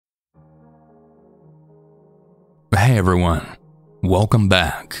Hey everyone, welcome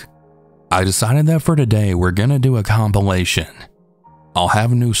back. I decided that for today we're gonna do a compilation. I'll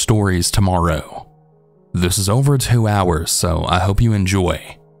have new stories tomorrow. This is over 2 hours, so I hope you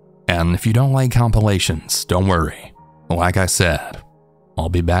enjoy. And if you don't like compilations, don't worry. Like I said, I'll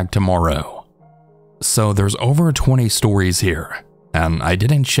be back tomorrow. So there's over 20 stories here, and I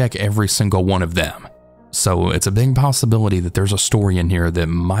didn't check every single one of them. So it's a big possibility that there's a story in here that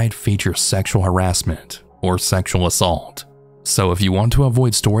might feature sexual harassment or sexual assault. So if you want to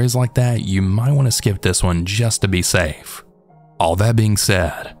avoid stories like that, you might want to skip this one just to be safe. All that being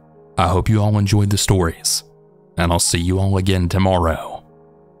said, I hope you all enjoyed the stories, and I'll see you all again tomorrow.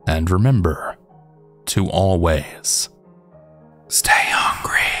 And remember to always stay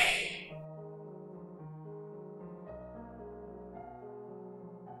hungry.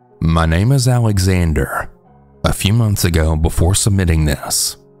 My name is Alexander. A few months ago, before submitting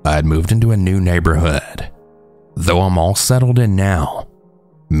this, I had moved into a new neighborhood. Though I'm all settled in now,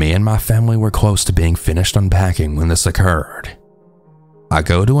 me and my family were close to being finished unpacking when this occurred. I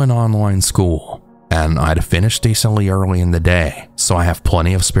go to an online school, and I'd finished decently early in the day, so I have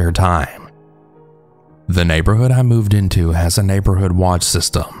plenty of spare time. The neighborhood I moved into has a neighborhood watch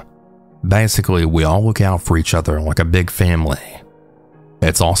system. Basically, we all look out for each other like a big family.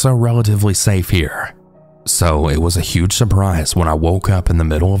 It's also relatively safe here. So it was a huge surprise when I woke up in the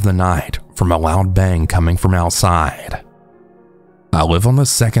middle of the night from a loud bang coming from outside. I live on the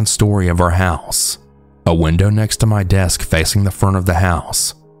second story of our house, a window next to my desk facing the front of the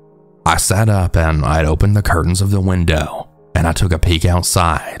house. I sat up and I'd opened the curtains of the window and I took a peek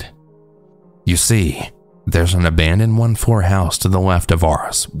outside. You see, there's an abandoned one-floor house to the left of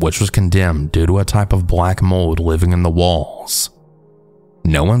ours, which was condemned due to a type of black mold living in the walls.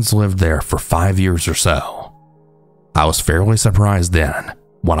 No one's lived there for 5 years or so. I was fairly surprised then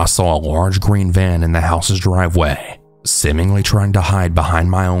when I saw a large green van in the house's driveway, seemingly trying to hide behind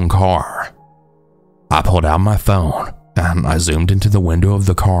my own car. I pulled out my phone and I zoomed into the window of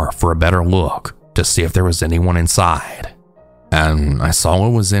the car for a better look to see if there was anyone inside. And I saw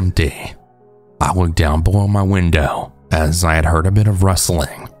it was empty. I looked down below my window as I had heard a bit of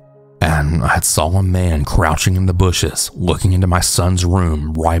rustling, and I saw a man crouching in the bushes looking into my son's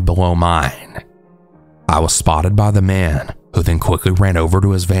room right below mine. I was spotted by the man, who then quickly ran over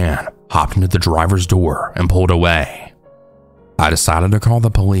to his van, hopped into the driver's door, and pulled away. I decided to call the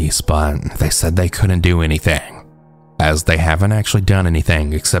police, but they said they couldn't do anything, as they haven't actually done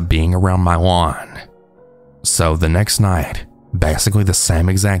anything except being around my lawn. So the next night, basically the same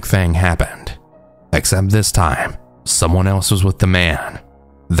exact thing happened, except this time, someone else was with the man.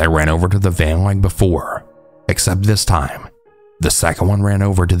 They ran over to the van like before, except this time, the second one ran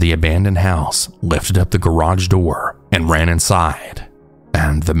over to the abandoned house, lifted up the garage door, and ran inside.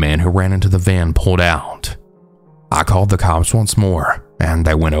 And the man who ran into the van pulled out. I called the cops once more, and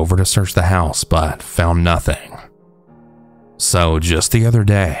they went over to search the house, but found nothing. So just the other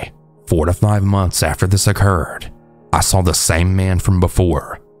day, 4 to 5 months after this occurred, I saw the same man from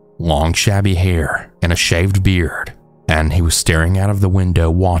before, long shabby hair and a shaved beard, and he was staring out of the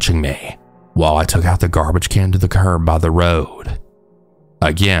window watching me while I took out the garbage can to the curb by the road.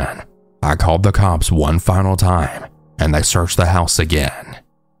 Again, I called the cops one final time and they searched the house again.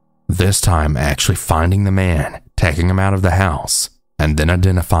 This time actually finding the man, taking him out of the house, and then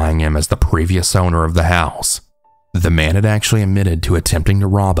identifying him as the previous owner of the house. The man had actually admitted to attempting to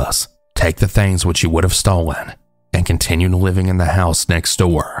rob us, take the things which he would have stolen, and continued living in the house next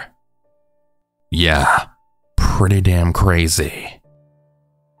door. Yeah. Pretty damn crazy.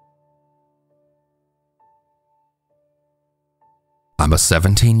 I'm a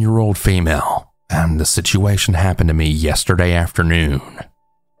 17-year-old female, and the situation happened to me yesterday afternoon.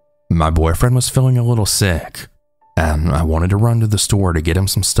 My boyfriend was feeling a little sick, and I wanted to run to the store to get him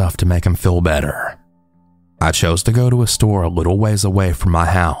some stuff to make him feel better. I chose to go to a store a little ways away from my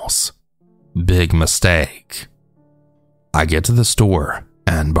house. Big mistake. I get to the store,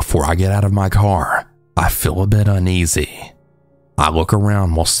 and before I get out of my car, I feel a bit uneasy. I look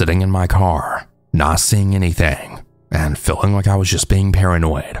around while sitting in my car, not seeing anything, and feeling like I was just being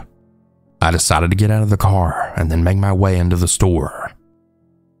paranoid. I decided to get out of the car and then make my way into the store.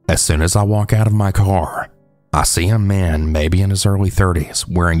 As soon as I walk out of my car, I see a man maybe in his early 30s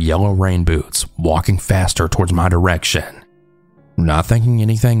wearing yellow rain boots walking faster towards my direction. Not thinking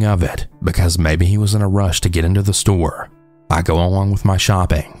anything of it because maybe he was in a rush to get into the store, I go along with my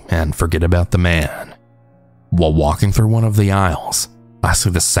shopping and forget about the man. While walking through one of the aisles, I see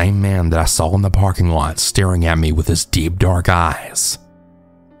the same man that I saw in the parking lot staring at me with his deep dark eyes.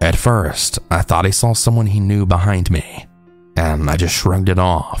 At first, I thought he saw someone he knew behind me, and I just shrugged it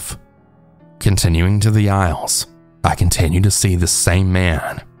off. Continuing to the aisles, I continue to see the same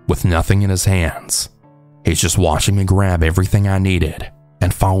man with nothing in his hands. He's just watching me grab everything I needed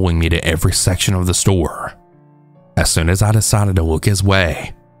and following me to every section of the store. As soon as I decided to look his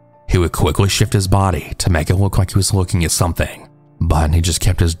way, he would quickly shift his body to make it look like he was looking at something, but he just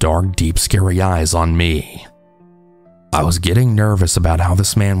kept his dark, deep, scary eyes on me. I was getting nervous about how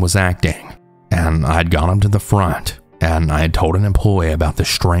this man was acting, and I had gone up to the front and I had told an employee about this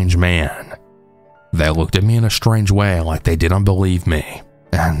strange man. They looked at me in a strange way like they didn't believe me,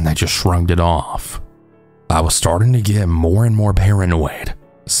 and they just shrugged it off. I was starting to get more and more paranoid,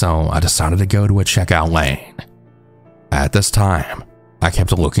 so I decided to go to a checkout lane. At this time, I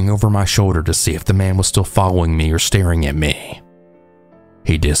kept looking over my shoulder to see if the man was still following me or staring at me.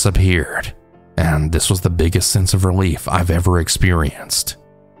 He disappeared, and this was the biggest sense of relief I've ever experienced.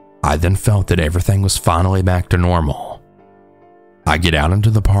 I then felt that everything was finally back to normal. I get out into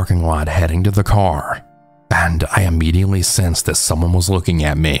the parking lot heading to the car, and I immediately sensed that someone was looking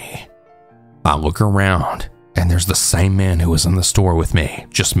at me. I look around, and there's the same man who was in the store with me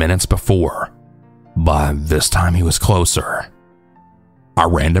just minutes before, but this time he was closer. I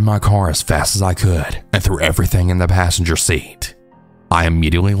ran to my car as fast as I could and threw everything in the passenger seat. I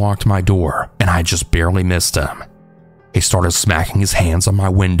immediately locked my door, and I just barely missed him. He started smacking his hands on my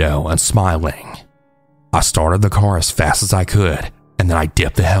window and smiling. I started the car as fast as I could, and then I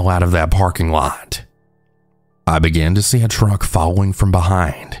dipped the hell out of that parking lot. I began to see a truck following from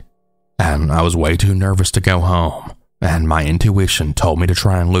behind, and I was way too nervous to go home, and my intuition told me to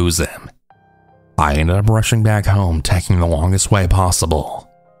try and lose him. I ended up rushing back home, taking the longest way possible.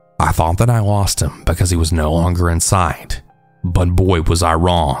 I thought that I lost him because he was no longer in sight, but boy was I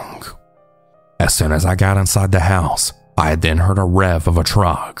wrong. As soon as I got inside the house, I had then heard a rev of a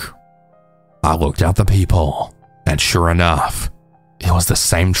truck. I looked out the peephole, and sure enough, it was the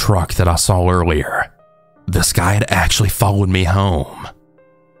same truck that I saw earlier. This guy had actually followed me home.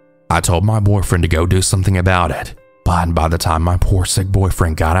 I told my boyfriend to go do something about it, but by the time my poor sick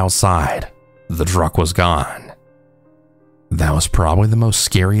boyfriend got outside, the truck was gone. That was probably the most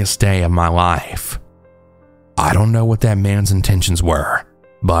scariest day of my life. I don't know what that man's intentions were,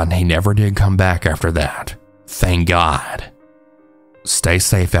 but he never did come back after that. Thank God. Stay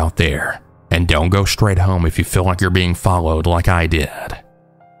safe out there, and don't go straight home if you feel like you're being followed like I did.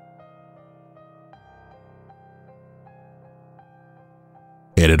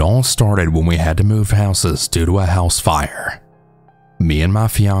 It had all started when we had to move houses due to a house fire. Me and my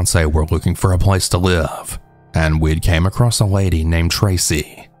fiance were looking for a place to live, and we'd came across a lady named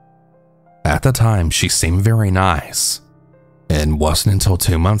Tracy. At the time, she seemed very nice. It wasn't until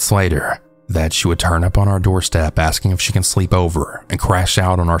 2 months later that she would turn up on our doorstep asking if she can sleep over and crash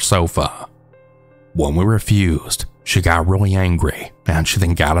out on our sofa. When we refused, she got really angry, and she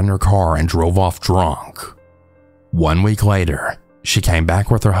then got in her car and drove off drunk. 1 week later, she came back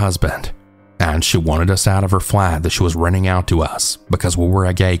with her husband, and she wanted us out of her flat that she was renting out to us because we were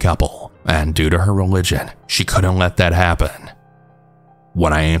a gay couple, and due to her religion, she couldn't let that happen.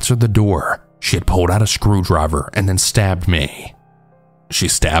 When I answered the door, she had pulled out a screwdriver and then stabbed me. She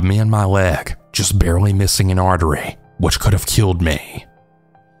stabbed me in my leg, just barely missing an artery, which could have killed me.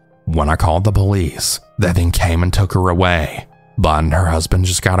 When I called the police, they then came and took her away, but her husband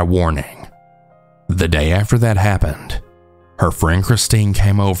just got a warning. The day after that happened, her friend Christine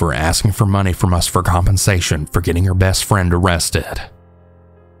came over asking for money from us for compensation for getting her best friend arrested.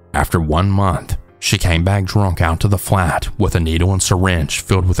 After 1 month, she came back drunk out to the flat with a needle and syringe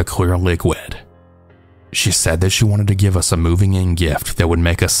filled with a clear liquid. She said that she wanted to give us a moving-in gift that would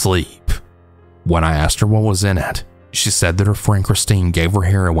make us sleep. When I asked her what was in it, she said that her friend Christine gave her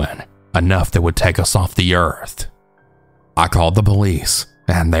heroin, enough that would take us off the earth. I called the police,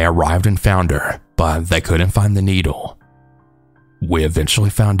 and they arrived and found her, but they couldn't find the needle. We eventually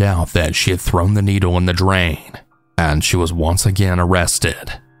found out that she had thrown the needle in the drain, and she was once again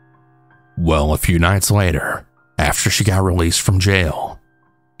arrested. Well, a few nights later, after she got released from jail,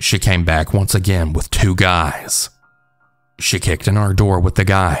 she came back once again with 2 guys. She kicked in our door with the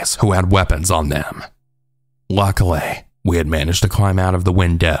guys who had weapons on them. Luckily, we had managed to climb out of the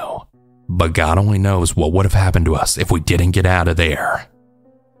window, but God only knows what would have happened to us if we didn't get out of there.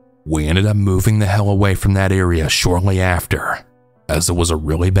 We ended up moving the hell away from that area shortly after, as it was a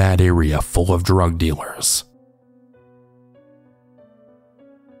really bad area full of drug dealers.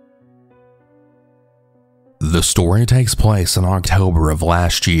 The story takes place in October of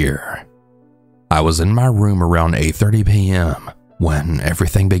last year. I was in my room around 8:30 p.m. when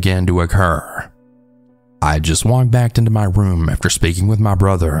everything began to occur. I had just walked back into my room after speaking with my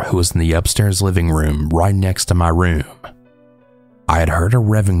brother, who was in the upstairs living room right next to my room. I had heard a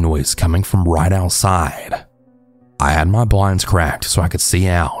revving noise coming from right outside. I had my blinds cracked so I could see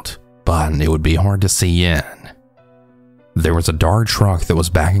out, but it would be hard to see in. There was a dark truck that was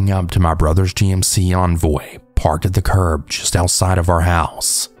backing up to my brother's GMC Envoy, parked at the curb just outside of our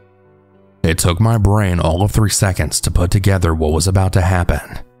house. It took my brain all of 3 seconds to put together what was about to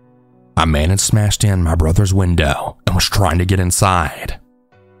happen. A man had smashed in my brother's window and was trying to get inside.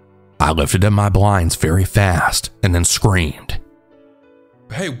 I lifted up my blinds very fast and then screamed,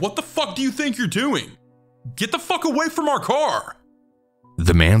 "Hey, what the fuck do you think you're doing? Get the fuck away from our car!"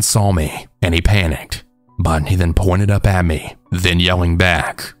 The man saw me and he panicked, but he then pointed up at me, then yelling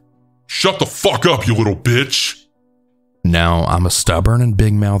back, "Shut the fuck up, you little bitch!" Now, I'm a stubborn and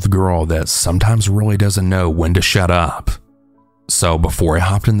big-mouthed girl that sometimes really doesn't know when to shut up. So before I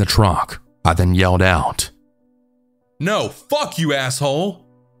hopped in the truck, I then yelled out, "No, fuck you, asshole!"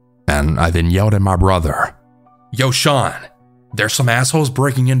 And I then yelled at my brother, "Yo, Sean, there's some assholes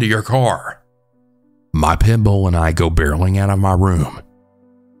breaking into your car." My pit bull and I go barreling out of my room.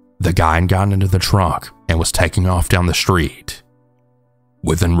 The guy had gotten into the truck and was taking off down the street.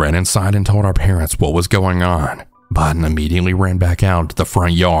 We then ran inside and told our parents what was going on, but immediately ran back out to the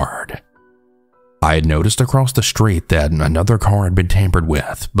front yard. I had noticed across the street that another car had been tampered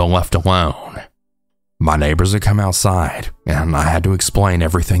with but left alone. My neighbors had come outside and I had to explain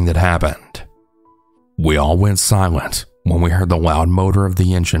everything that happened. We all went silent when we heard the loud motor of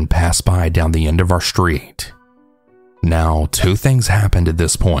the engine pass by down the end of our street. Now, 2 things happened at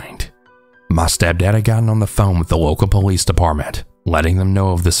this point. My stepdad had gotten on the phone with the local police department, letting them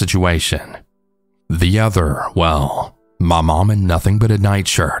know of the situation. The other, well, my mom in nothing but a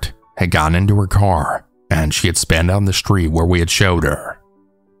nightshirt had gotten into her car and she had spun down the street where we had showed her.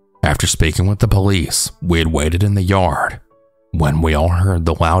 After speaking with the police, we had waited in the yard when we all heard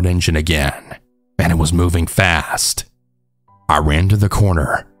the loud engine again, and it was moving fast. I ran to the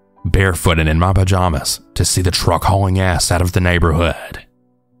corner, barefoot and in my pajamas, to see the truck hauling ass out of the neighborhood.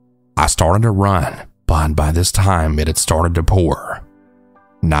 I started to run, but by this time it had started to pour.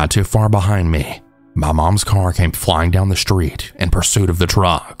 Not too far behind me, my mom's car came flying down the street in pursuit of the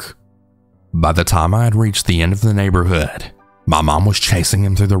truck. By the time I had reached the end of the neighborhood, my mom was chasing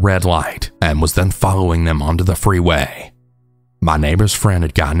him through the red light and was then following them onto the freeway. My neighbor's friend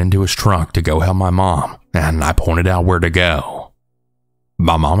had gotten into his truck to go help my mom, and I pointed out where to go.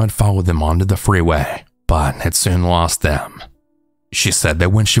 My mom had followed them onto the freeway, but had soon lost them. She said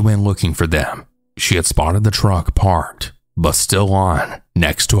that when she went looking for them, she had spotted the truck parked, but still on,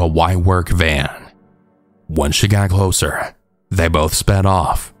 next to a white work van. When she got closer, they both sped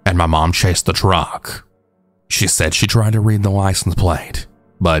off, and my mom chased the truck. She said she tried to read the license plate,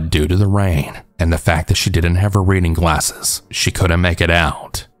 but due to the rain and the fact that she didn't have her reading glasses, she couldn't make it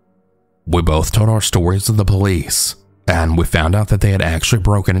out. We both told our stories to the police, and we found out that they had actually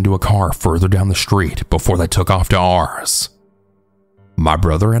broken into a car further down the street before they took off to ours. My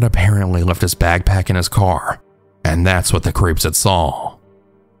brother had apparently left his backpack in his car, and that's what the creeps had saw.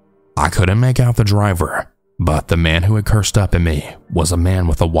 I couldn't make out the driver, but the man who had cursed up at me was a man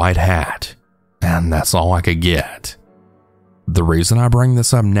with a white hat, and that's all I could get. The reason I bring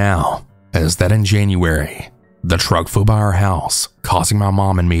this up now is that in January, the truck flew by our house, causing my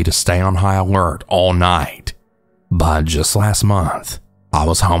mom and me to stay on high alert all night. But just last month, I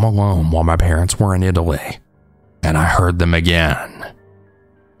was home alone while my parents were in Italy, and I heard them again.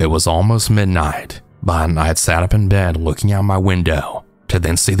 It was almost midnight, but I had sat up in bed looking out my window to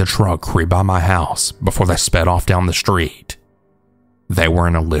then see the truck creep by my house before they sped off down the street. They were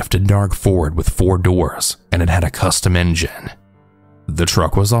in a lifted dark Ford with 4 doors, and it had a custom engine. The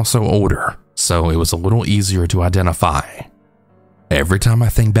truck was also older, so it was a little easier to identify. Every time I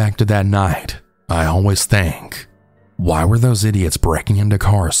think back to that night, I always think, why were those idiots breaking into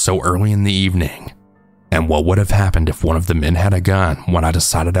cars so early in the evening? And what would have happened if one of the men had a gun when I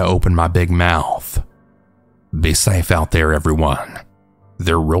decided to open my big mouth? Be safe out there, everyone.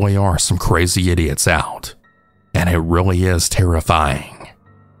 There really are some crazy idiots out, and it really is terrifying.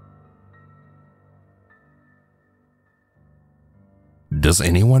 Does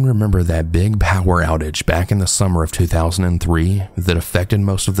anyone remember that big power outage back in the summer of 2003 that affected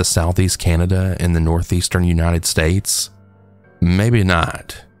most of the southeast Canada and the northeastern United States? Maybe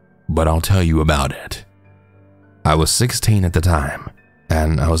not, but I'll tell you about it. I was 16 at the time,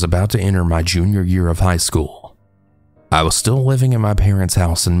 and I was about to enter my junior year of high school. I was still living in my parents'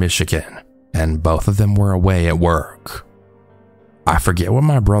 house in Michigan, and both of them were away at work. I forget what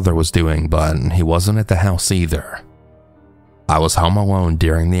my brother was doing, but he wasn't at the house either. I was home alone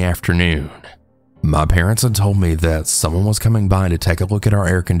during the afternoon. My parents had told me that someone was coming by to take a look at our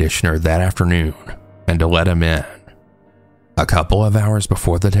air conditioner that afternoon and to let him in. A couple of hours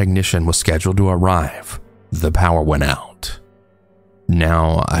before the technician was scheduled to arrive, the power went out.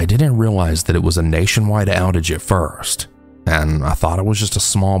 Now, I didn't realize that it was a nationwide outage at first, and I thought it was just a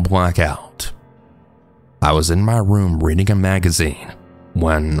small blackout. I was in my room reading a magazine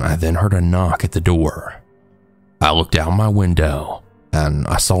when I then heard a knock at the door. I looked out my window and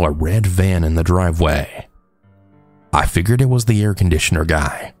I saw a red van in the driveway. I figured it was the air conditioner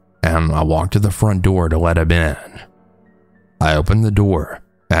guy, and I walked to the front door to let him in. I opened the door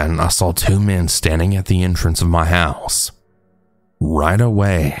and I saw two men standing at the entrance of my house. Right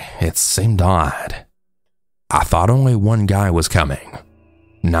away, it seemed odd. I thought only one guy was coming,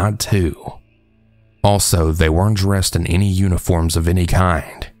 not two. Also, they weren't dressed in any uniforms of any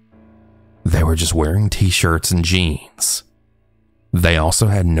kind. They were just wearing t-shirts and jeans. They also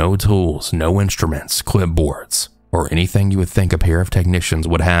had no tools, no instruments, clipboards, or anything you would think a pair of technicians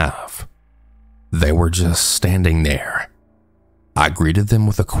would have. They were just standing there. I greeted them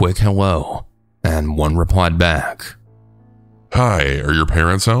with a quick hello, and one replied back. Hi, are your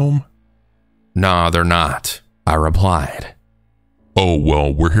parents home? Nah, they're not, I replied. Oh,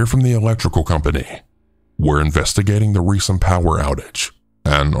 well, we're here from the electrical company. We're investigating the recent power outage,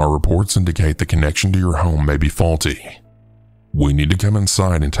 and our reports indicate the connection to your home may be faulty. We need to come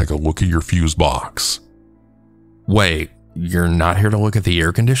inside and take a look at your fuse box. Wait, you're not here to look at the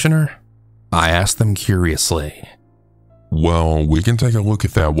air conditioner? I asked them curiously. Well, we can take a look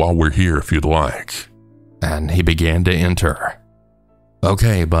at that while we're here if you'd like. And he began to enter.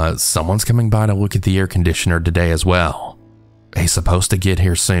 Okay, but someone's coming by to look at the air conditioner today as well. He's supposed to get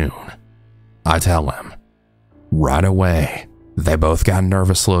here soon, I tell him. Right away, they both got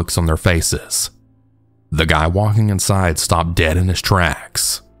nervous looks on their faces. The guy walking inside stopped dead in his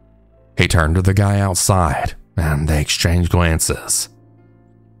tracks. He turned to the guy outside, and they exchanged glances.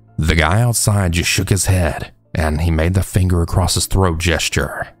 The guy outside just shook his head, and he made the finger across his throat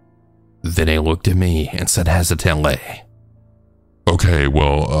gesture. Then he looked at me and said hesitantly, Okay,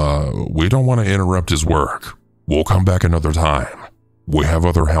 well, we don't want to interrupt his work. We'll come back another time. We have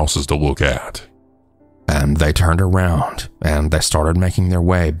other houses to look at. And they turned around, and they started making their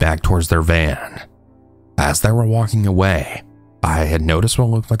way back towards their van. As they were walking away, I had noticed what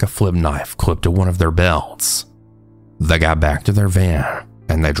looked like a flip knife clipped to one of their belts. They got back to their van,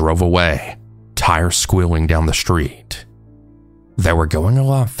 and they drove away, tires squealing down the street. They were going a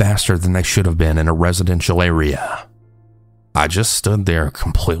lot faster than they should have been in a residential area. I just stood there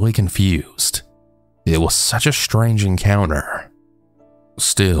completely confused. It was such a strange encounter.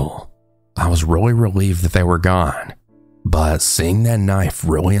 Still, I was really relieved that they were gone, but seeing that knife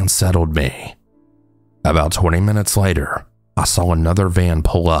really unsettled me. About 20 minutes later, I saw another van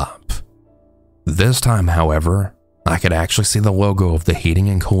pull up. This time, however, I could actually see the logo of the heating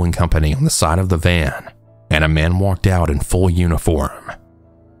and cooling company on the side of the van, and a man walked out in full uniform.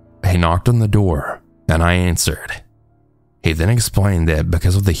 He knocked on the door, and I answered. He then explained that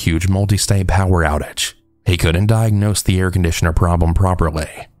because of the huge multi-state power outage, he couldn't diagnose the air conditioner problem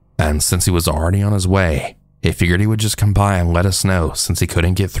properly, and since he was already on his way, he figured he would just come by and let us know since he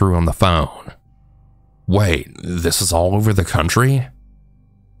couldn't get through on the phone. Wait, this is all over the country?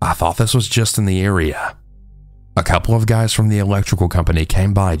 I thought this was just in the area. A couple of guys from the electrical company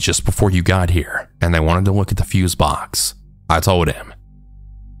came by just before you got here, and they wanted to look at the fuse box, I told him.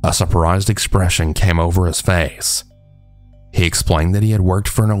 A surprised expression came over his face. He explained that he had worked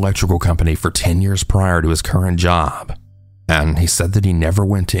for an electrical company for 10 years prior to his current job, and he said that he never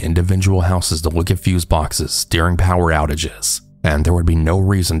went to individual houses to look at fuse boxes during power outages, and there would be no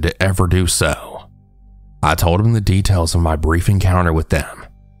reason to ever do so. I told him the details of my brief encounter with them,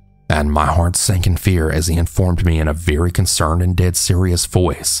 and my heart sank in fear as he informed me in a very concerned and dead serious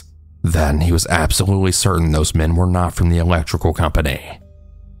voice that he was absolutely certain those men were not from the electrical company.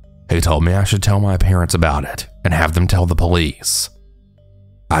 He told me I should tell my parents about it and have them tell the police.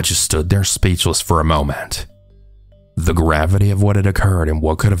 I just stood there speechless for a moment. The gravity of what had occurred and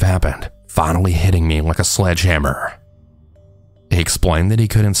what could have happened finally hitting me like a sledgehammer. He explained that he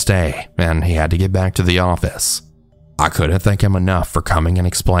couldn't stay and he had to get back to the office. I couldn't thank him enough for coming and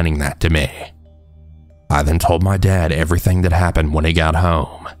explaining that to me. I then told my dad everything that happened when he got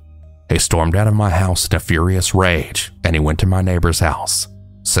home. He stormed out of my house in a furious rage and he went to my neighbor's house,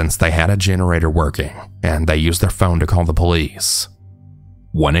 since they had a generator working and they used their phone to call the police.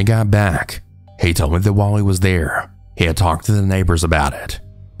 When he got back, he told me that while he was there, he had talked to the neighbors about it,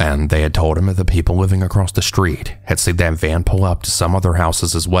 and they had told him that the people living across the street had seen that van pull up to some other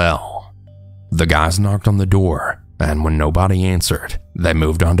houses as well. The guys knocked on the door, and when nobody answered, they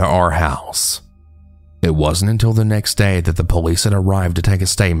moved on to our house. It wasn't until the next day that the police had arrived to take a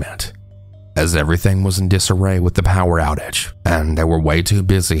statement, as everything was in disarray with the power outage, and they were way too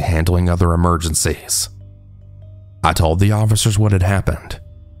busy handling other emergencies. I told the officers what had happened,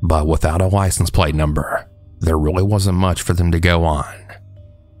 but without a license plate number, there really wasn't much for them to go on.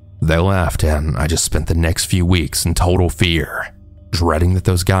 They left, and I just spent the next few weeks in total fear, dreading that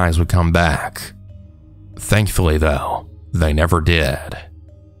those guys would come back. Thankfully, though, they never did.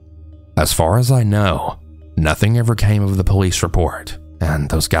 As far as I know, nothing ever came of the police report, and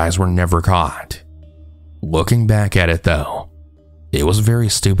those guys were never caught. Looking back at it, though, it was very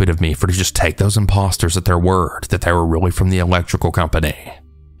stupid of me to just take those imposters at their word that they were really from the electrical company.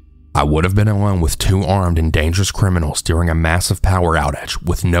 I would have been alone with two armed and dangerous criminals during a massive power outage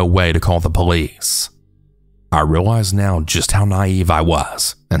with no way to call the police. I realize now just how naive I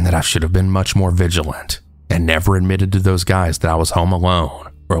was and that I should have been much more vigilant and never admitted to those guys that I was home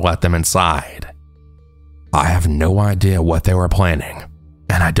alone or let them inside. I have no idea what they were planning,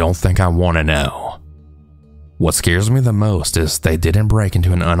 and I don't think I want to know. What scares me the most is they didn't break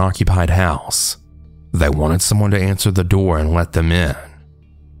into an unoccupied house. They wanted someone to answer the door and let them in.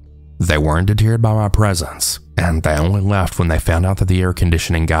 They weren't deterred by my presence, and they only left when they found out that the air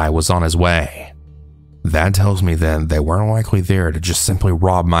conditioning guy was on his way. That tells me then they weren't likely there to just simply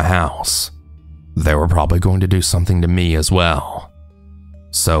rob my house. They were probably going to do something to me as well.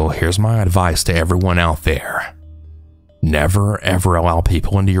 So here's my advice to everyone out there. Never ever allow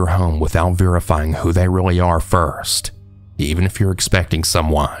people into your home without verifying who they really are first, even if you're expecting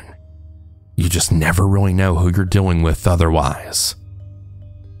someone. You just never really know who you're dealing with otherwise.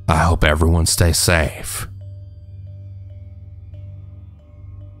 I hope everyone stays safe.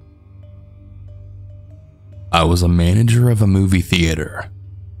 I was a manager of a movie theater.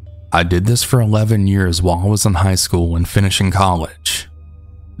 I did this for 11 years while I was in high school and finishing college.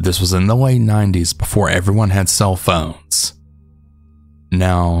 This was in the late 90s before everyone had cell phones.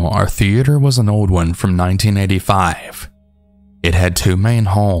 Now, our theater was an old one from 1985. It had two main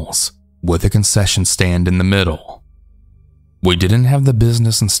halls, with a concession stand in the middle. We didn't have the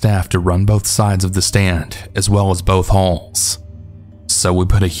business and staff to run both sides of the stand, as well as both halls. So we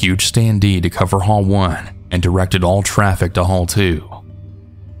put a huge standee to cover Hall 1 and directed all traffic to Hall 2.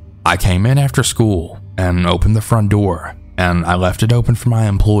 I came in after school and opened the front door, and I left it open for my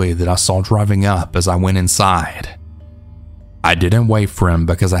employee that I saw driving up as I went inside. I didn't wait for him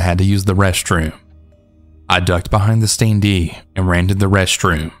because I had to use the restroom. I ducked behind the standee and ran to the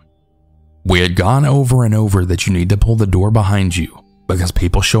restroom. We had gone over and over that you need to pull the door behind you because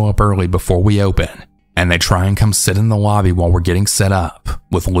people show up early before we open, and they try and come sit in the lobby while we're getting set up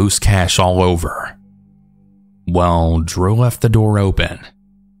with loose cash all over. Well, Drew left the door open.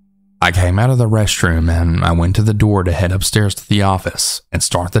 I came out of the restroom and I went to the door to head upstairs to the office and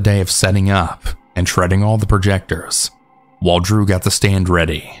start the day of setting up and treading all the projectors, while Drew got the stand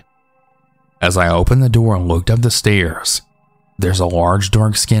ready. As I opened the door and looked up the stairs, there's a large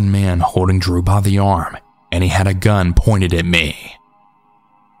dark-skinned man holding Drew by the arm, and he had a gun pointed at me.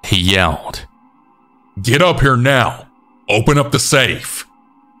 He yelled, "Get up here now! Open up the safe!"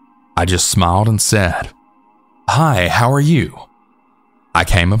 I just smiled and said, "Hi, how are you?" I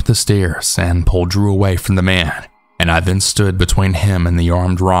came up the stairs and pulled Drew away from the man, and I then stood between him and the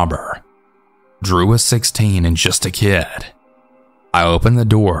armed robber. Drew was 16 and just a kid. I opened the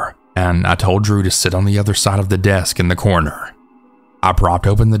door, and I told Drew to sit on the other side of the desk in the corner. I propped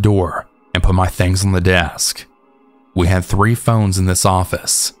open the door and put my things on the desk. We had 3 phones in this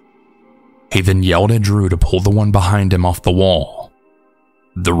office. He then yelled at Drew to pull the one behind him off the wall.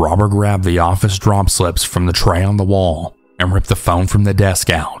 The robber grabbed the office drop slips from the tray on the wall and ripped the phone from the desk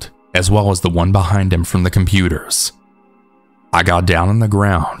out, as well as the one behind him from the computers. I got down on the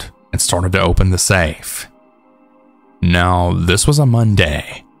ground and started to open the safe. Now, this was a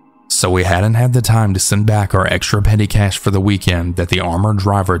Monday, so we hadn't had the time to send back our extra petty cash for the weekend that the armored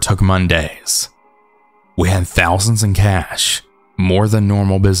driver took Mondays. We had thousands in cash, more than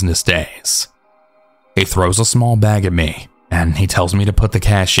normal business days. He throws a small bag at me, and he tells me to put the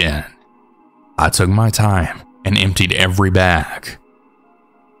cash in. I took my time and emptied every bag.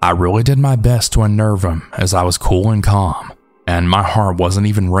 I really did my best to unnerve him as I was cool and calm, and my heart wasn't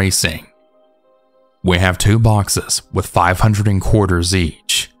even racing. We have 2 boxes with 500 in quarters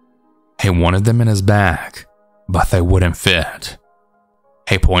each. He wanted them in his bag, but they wouldn't fit.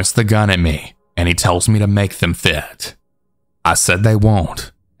 He points the gun at me, and he tells me to make them fit. I said they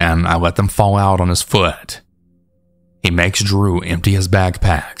won't, and I let them fall out on his foot. He makes Drew empty his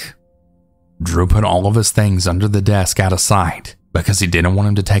backpack. Drew put all of his things under the desk out of sight because he didn't want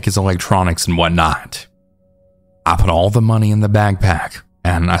him to take his electronics and whatnot. I put all the money in the backpack,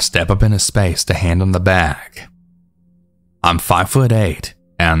 and I step up in his space to hand him the bag. I'm 5'8",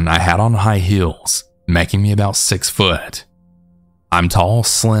 and I had on high heels, making me about 6 foot. I'm tall,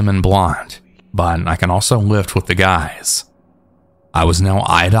 slim, and blonde, but I can also lift with the guys. I was now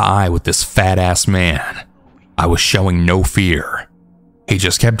eye to eye with this fat ass man. I was showing no fear. He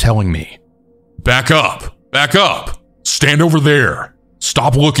just kept telling me, Back up! Back up! Stand over there!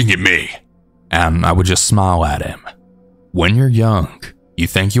 Stop looking at me! And I would just smile at him. When you're young, you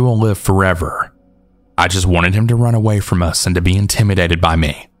think you will live forever. I just wanted him to run away from us and to be intimidated by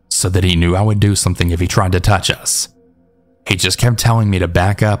me, so that he knew I would do something if he tried to touch us. He just kept telling me to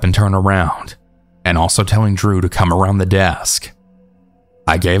back up and turn around, and also telling Drew to come around the desk.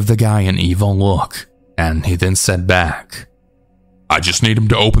 I gave the guy an evil look, and he then said back, I just need him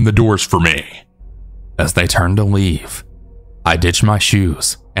to open the doors for me. As they turned to leave, I ditched my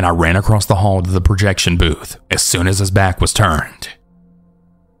shoes and I ran across the hall to the projection booth as soon as his back was turned.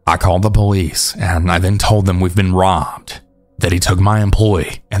 I called the police and I then told them we've been robbed, that he took my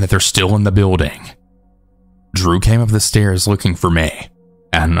employee and that they're still in the building. Drew came up the stairs looking for me,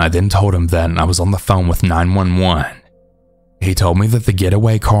 and I then told him that I was on the phone with 911. He told me that the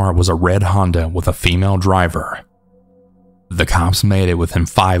getaway car was a red Honda with a female driver. The cops made it within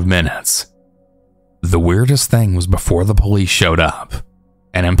 5 minutes. The weirdest thing was before the police showed up,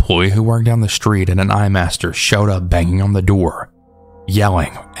 an employee who worked down the street at an iMaster showed up banging on the door,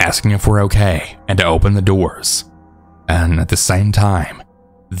 yelling, asking if we're okay and to open the doors. And at the same time,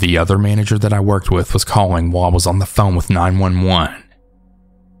 the other manager that I worked with was calling while I was on the phone with 911.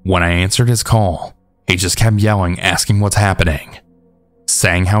 When I answered his call, he just kept yelling, asking what's happening,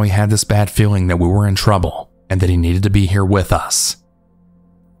 saying how he had this bad feeling that we were in trouble and that he needed to be here with us.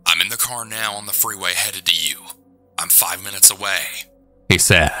 I'm in the car now on the freeway headed to you. I'm 5 minutes away, he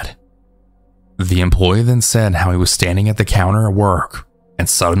said. The employee then said how he was standing at the counter at work and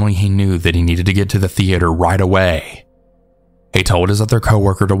suddenly he knew that he needed to get to the theater right away. He told his other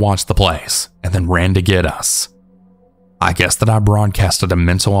coworker to watch the place and then ran to get us. I guess that I broadcasted a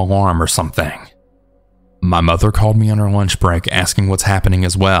mental alarm or something. My mother called me on her lunch break asking what's happening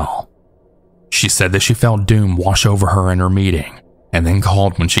as well. She said that she felt doom wash over her in her meeting and then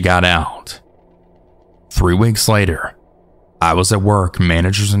called when she got out. 3 weeks later, I was at work,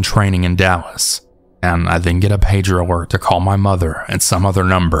 managers in training in Dallas, and I then get a pager alert to call my mother and some other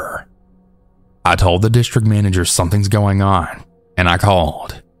number. I told the district manager something's going on, and I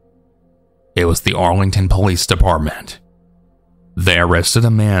called. It was the Arlington Police Department. They arrested a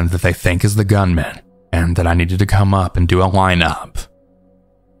man that they think is the gunman, and that I needed to come up and do a lineup.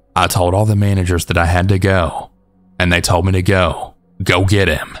 I told all the managers that I had to go, and they told me to go get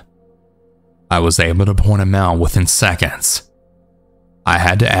him. I was able to point him out within seconds. I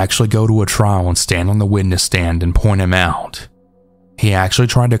had to actually go to a trial and stand on the witness stand and point him out. He actually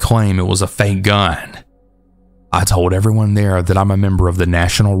tried to claim it was a fake gun. I told everyone there that I'm a member of the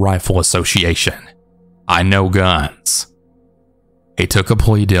National Rifle Association. I know guns. He took a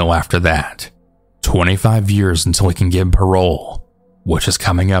plea deal after that. 25 years until he can get parole, which is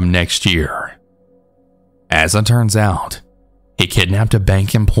coming up next year. As it turns out, he kidnapped a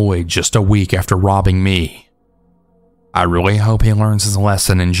bank employee just a week after robbing me. I really hope he learns his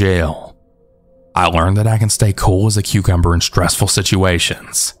lesson in jail. I learned that I can stay cool as a cucumber in stressful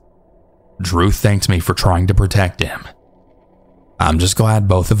situations. Drew thanked me for trying to protect him. I'm just glad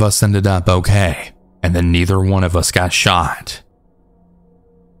both of us ended up okay, and that neither one of us got shot.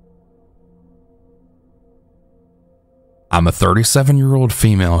 I'm a 37-year-old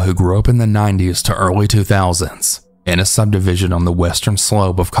female who grew up in the 90s to early 2000s in a subdivision on the western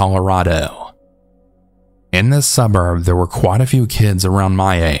slope of Colorado. In this suburb, there were quite a few kids around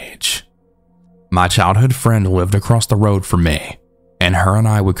my age. My childhood friend lived across the road from me, and her and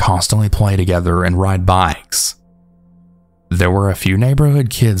I would constantly play together and ride bikes. There were a few neighborhood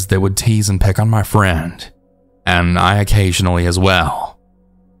kids that would tease and pick on my friend, and I occasionally as well.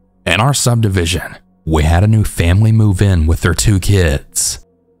 In our subdivision, we had a new family move in with their 2 kids.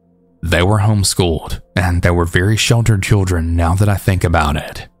 They were homeschooled, and they were very sheltered children now that I think about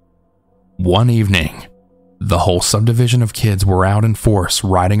it. One evening, the whole subdivision of kids were out in force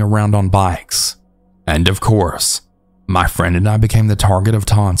riding around on bikes. And of course, my friend and I became the target of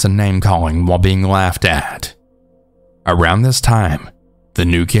taunts and name-calling while being laughed at. Around this time, the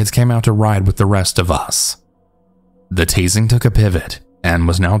new kids came out to ride with the rest of us. The teasing took a pivot and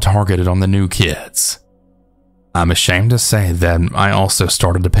was now targeted on the new kids. I'm ashamed to say that I also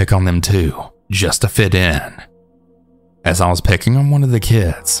started to pick on them too, just to fit in. As I was picking on one of the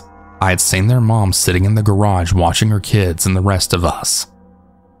kids, I had seen their mom sitting in the garage watching her kids and the rest of us.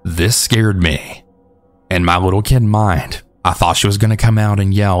 This scared me. In my little kid mind, I thought she was going to come out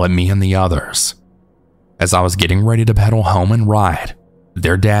and yell at me and the others. As I was getting ready to pedal home and ride,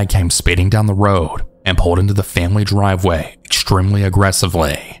 their dad came speeding down the road and pulled into the family driveway extremely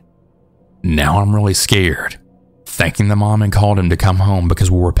aggressively. Now I'm really scared, thinking the mom had called him to come home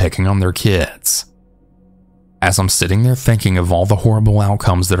because we were picking on their kids. As I'm sitting there thinking of all the horrible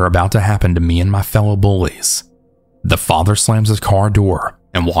outcomes that are about to happen to me and my fellow bullies, the father slams his car door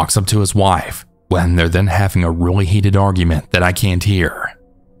and walks up to his wife when they're then having a really heated argument that I can't hear.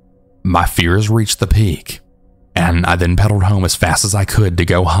 My fears reached the peak, and I then pedaled home as fast as I could to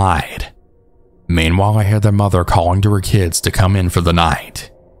go hide. Meanwhile, I hear their mother calling to her kids to come in for the night.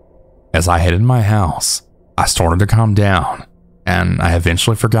 As I headed my house, I started to calm down, and I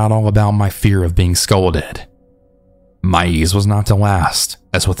eventually forgot all about my fear of being scolded. My ease was not to last,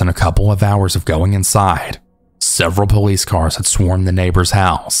 as within a couple of hours of going inside, several police cars had swarmed the neighbor's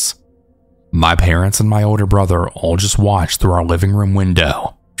house. My parents and my older brother all just watched through our living room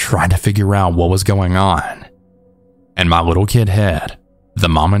window, trying to figure out what was going on. In my little kid head, the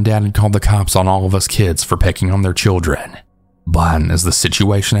mom and dad had called the cops on all of us kids for picking on their children. But as the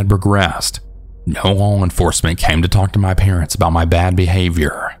situation had progressed, no law enforcement came to talk to my parents about my bad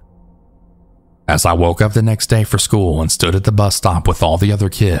behavior. As I woke up the next day for school and stood at the bus stop with all the other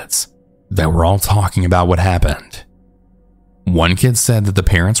kids, they were all talking about what happened. One kid said that the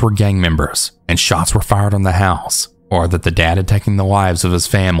parents were gang members and shots were fired on the house, or that the dad had taken the lives of his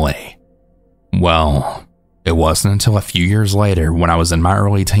family. Well, it wasn't until a few years later, when I was in my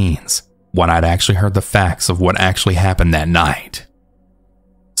early teens, when I'd actually heard the facts of what actually happened that night.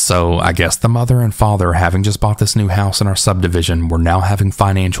 So I guess the mother and father, having just bought this new house in our subdivision, were now having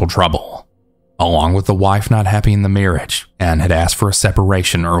financial trouble, along with the wife not happy in the marriage and had asked for a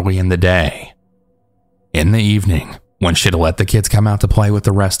separation early in the day. In the evening, when she'd let the kids come out to play with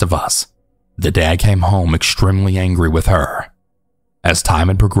the rest of us, the dad came home extremely angry with her. As time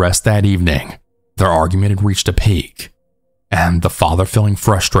had progressed that evening, their argument had reached a peak, and the father, feeling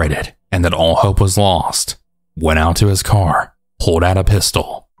frustrated and that all hope was lost, went out to his car, pulled out a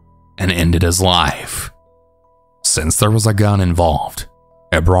pistol, and ended his life. Since there was a gun involved,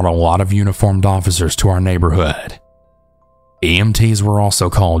 it brought a lot of uniformed officers to our neighborhood. EMTs were also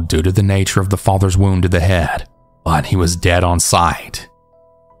called due to the nature of the father's wound to the head, but he was dead on sight.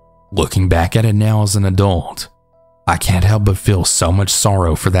 Looking back at it now as an adult, I can't help but feel so much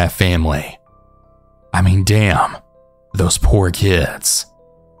sorrow for that family. I mean, damn, those poor kids.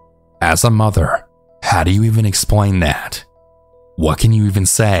 As a mother, how do you even explain that? What can you even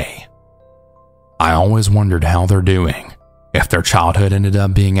say? I always wondered how they're doing, if their childhood ended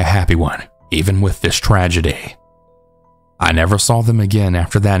up being a happy one, even with this tragedy. I never saw them again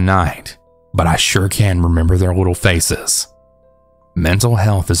after that night, but I sure can remember their little faces. Mental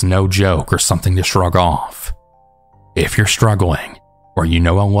health is no joke or something to shrug off. If you're struggling, or you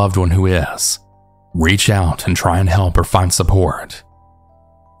know a loved one who is, reach out and try and help or find support.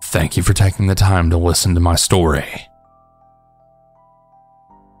 Thank you for taking the time to listen to my story.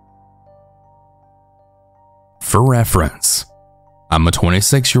 For reference, I'm a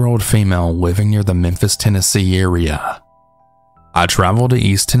 26-year-old female living near the Memphis, Tennessee area. I travel to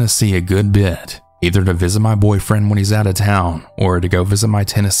East Tennessee a good bit, either to visit my boyfriend when he's out of town or to go visit my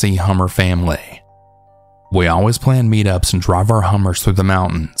Tennessee Hummer family. We always plan meetups and drive our Hummers through the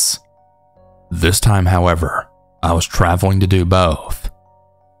mountains. This time, however, I was traveling to do both.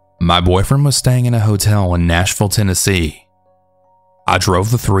 My boyfriend was staying in a hotel in Nashville, Tennessee. I drove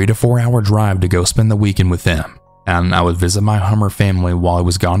the 3 to 4 hour drive to go spend the weekend with him, and I would visit my Hummer family while I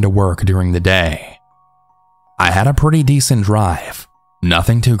was gone to work during the day. I had a pretty decent drive,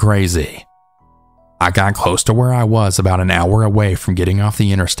 nothing too crazy. I got close to where I was about an hour away from getting off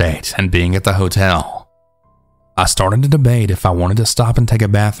the interstate and being at the hotel. I started to debate if I wanted to stop and take a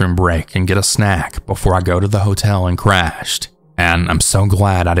bathroom break and get a snack before I go to the hotel, and crashed, and I'm so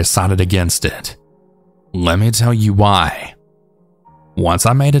glad I decided against it. Let me tell you why. Once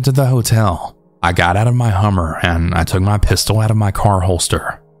I made it to the hotel, I got out of my Hummer and I took my pistol out of my car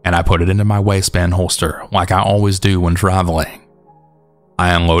holster and I put it into my waistband holster like I always do when traveling.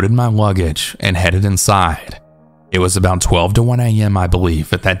 I unloaded my luggage and headed inside. It was about 12 to 1 a.m. I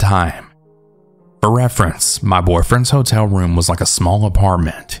believe at that time. For reference, my boyfriend's hotel room was like a small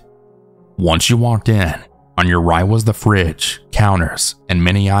apartment. Once you walked in, on your right was the fridge, counters, and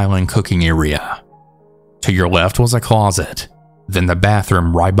mini island cooking area. To your left was a closet, then the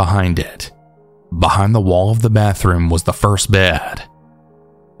bathroom right behind it. Behind the wall of the bathroom was the first bed.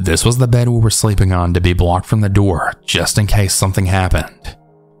 This was the bed we were sleeping on to be blocked from the door just in case something happened.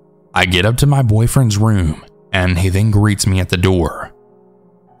 I get up to my boyfriend's room and he then greets me at the door.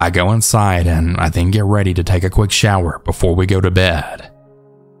 I go inside and I then get ready to take a quick shower before we go to bed.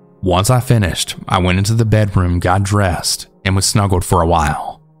 Once I finished, I went into the bedroom, got dressed, and was snuggled for a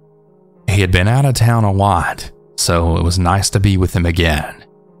while. He had been out of town a lot, so it was nice to be with him again.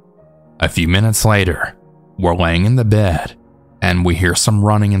 A few minutes later, we're laying in the bed and we hear some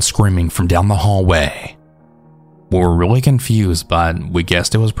running and screaming from down the hallway. We were really confused, but we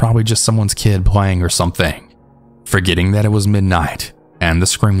guessed it was probably just someone's kid playing or something, forgetting that it was midnight and the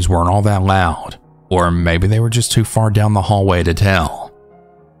screams weren't all that loud, or maybe they were just too far down the hallway to tell.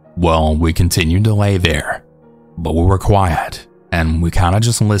 Well, we continued to lay there, but we were quiet and we kind of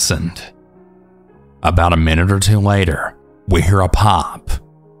just listened. About a minute or two later, we hear a pop.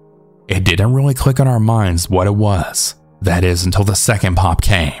 It didn't really click on our minds what it was, that is, until the second pop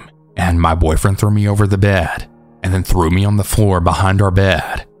came, and my boyfriend threw me over the bed and then threw me on the floor behind our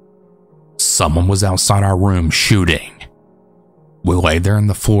bed. Someone was outside our room shooting. We lay there on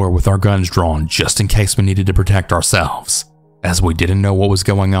the floor with our guns drawn just in case we needed to protect ourselves, as we didn't know what was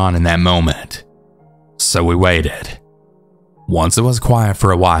going on in that moment. So we waited. Once it was quiet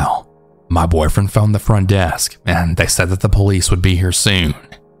for a while, my boyfriend phoned the front desk and they said that the police would be here soon.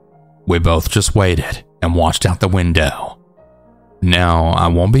 We both just waited and watched out the window. Now, I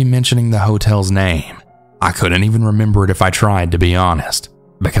won't be mentioning the hotel's name. I couldn't even remember it if I tried, to be honest,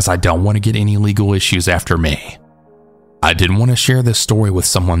 because I don't want to get any legal issues after me. I didn't want to share this story with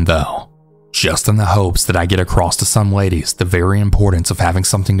someone though, just in the hopes that I get across to some ladies the very importance of having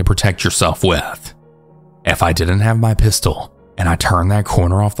something to protect yourself with. If I didn't have my pistol and I turned that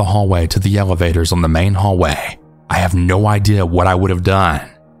corner off the hallway to the elevators on the main hallway, I have no idea what I would have done.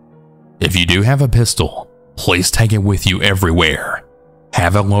 If you do have a pistol, please take it with you everywhere.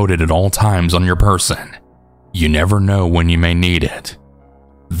 Have it loaded at all times on your person. You never know when you may need it.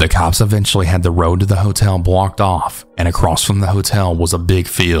 The cops eventually had the road to the hotel blocked off, and across from the hotel was a big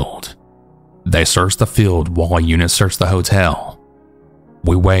field. They searched the field while a unit searched the hotel.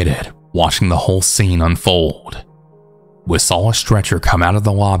 We waited, watching the whole scene unfold. We saw a stretcher come out of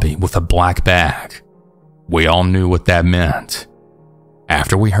the lobby with a black bag. We all knew what that meant.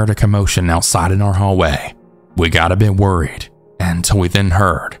 After we heard a commotion outside in our hallway, we got a bit worried, until we then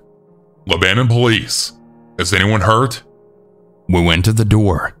heard, "Lebanon police. Is anyone hurt?" We went to the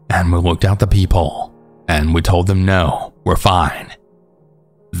door and we looked out the peephole, and we told them no, we're fine.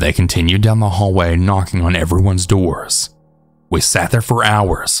 They continued down the hallway knocking on everyone's doors. We sat there for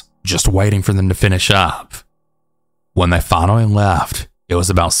hours, just waiting for them to finish up. When they finally left, it was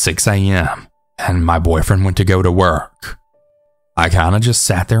about 6 a.m. and my boyfriend went to go to work. I kinda just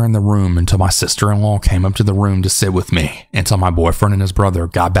sat there in the room until my sister-in-law came up to the room to sit with me until my boyfriend and his brother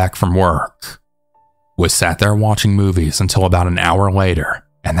got back from work. We sat there watching movies until about an hour later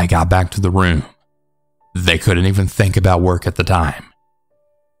and they got back to the room. They couldn't even think about work at the time.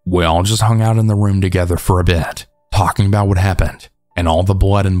 We all just hung out in the room together for a bit, talking about what happened and all the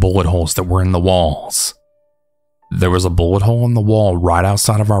blood and bullet holes that were in the walls. There was a bullet hole in the wall right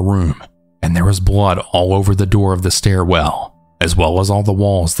outside of our room, and there was blood all over the door of the stairwell, as well as all the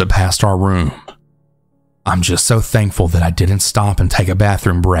walls that passed our room. I'm just so thankful that I didn't stop and take a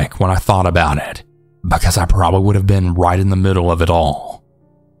bathroom break when I thought about it, because I probably would have been right in the middle of it all.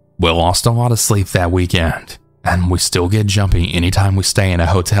 We lost a lot of sleep that weekend, and we still get jumpy anytime we stay in a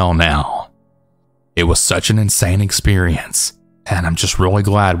hotel now. It was such an insane experience, and I'm just really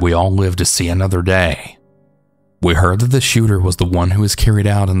glad we all lived to see another day. We heard that the shooter was the one who was carried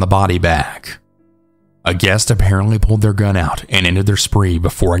out in the body bag. A guest apparently pulled their gun out and ended their spree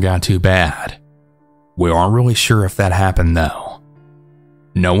before it got too bad. We aren't really sure if that happened though.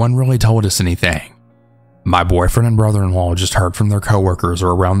 No one really told us anything. My boyfriend and brother-in-law just heard from their coworkers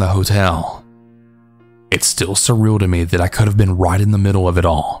or around the hotel. It's still surreal to me that I could have been right in the middle of it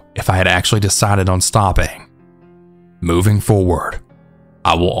all if I had actually decided on stopping. Moving forward,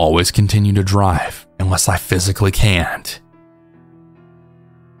 I will always continue to drive unless I physically can't.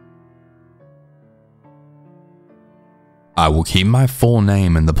 I will keep my full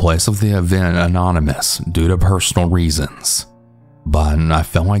name and the place of the event anonymous due to personal reasons, but I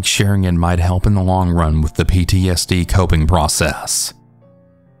felt like sharing it might help in the long run with the PTSD coping process.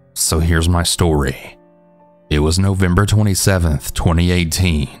 So here's my story. It was November 27th,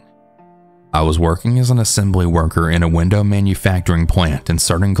 2018. I was working as an assembly worker in a window manufacturing plant,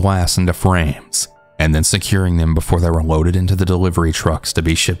 inserting glass into frames and then securing them before they were loaded into the delivery trucks to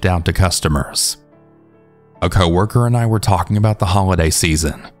be shipped out to customers. A coworker and I were talking about the holiday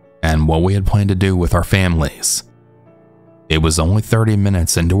season and what we had planned to do with our families. It was only 30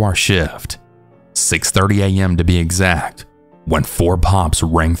 minutes into our shift, 6:30 a.m. to be exact, when 4 pops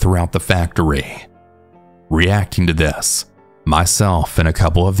rang throughout the factory. Reacting to this, myself and a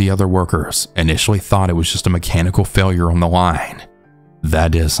couple of the other workers initially thought it was just a mechanical failure on the line.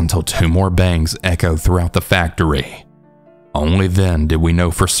 That is, until 2 more bangs echoed throughout the factory. Only then did we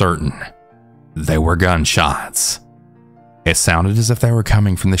know for certain. They were gunshots. It sounded as if they were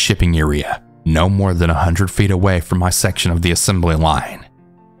coming from the shipping area, no more than 100 feet away from my section of the assembly line.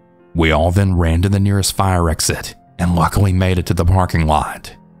 We all then ran to the nearest fire exit and luckily made it to the parking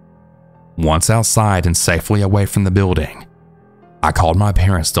lot. Once outside and safely away from the building, I called my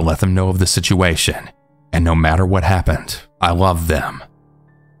parents to let them know of the situation, and no matter what happened, I loved them.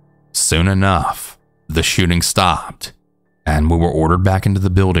 Soon enough, the shooting stopped, and we were ordered back into the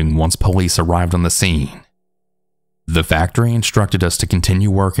building once police arrived on the scene. The factory instructed us to continue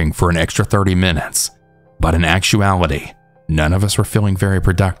working for an extra 30 minutes, but in actuality, none of us were feeling very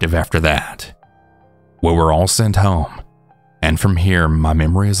productive after that. We were all sent home, and from here my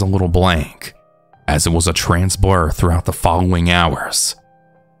memory is a little blank, as it was a trance blur throughout the following hours.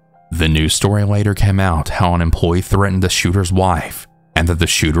 The news story later came out how an employee threatened the shooter's wife, and that the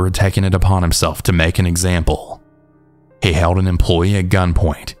shooter had taken it upon himself to make an example. He held an employee at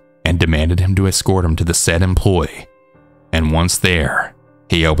gunpoint and demanded him to escort him to the said employee, and once there,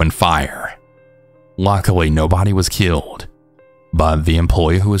 he opened fire. Luckily, nobody was killed, but the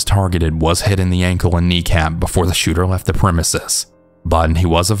employee who was targeted was hit in the ankle and kneecap before the shooter left the premises, but he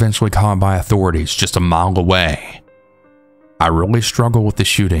was eventually caught by authorities just a mile away. I really struggle with the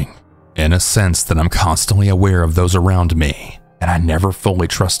shooting, in a sense that I'm constantly aware of those around me, and I never fully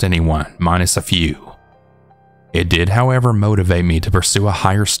trust anyone, minus a few. It did, however, motivate me to pursue a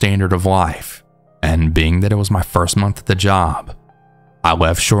higher standard of life, and being that it was my first month at the job, I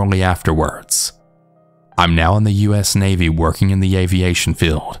left shortly afterwards. I'm now in the US Navy working in the aviation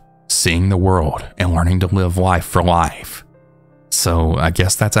field, seeing the world and learning to live life for life. So I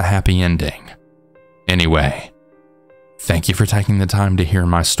guess that's a happy ending. Anyway, thank you for taking the time to hear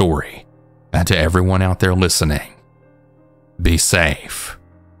my story, and to everyone out there listening, be safe.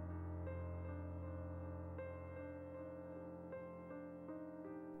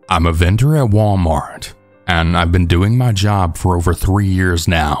 I'm a vendor at Walmart, and I've been doing my job for over 3 years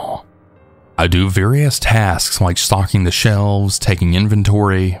now. I do various tasks like stocking the shelves, taking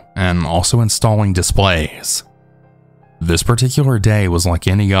inventory, and also installing displays. This particular day was like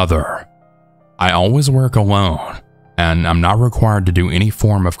any other. I always work alone, and I'm not required to do any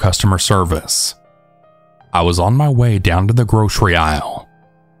form of customer service. I was on my way down to the grocery aisle,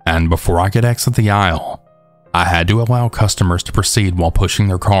 and before I could exit the aisle, I had to allow customers to proceed while pushing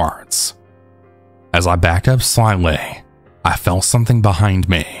their carts. As I backed up slightly, I felt something behind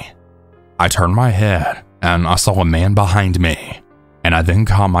me. I turned my head and I saw a man behind me, and I then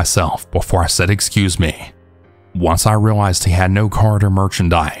caught myself before I said excuse me. Once I realized he had no cart or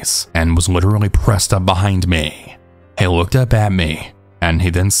merchandise and was literally pressed up behind me. He looked up at me and he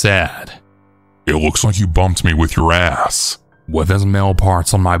then said, "It looks like you bumped me with your ass," with his male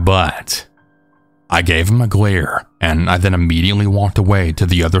parts on my butt. I gave him a glare, and I then immediately walked away to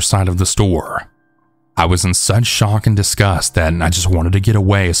the other side of the store. I was in such shock and disgust that I just wanted to get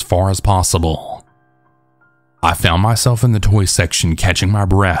away as far as possible. I found myself in the toy section catching my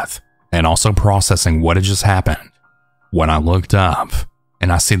breath and also processing what had just happened, when I looked up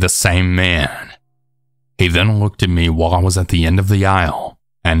and I see the same man. He then looked at me while I was at the end of the aisle,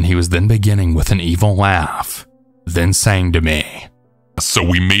 and he was then beginning with an evil laugh, then saying to me, "So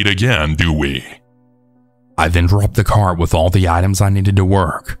we meet again, do we?" I then dropped the cart with all the items I needed to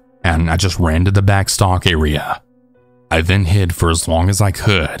work, and I just ran to the back stock area. I then hid for as long as I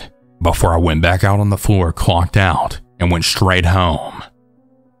could before I went back out on the floor, clocked out, and went straight home.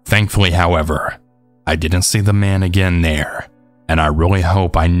 Thankfully, however, I didn't see the man again there, and I really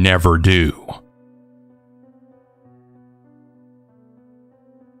hope I never do.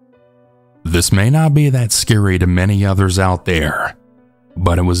 This may not be that scary to many others out there,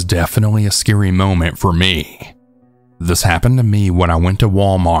 but it was definitely a scary moment for me. This happened to me when I went to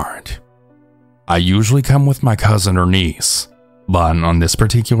Walmart. I usually come with my cousin or niece, but on this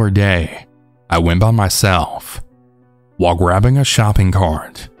particular day, I went by myself. While grabbing a shopping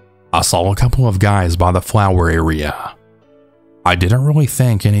cart, I saw a couple of guys by the flower area. I didn't really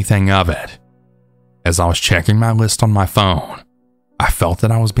think anything of it. As I was checking my list on my phone, I felt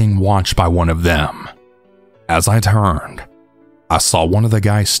that I was being watched by one of them. As I turned, I saw one of the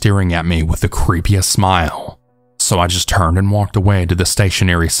guys staring at me with the creepiest smile, so I just turned and walked away to the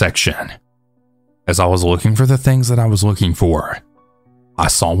stationery section. As I was looking for the things that I was looking for, I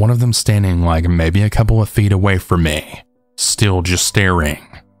saw one of them standing like maybe a couple of feet away from me, still just staring.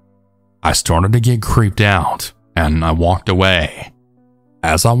 I started to get creeped out, and I walked away.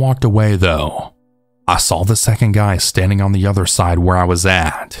 As I walked away though, I saw the second guy standing on the other side where I was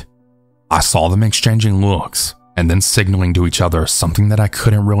at. I saw them exchanging looks and then signaling to each other something that I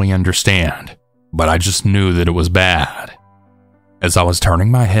couldn't really understand, but I just knew that it was bad. As I was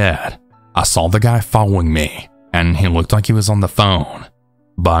turning my head, I saw the guy following me, and he looked like he was on the phone,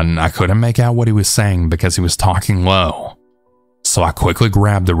 but I couldn't make out what he was saying because he was talking low. So I quickly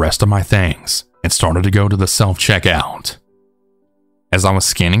grabbed the rest of my things and started to go to the self-checkout. As I was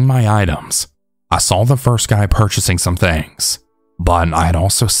scanning my items, I saw the first guy purchasing some things, but I had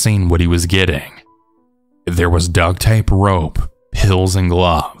also seen what he was getting. There was duct tape, rope, pills, and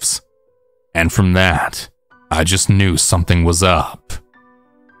gloves. And from that, I just knew something was up.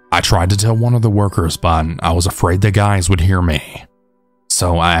 I tried to tell one of the workers, but I was afraid the guys would hear me.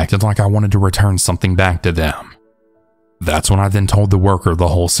 So I acted like I wanted to return something back to them. That's when I then told the worker the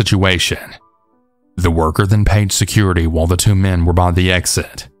whole situation. The worker then paid security while the two men were by the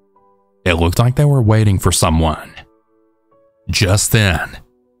exit. It looked like they were waiting for someone. Just then,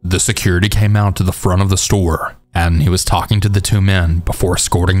 the security came out to the front of the store and he was talking to the two men before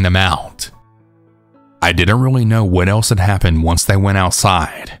escorting them out. I didn't really know what else had happened once they went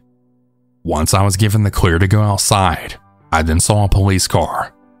outside. Once I was given the clear to go outside, I then saw a police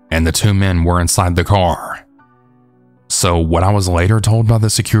car and the two men were inside the car. So what I was later told by the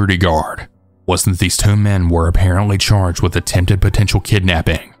security guard was that these two men were apparently charged with attempted potential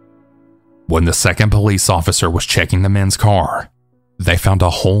kidnapping. When the second police officer was checking the men's car, they found a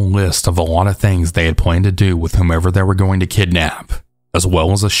whole list of a lot of things they had planned to do with whomever they were going to kidnap, as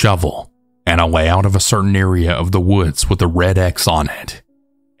well as a shovel and a layout of a certain area of the woods with a red X on it.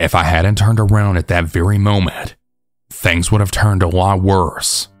 If I hadn't turned around at that very moment, things would have turned a lot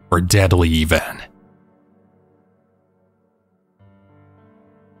worse, or deadly even.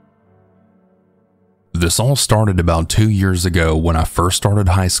 This all started about 2 years ago when I first started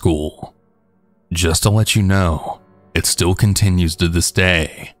high school. Just to let you know, it still continues to this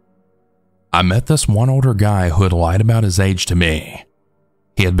day. I met this one older guy who had lied about his age to me.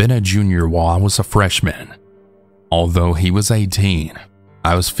 He had been a junior while I was a freshman. Although he was 18,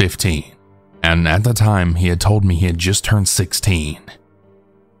 I was 15, and at the time he had told me he had just turned 16.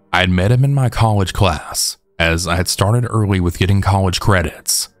 I had met him in my college class, as I had started early with getting college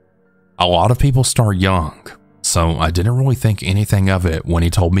credits. A lot of people start young, so I didn't really think anything of it when he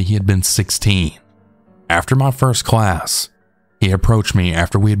told me he had been 16. After my first class, he approached me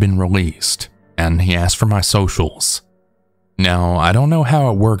after we had been released, and he asked for my socials. Now, I don't know how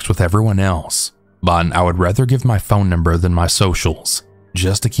it works with everyone else, but I would rather give my phone number than my socials,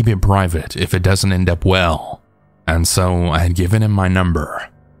 just to keep it private if it doesn't end up well. And so I had given him my number.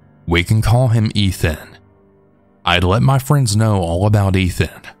 We can call him Ethan. I'd let my friends know all about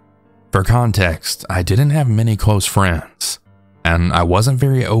Ethan. For context, I didn't have many close friends, and I wasn't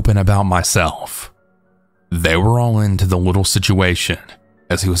very open about myself. They were all into the little situation,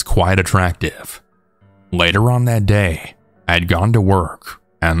 as he was quite attractive. Later on that day, I had gone to work,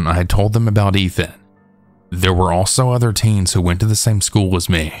 and I had told them about Ethan. There were also other teens who went to the same school as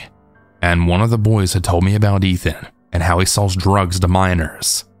me, and one of the boys had told me about Ethan and how he sells drugs to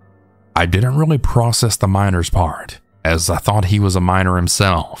minors. I didn't really process the minors part, as I thought he was a minor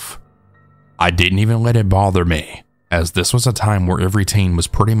himself. I didn't even let it bother me, as this was a time where every teen was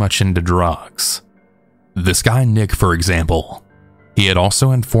pretty much into drugs. This guy Nick, for example, he had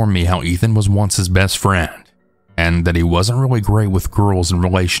also informed me how Ethan was once his best friend, and that he wasn't really great with girls and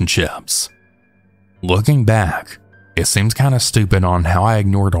relationships. Looking back, it seems kind of stupid on how I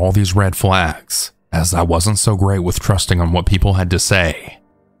ignored all these red flags, as I wasn't so great with trusting on what people had to say.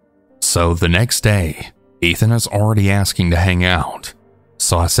 So the next day, Ethan is already asking to hang out,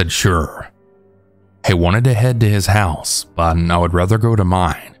 so I said sure. He wanted to head to his house, but I would rather go to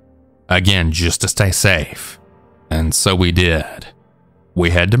mine, again just to stay safe, and so we did. We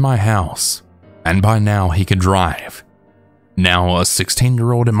head to my house, and by now he could drive. Now, a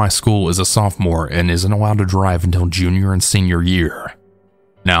 16-year-old in my school is a sophomore and isn't allowed to drive until junior and senior year.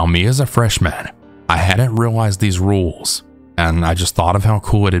 Now, me as a freshman, I hadn't realized these rules, and I just thought of how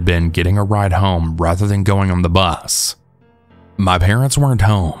cool it had been getting a ride home rather than going on the bus. My parents weren't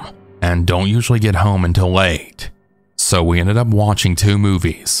home, and don't usually get home until late, so we ended up watching 2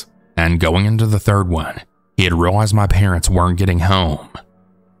 movies, and going into the third one, he had realized my parents weren't getting home.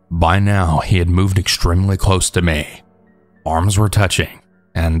 By now, he had moved extremely close to me. Arms were touching,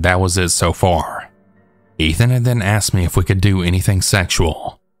 and that was it so far. Ethan had then asked me if we could do anything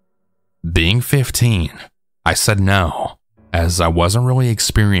sexual. Being 15, I said no, as I wasn't really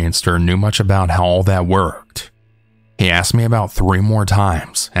experienced or knew much about how all that worked. He asked me about 3 more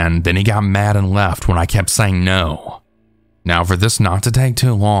times, and then he got mad and left when I kept saying no. Now, for this not to take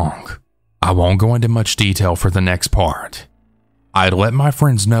too long, I won't go into much detail for the next part. I'd let my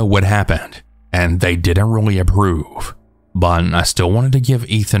friends know what happened, and they didn't really approve, but I still wanted to give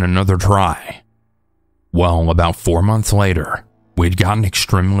Ethan another try. Well, about 4 months later, we'd gotten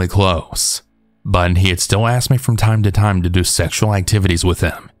extremely close. but he had still asked me from time to time to do sexual activities with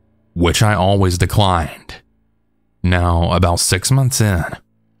him, which I always declined. Now, about 6 months in,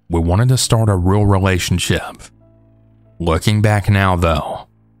 we wanted to start a real relationship. Looking back now, though,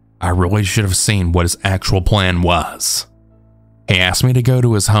 I really should have seen what his actual plan was. He asked me to go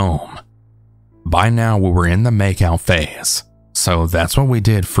to his home. By now, we were in the makeout phase, so that's what we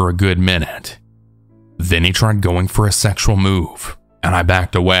did for a good minute. Then he tried going for a sexual move, and I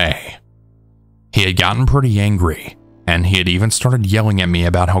backed away. He had gotten pretty angry, and he had even started yelling at me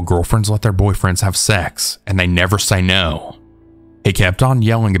about how girlfriends let their boyfriends have sex and they never say no. He kept on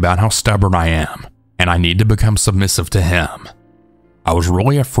yelling about how stubborn I am, and I need to become submissive to him. I was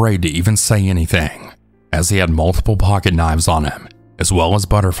really afraid to even say anything, as he had multiple pocket knives on him, as well as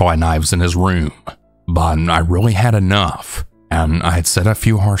butterfly knives in his room. But I really had enough, and I had said a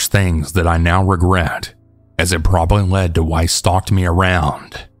few harsh things that I now regret, as it probably led to why he stalked me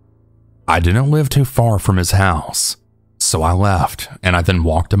around. I didn't live too far from his house, so I left and I then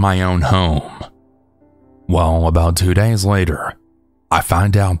walked to my own home. Well, about 2 days later, I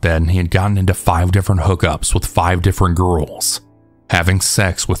found out that he had gotten into 5 different hookups with 5 different girls, having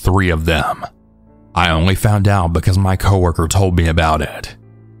sex with 3 of them. I only found out because my coworker told me about it.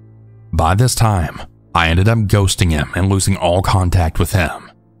 By this time, I ended up ghosting him and losing all contact with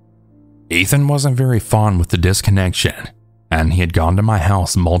him. Ethan wasn't very fond with the disconnection, and he had gone to my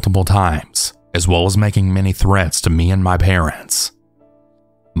house multiple times, as well as making many threats to me and my parents.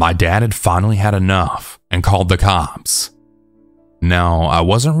 My dad had finally had enough and called the cops. Now, I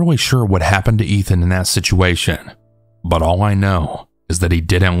wasn't really sure what happened to Ethan in that situation, but all I know is that he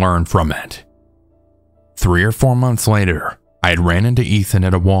didn't learn from it. 3 or 4 months later, I had ran into Ethan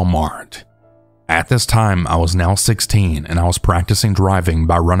at a Walmart. At this time, I was now 16 and I was practicing driving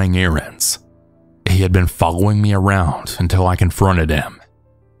by running errands. He had been following me around until I confronted him.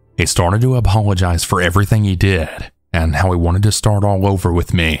 He started to apologize for everything he did and how he wanted to start all over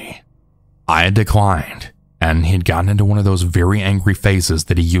with me. I had declined, and he had gotten into one of those very angry phases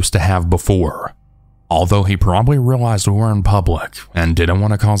that he used to have before. Although he probably realized we were in public and didn't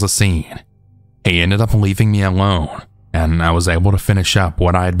want to cause a scene, he ended up leaving me alone, and I was able to finish up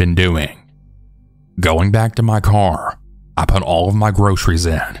what I had been doing. Going back to my car, I put all of my groceries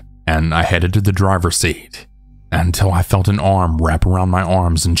in, and I headed to the driver's seat until I felt an arm wrap around my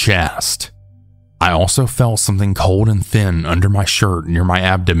arms and chest. I also felt something cold and thin under my shirt near my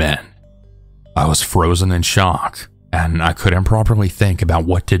abdomen. I was frozen in shock, and I couldn't properly think about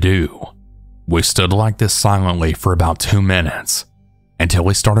what to do. We stood like this silently for about 2 minutes, until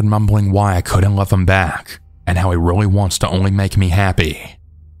he started mumbling why I couldn't love him back, and how he really wants to only make me happy.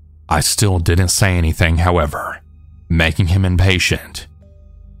 I still didn't say anything, however, making him impatient.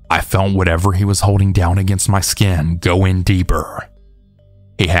 I felt whatever he was holding down against my skin go in deeper.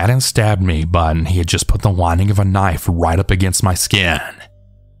 He hadn't stabbed me, but he had just put the lining of a knife right up against my skin.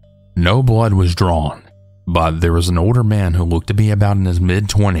 No blood was drawn, but there was an older man who looked to be about in his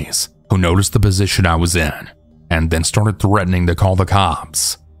mid-20s who noticed the position I was in, and then started threatening to call the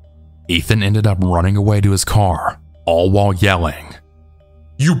cops. Ethan ended up running away to his car, all while yelling,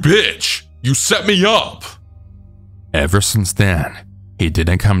 "You bitch! You set me up!" Ever since then, he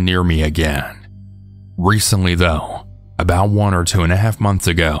didn't come near me again. Recently though, about 1 or 2.5 months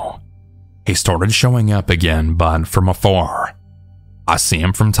ago, he started showing up again, but from afar. I see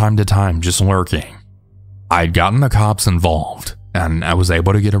him from time to time just lurking. I had gotten the cops involved, and I was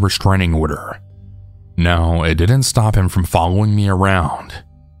able to get a restraining order. No, it didn't stop him from following me around.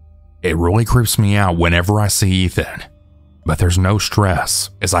 It really creeps me out whenever I see Ethan, but there's no stress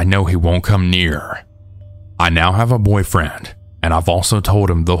as I know he won't come near. I now have a boyfriend, and I've also told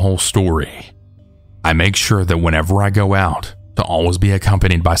him the whole story. I make sure that whenever I go out, to always be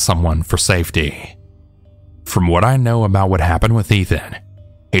accompanied by someone for safety. From what I know about what happened with Ethan,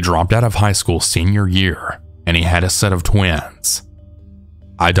 he dropped out of high school senior year, and he had a set of twins.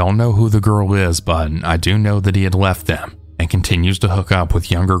 I don't know who the girl is, but I do know that he had left them and continues to hook up with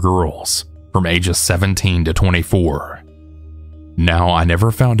younger girls from ages 17 to 24. Now, I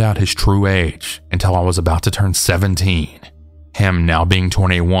never found out his true age until I was about to turn 17, him now being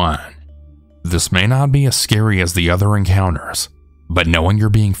 21. This may not be as scary as the other encounters, but knowing you're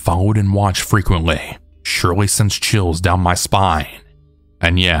being followed and watched frequently surely sends chills down my spine.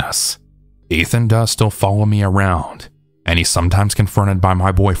 And yes, Ethan does still follow me around, and he's sometimes confronted by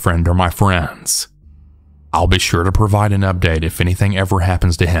my boyfriend or my friends. I'll be sure to provide an update if anything ever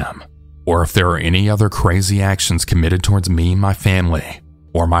happens to him, or if there are any other crazy actions committed towards me and my family,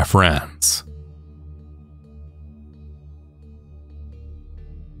 or my friends.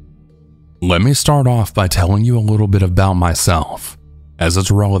 Let me start off by telling you a little bit about myself, as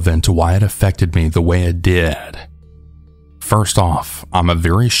it's relevant to why it affected me the way it did. First off, I'm a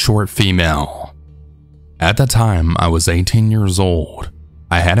very short female. At the time, I was 18 years old.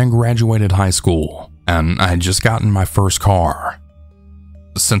 I hadn't graduated high school, and I had just gotten my first car.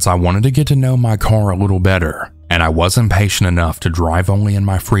 Since I wanted to get to know my car a little better, and I wasn't patient enough to drive only in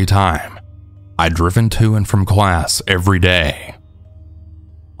my free time, I'd driven to and from class every day.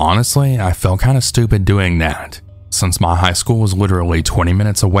 Honestly, I felt kind of stupid doing that, since my high school was literally 20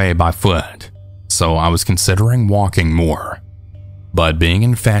 minutes away by foot, so I was considering walking more. But being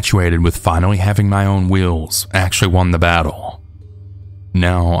infatuated with finally having my own wheels actually won the battle.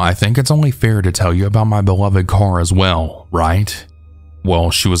 Now, I think it's only fair to tell you about my beloved car as well, right?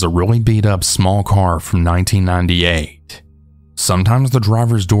 Well, she was a really beat up small car from 1998. Sometimes the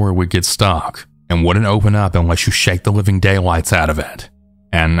driver's door would get stuck and wouldn't open up unless you shake the living daylights out of it,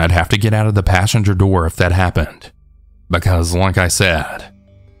 and I'd have to get out of the passenger door if that happened. Because, like I said,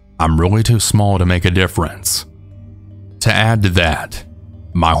 I'm really too small to make a difference. To add to that,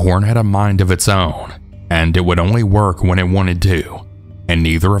 my horn had a mind of its own, and it would only work when it wanted to, and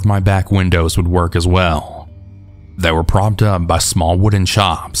neither of my back windows would work as well. They were propped up by small wooden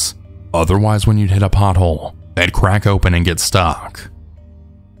chops, otherwise when you'd hit a pothole, they'd crack open and get stuck.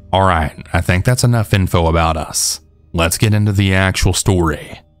 Alright, I think that's enough info about us. Let's get into the actual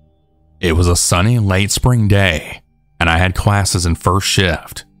story. It was a sunny late spring day, and I had classes in first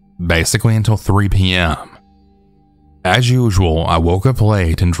shift, basically until 3 p.m. As usual, I woke up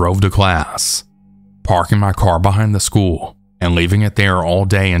late and drove to class, parking my car behind the school and leaving it there all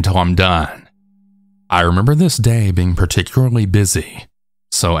day until I'm done. I remember this day being particularly busy,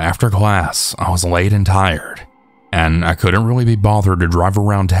 so after class, I was late and tired, and I couldn't really be bothered to drive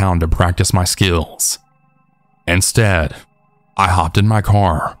around town to practice my skills. Instead, I hopped in my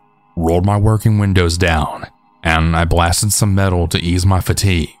car, rolled my working windows down, and I blasted some metal to ease my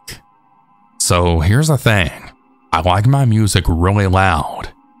fatigue. So here's the thing. I like my music really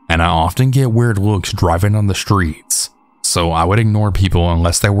loud, and I often get weird looks driving on the streets, so I would ignore people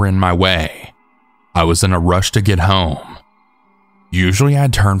unless they were in my way. I was in a rush to get home. Usually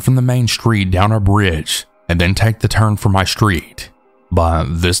I'd turn from the main street down a bridge and then take the turn for my street, but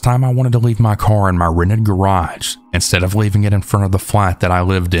this time I wanted to leave my car in my rented garage instead of leaving it in front of the flat that I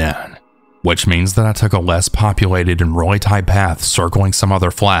lived in, which means that I took a less populated and really tight path circling some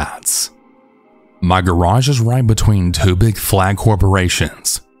other flats. My garage is right between two big flag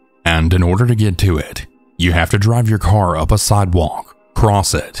corporations, and in order to get to it, you have to drive your car up a sidewalk,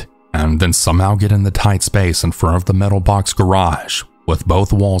 cross it, and then somehow get in the tight space in front of the metal box garage, with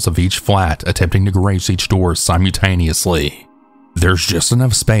both walls of each flat attempting to graze each door simultaneously. There's just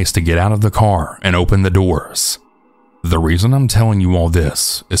enough space to get out of the car and open the doors. The reason I'm telling you all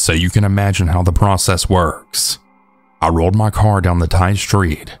this is so you can imagine how the process works. I rolled my car down the tight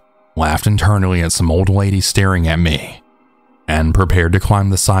street, laughed internally at some old lady staring at me, and prepared to climb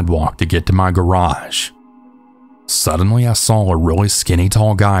the sidewalk to get to my garage. Suddenly I saw a really skinny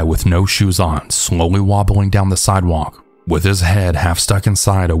tall guy with no shoes on slowly wobbling down the sidewalk with his head half stuck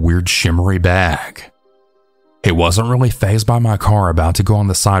inside a weird shimmery bag. He wasn't really fazed by my car about to go on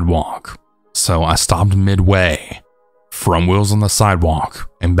the sidewalk, so I stopped midway, front wheels on the sidewalk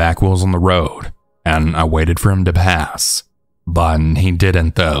and back wheels on the road, and I waited for him to pass. But he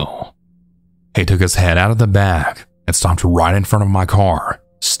didn't though. He took his head out of the bag and stopped right in front of my car,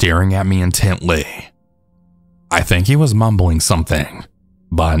 staring at me intently. I think he was mumbling something,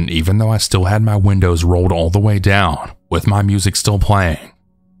 but even though I still had my windows rolled all the way down with my music still playing,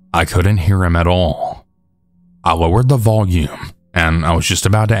 I couldn't hear him at all. I lowered the volume, and I was just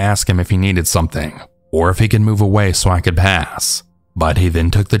about to ask him if he needed something or if he could move away so I could pass, but he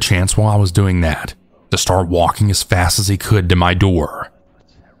then took the chance while I was doing that to start walking as fast as he could to my door.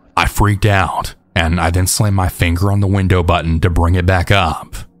 I freaked out, and I then slammed my finger on the window button to bring it back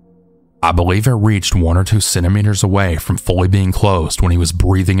up. I believe it reached 1 or 2 centimeters away from fully being closed when he was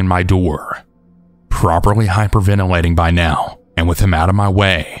breathing in my door. Properly hyperventilating by now, and with him out of my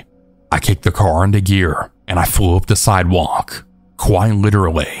way, I kicked the car into gear and I flew up the sidewalk, quite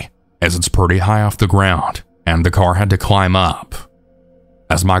literally, as it's pretty high off the ground and the car had to climb up.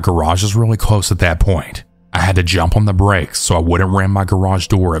 As my garage is really close at that point, I had to jump on the brakes so I wouldn't ram my garage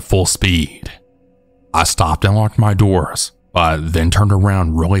door at full speed. I stopped and locked my doors, but then turned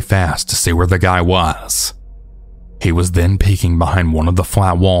around really fast to see where the guy was. He was then peeking behind one of the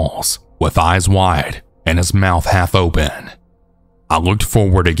flat walls, with eyes wide and his mouth half open. I looked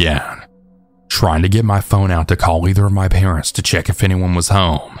forward again, trying to get my phone out to call either of my parents to check if anyone was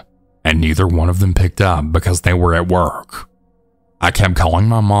home, and neither one of them picked up because they were at work. I kept calling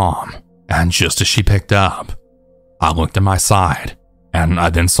my mom, and just as she picked up, I looked at my side and I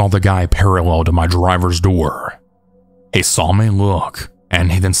then saw the guy parallel to my driver's door. He saw me look,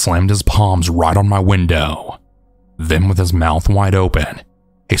 and he then slammed his palms right on my window. Then with his mouth wide open,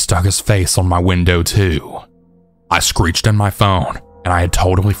 he stuck his face on my window too. I screeched in my phone, and I had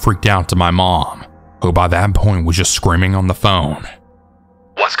totally freaked out to my mom, who by that point was just screaming on the phone.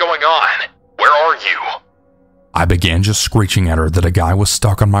 "What's going on? Where are you?" I began just screeching at her that a guy was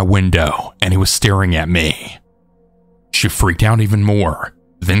stuck on my window and he was staring at me. She freaked out even more,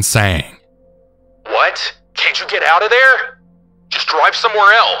 then saying, "What? Can't you get out of there? Just drive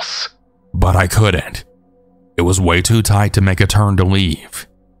somewhere else." But I couldn't. It was way too tight to make a turn to leave,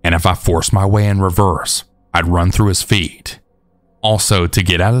 and if I forced my way in reverse, I'd run through his feet. Also, to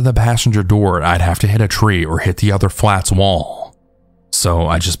get out of the passenger door, I'd have to hit a tree or hit the other flat's wall. So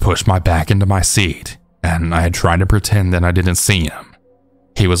I just pushed my back into my seat, and I had tried to pretend that I didn't see him.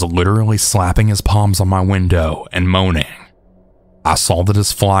 He was literally slapping his palms on my window and moaning. I saw that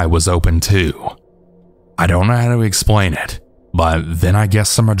his fly was open too. I don't know how to explain it, but then I guess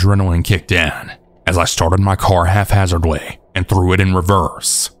some adrenaline kicked in as I started my car haphazardly and threw it in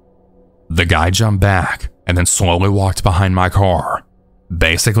reverse. The guy jumped back and then slowly walked behind my car,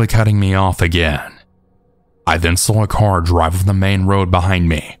 basically cutting me off again. I then saw a car drive off the main road behind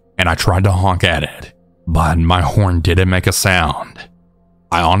me, and I tried to honk at it, but my horn didn't make a sound.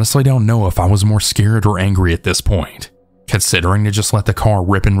 I honestly don't know if I was more scared or angry at this point, considering to just let the car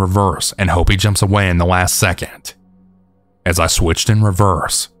rip in reverse and hope he jumps away in the last second. As I switched in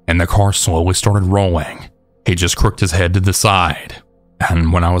reverse and the car slowly started rolling, he just crooked his head to the side,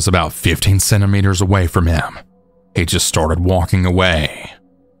 and when I was about 15 centimeters away from him, he just started walking away.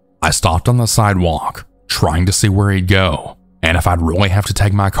 I stopped on the sidewalk, trying to see where he'd go, and if I'd really have to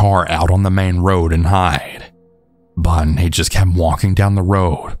take my car out on the main road and hide. But he just kept walking down the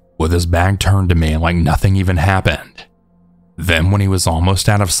road with his back turned to me like nothing even happened. Then when he was almost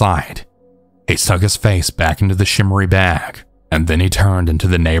out of sight, he stuck his face back into the shimmery bag, and then he turned into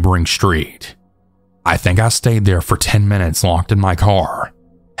the neighboring street. I think I stayed there for 10 minutes locked in my car,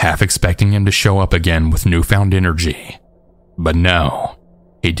 half expecting him to show up again with newfound energy. But no,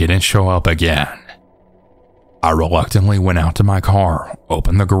 he didn't show up again. I reluctantly went out to my car,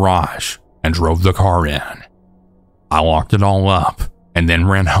 opened the garage, and drove the car in. I locked it all up, and then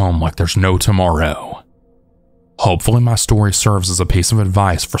ran home like there's no tomorrow. Hopefully my story serves as a piece of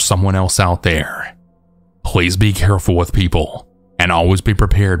advice for someone else out there. Please be careful with people, and always be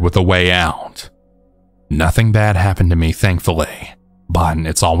prepared with a way out. Nothing bad happened to me, thankfully, but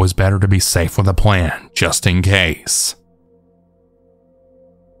it's always better to be safe with a plan, just in case.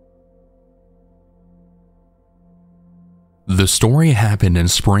 The story happened in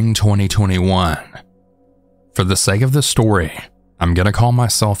spring 2021. For the sake of the story, I'm gonna call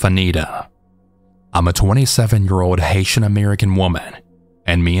myself Anita. I'm a 27-year-old Haitian American woman,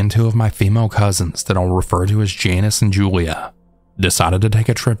 and me and two of my female cousins that I'll refer to as Janice and Julia decided to take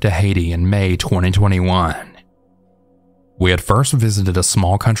a trip to Haiti in May 2021. We had first visited a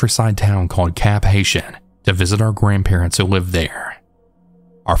small countryside town called Cap Haitian to visit our grandparents who lived there.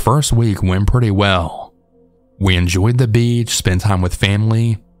 Our first week went pretty well. We enjoyed the beach, spent time with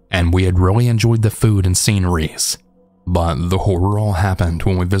family, and we had really enjoyed the food and sceneries. But the horror all happened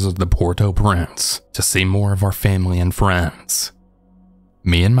when we visited the Port-au-Prince to see more of our family and friends.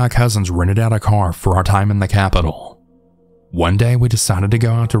 Me and my cousins rented out a car for our time in the capital. One day we decided to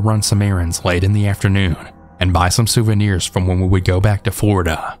go out to run some errands late in the afternoon and buy some souvenirs from when we would go back to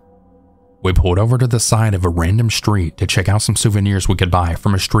Florida. We pulled over to the side of a random street to check out some souvenirs we could buy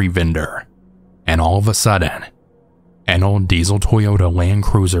from a street vendor. And all of a sudden, an old diesel Toyota Land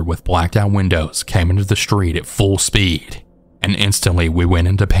Cruiser with blacked out windows came into the street at full speed, and instantly we went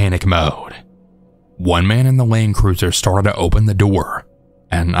into panic mode. One man in the Land Cruiser started to open the door,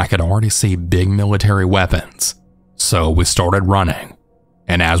 and I could already see big military weapons, so we started running,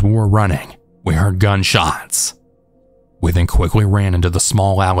 and as we were running, we heard gunshots. We then quickly ran into the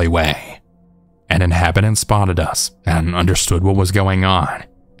small alleyway. An inhabitant spotted us and understood what was going on,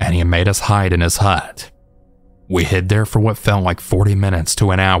 and he made us hide in his hut. We hid there for what felt like 40 minutes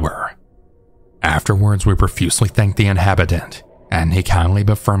to an hour. Afterwards, we profusely thanked the inhabitant, and he kindly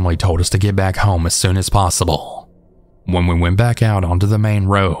but firmly told us to get back home as soon as possible. When we went back out onto the main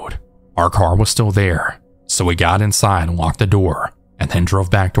road, our car was still there, so we got inside and locked the door, and then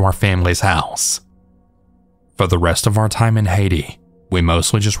drove back to our family's house. For the rest of our time in Haiti, we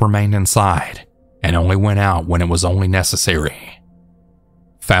mostly just remained inside, and only went out when it was only necessary.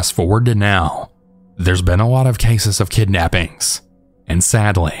 Fast forward to now, there's been a lot of cases of kidnappings, and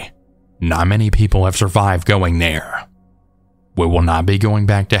sadly, not many people have survived going there. We will not be going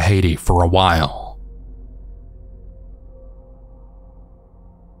back to Haiti for a while.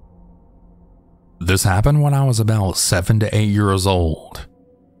 This happened when I was about 7 to 8 years old.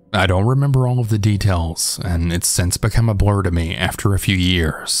 I don't remember all of the details, and it's since become a blur to me after a few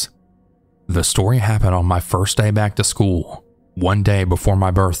years. The story happened on my first day back to school, one day before my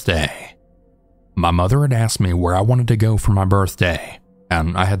birthday. My mother had asked me where I wanted to go for my birthday,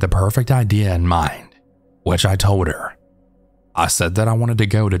 and I had the perfect idea in mind, which I told her. I said that I wanted to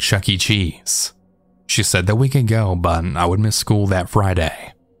go to Chuck E. Cheese. She said that we could go, but I would miss school that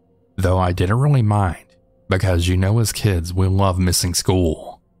Friday. Though I didn't really mind, because as kids, we love missing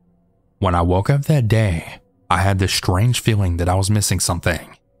school. When I woke up that day, I had this strange feeling that I was missing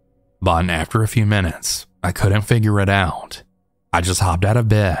something. But after a few minutes, I couldn't figure it out. I just hopped out of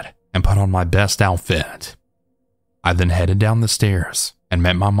bed and put on my best outfit. I then headed down the stairs and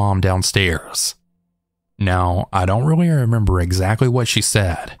met my mom downstairs. Now, I don't really remember exactly what she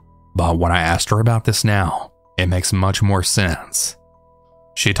said, but when I asked her about this now, it makes much more sense.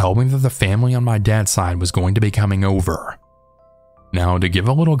 She told me that the family on my dad's side was going to be coming over. Now, to give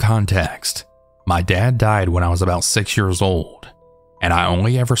a little context, my dad died when I was about 6 years old, and I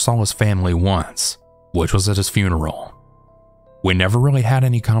only ever saw his family once, which was at his funeral. We never really had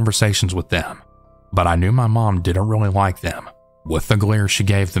any conversations with them, but I knew my mom didn't really like them, with the glare she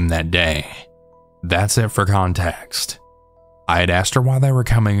gave them that day. That's it for context. I had asked her why they were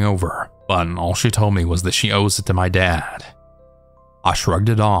coming over, but all she told me was that she owes it to my dad. I shrugged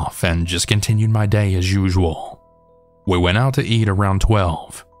it off and just continued my day as usual. We went out to eat around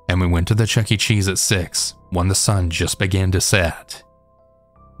 12, and we went to the Chuck E. Cheese at 6 when the sun just began to set.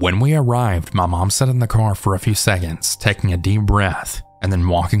 When we arrived, my mom sat in the car for a few seconds, taking a deep breath and then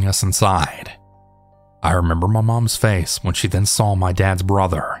walking us inside. I remember my mom's face when she then saw my dad's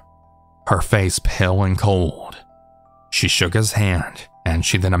brother, her face pale and cold. She shook his hand, and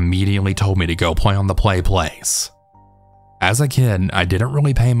she then immediately told me to go play on the play place. As a kid, I didn't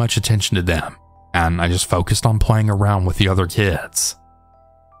really pay much attention to them, and I just focused on playing around with the other kids.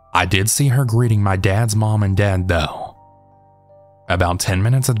 I did see her greeting my dad's mom and dad though. About 10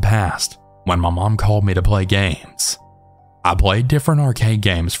 minutes had passed when my mom called me to play games. I played different arcade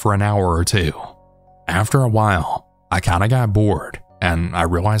games for an hour or two. After a while, I kinda got bored, and I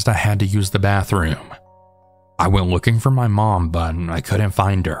realized I had to use the bathroom. I went looking for my mom, but I couldn't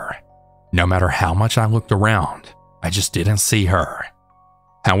find her. No matter how much I looked around, I just didn't see her.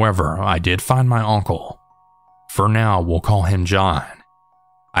 However, I did find my uncle. For now, we'll call him John.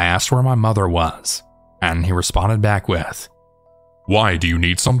 I asked where my mother was, and he responded back with, "Why, do you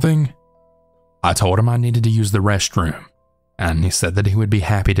need something?" I told him I needed to use the restroom, and he said that he would be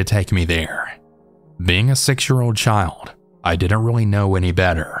happy to take me there. Being a 6-year-old child, I didn't really know any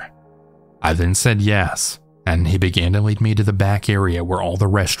better. I then said yes, and he began to lead me to the back area where all the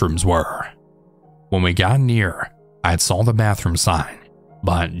restrooms were. When we got near, I had saw the bathroom sign,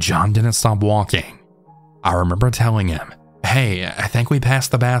 but John didn't stop walking. I remember telling him, "Hey, I think we passed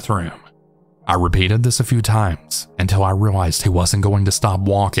the bathroom." I repeated this a few times until I realized he wasn't going to stop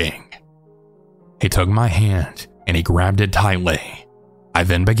walking. He took my hand and he grabbed it tightly. I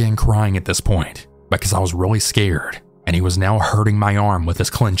then began crying at this point because I was really scared, and he was now hurting my arm with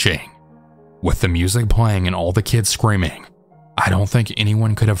his clenching. With the music playing and all the kids screaming, I don't think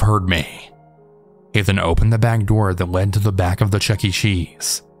anyone could have heard me. He then opened the back door that led to the back of the Chuck E.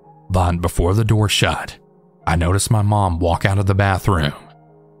 Cheese, but before the door shut, I noticed my mom walk out of the bathroom.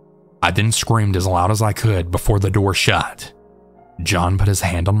 I then screamed as loud as I could before the door shut. John put his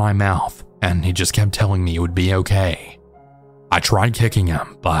hand on my mouth, and he just kept telling me it would be okay. I tried kicking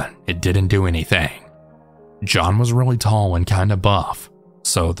him, but it didn't do anything. John was really tall and kinda buff,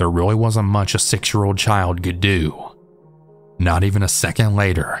 so there really wasn't much a 6-year-old child could do. Not even a second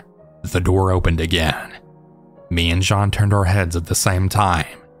later, the door opened again. Me and John turned our heads at the same time.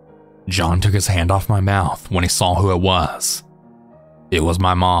 John took his hand off my mouth when he saw who it was. It was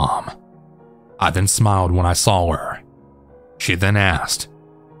my mom. I then smiled when I saw her. She then asked,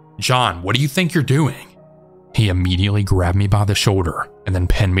 "John, what do you think you're doing?" He immediately grabbed me by the shoulder and then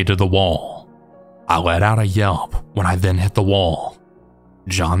pinned me to the wall. I let out a yelp when I then hit the wall.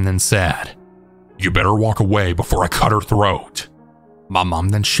 John then said, "You better walk away before I cut her throat." My mom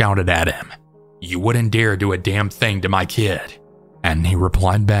then shouted at him, "You wouldn't dare do a damn thing to my kid." And he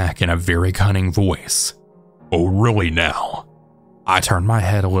replied back in a very cunning voice, "Oh, really now?" I turned my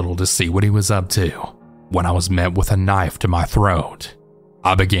head a little to see what he was up to when I was met with a knife to my throat.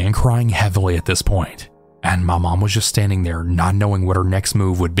 I began crying heavily at this point, and my mom was just standing there not knowing what her next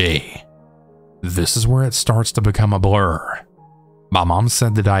move would be. This is where it starts to become a blur. My mom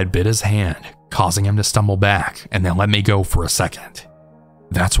said that I had bit his hand, causing him to stumble back and then let me go for a second.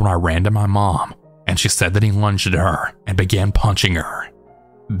 That's when I ran to my mom, and she said that he lunged at her and began punching her.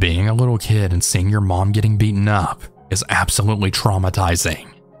 Being a little kid and seeing your mom getting beaten up is absolutely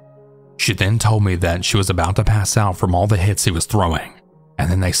traumatizing. She then told me that she was about to pass out from all the hits he was throwing, and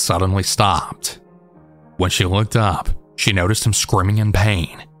then they suddenly stopped. When she looked up, she noticed him screaming in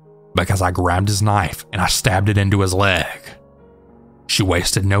pain because I grabbed his knife and I stabbed it into his leg. She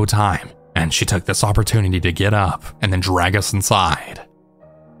wasted no time, and she took this opportunity to get up and then drag us inside.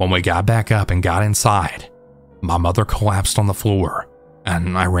 When we got back up and got inside, my mother collapsed on the floor,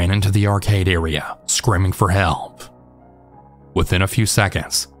 and I ran into the arcade area, screaming for help. Within a few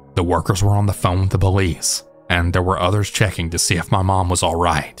seconds, the workers were on the phone with the police, and there were others checking to see if my mom was all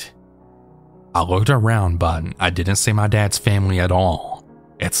right. I looked around, but I didn't see my dad's family at all.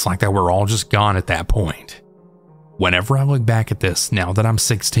 It's like they were all just gone at that point. Whenever I look back at this now that I'm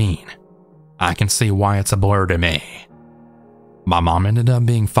 16, I can see why it's a blur to me. My mom ended up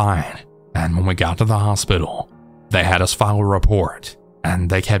being fine, and when we got to the hospital, they had us file a report, and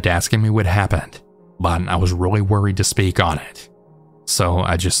they kept asking me what happened, but I was really worried to speak on it. So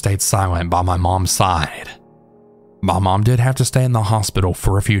I just stayed silent by my mom's side. My mom did have to stay in the hospital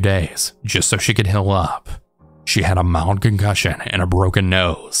for a few days just so she could heal up. She had a mild concussion and a broken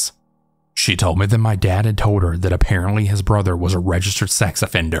nose. She told me that my dad had told her that apparently his brother was a registered sex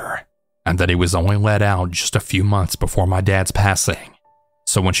offender and that he was only let out just a few months before my dad's passing.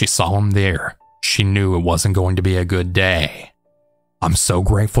 So when she saw him there, she knew it wasn't going to be a good day. I'm so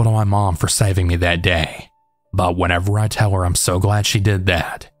grateful to my mom for saving me that day, but whenever I tell her I'm so glad she did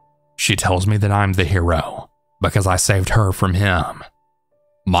that, she tells me that I'm the hero because I saved her from him.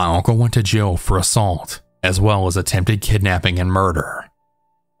 My uncle went to jail for assault as well as attempted kidnapping and murder.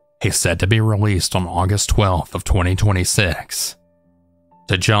 He's set to be released on August 12th of 2026.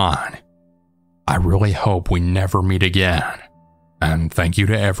 To John, I really hope we never meet again, and thank you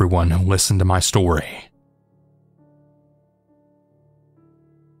to everyone who listened to my story.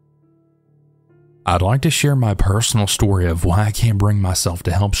 I'd like to share my personal story of why I can't bring myself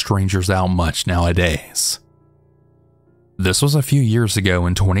to help strangers out much nowadays. This was a few years ago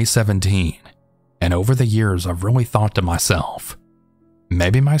in 2017, and over the years I've really thought to myself,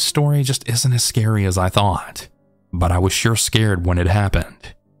 maybe my story just isn't as scary as I thought, but I was sure scared when it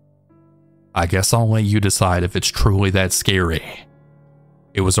happened. I guess I'll let you decide if it's truly that scary.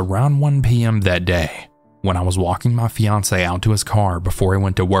 It was around 1 p.m. that day when I was walking my fiance out to his car before he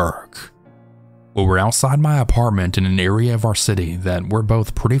went to work. We were outside my apartment in an area of our city that we're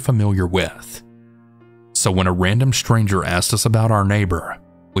both pretty familiar with. So when a random stranger asked us about our neighbor,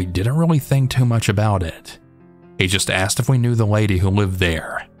 we didn't really think too much about it. He just asked if we knew the lady who lived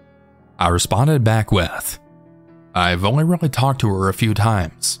there. I responded back with, "I've only really talked to her a few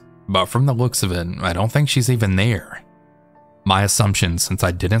times, but from the looks of it, I don't think she's even there." My assumption since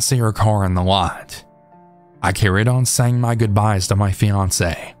I didn't see her car in the lot. I carried on saying my goodbyes to my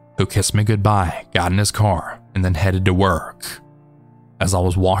fiance, who kissed me goodbye, got in his car, and then headed to work. As I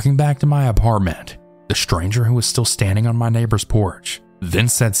was walking back to my apartment, the stranger who was still standing on my neighbor's porch then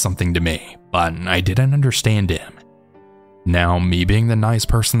said something to me, but I didn't understand him. Now, me being the nice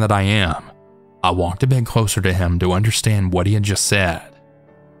person that I am, I walked a bit closer to him to understand what he had just said.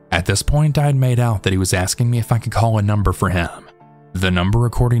 At this point, I had made out that he was asking me if I could call a number for him. The number,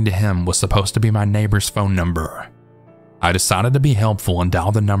 according to him, was supposed to be my neighbor's phone number. I decided to be helpful and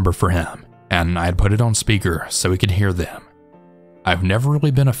dial the number for him, and I had put it on speaker so he could hear them. I've never really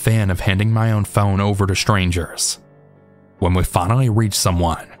been a fan of handing my own phone over to strangers. When we finally reached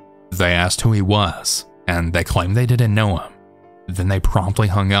someone, they asked who he was, and they claimed they didn't know him. Then they promptly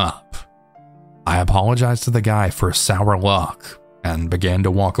hung up. I apologized to the guy for his sour luck and began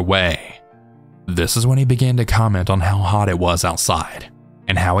to walk away. This is when he began to comment on how hot it was outside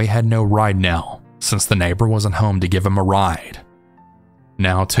and how he had no ride now since the neighbor wasn't home to give him a ride.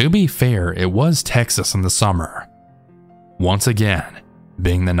 Now, to be fair, it was Texas in the summer. Once again,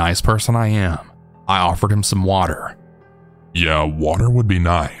 being the nice person I am, I offered him some water. "Yeah, water would be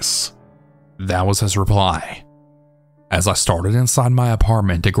nice." That was his reply. As I started inside my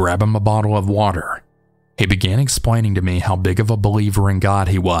apartment to grab him a bottle of water, he began explaining to me how big of a believer in God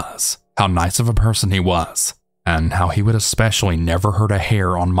he was, how nice of a person he was, and how he would especially never hurt a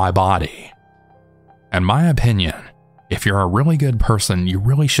hair on my body. In my opinion, if you're a really good person, you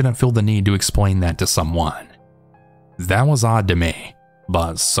really shouldn't feel the need to explain that to someone. That was odd to me,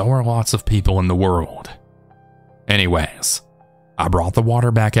 but so are lots of people in the world. Anyways, I brought the water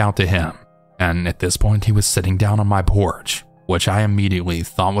back out to him, and at this point he was sitting down on my porch, which I immediately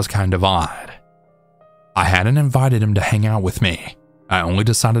thought was kind of odd. I hadn't invited him to hang out with me. I only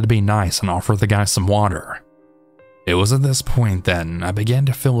decided to be nice and offer the guy some water. It was at this point that I began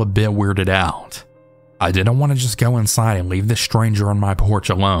to feel a bit weirded out. I didn't want to just go inside and leave this stranger on my porch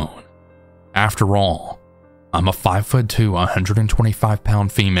alone. After all, I'm a 5'2",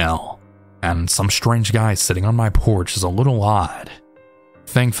 125-pound female, and some strange guy sitting on my porch is a little odd.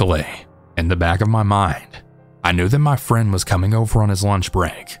 Thankfully, in the back of my mind, I knew that my friend was coming over on his lunch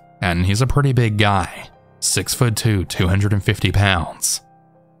break, and he's a pretty big guy, 6'2", 250 pounds.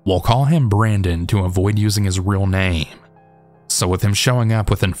 We'll call him Brandon to avoid using his real name. So with him showing up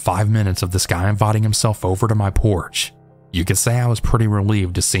within 5 minutes of this guy inviting himself over to my porch, you could say I was pretty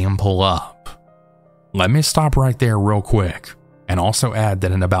relieved to see him pull up. Let me stop right there real quick, and also add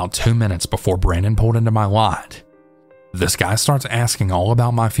that in about 2 minutes before Brandon pulled into my lot, this guy starts asking all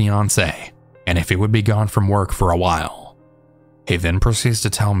about my fiance and if he would be gone from work for a while. He then proceeds to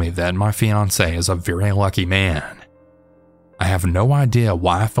tell me that my fiance is a very lucky man. I have no idea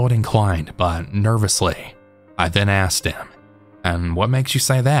why I felt inclined, but nervously, I then asked him, "And what makes you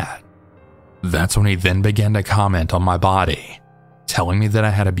say that?" That's when he then began to comment on my body, telling me that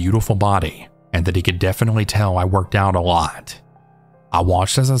I had a beautiful body and that he could definitely tell I worked out a lot. I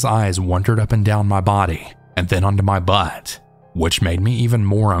watched as his eyes wandered up and down my body and then onto my butt, which made me even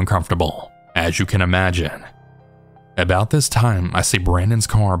more uncomfortable, as you can imagine. About this time, I see Brandon's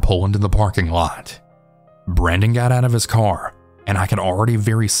car pull into the parking lot. Brandon got out of his car, and I could already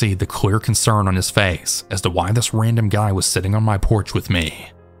very see the clear concern on his face as to why this random guy was sitting on my porch with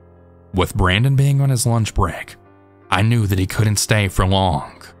me. With Brandon being on his lunch break, I knew that he couldn't stay for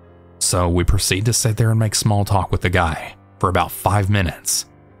long. So we proceed to sit there and make small talk with the guy for about 5 minutes,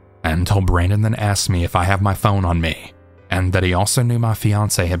 until Brandon then asked me if I have my phone on me, and that he also knew my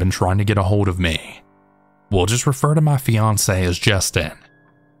fiance had been trying to get a hold of me. We'll just refer to my fiance as Justin.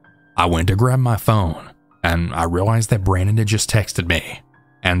 I went to grab my phone, and I realized that Brandon had just texted me,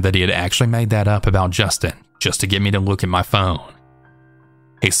 and that he had actually made that up about Justin just to get me to look at my phone.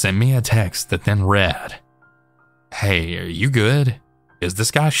 He sent me a text that then read, "Hey, are you good? Is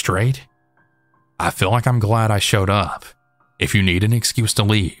this guy straight? I feel like I'm glad I showed up. If you need an excuse to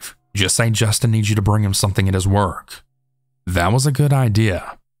leave, just say Justin needs you to bring him something at his work." That was a good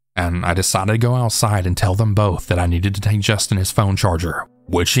idea, and I decided to go outside and tell them both that I needed to take Justin his phone charger,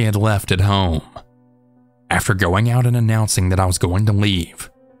 which he had left at home. After going out and announcing that I was going to leave,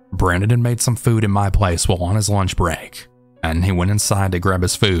 Brandon had made some food in my place while on his lunch break, and he went inside to grab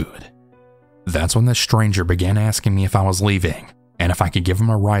his food. That's when this stranger began asking me if I was leaving, and if I could give him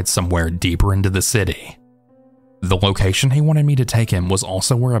a ride somewhere deeper into the city. The location he wanted me to take him was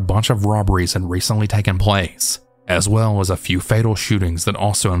also where a bunch of robberies had recently taken place, as well as a few fatal shootings that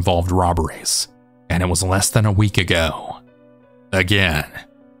also involved robberies, and it was less than a week ago. Again,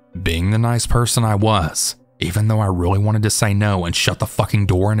 being the nice person I was, even though I really wanted to say no and shut the fucking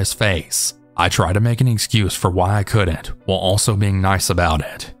door in his face, I tried to make an excuse for why I couldn't, while also being nice about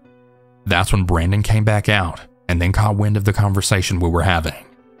it. That's when Brandon came back out and then caught wind of the conversation we were having.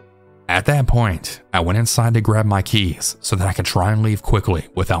 At that point, I went inside to grab my keys so that I could try and leave quickly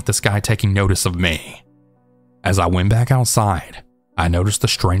without this guy taking notice of me. As I went back outside, I noticed the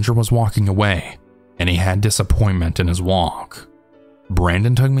stranger was walking away, and he had disappointment in his walk.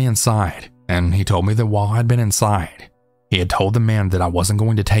 Brandon took me inside, and he told me that while I'd been inside, he had told the man that I wasn't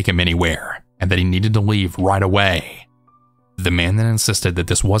going to take him anywhere, and that he needed to leave right away. The man then insisted that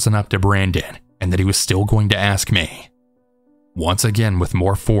this wasn't up to Brandon, and that he was still going to ask me. Once again, with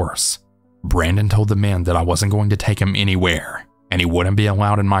more force, Brandon told the man that I wasn't going to take him anywhere, and he wouldn't be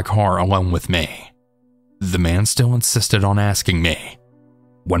allowed in my car alone with me. The man still insisted on asking me,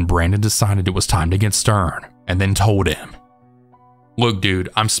 when Brandon decided it was time to get stern, and then told him, "Look dude,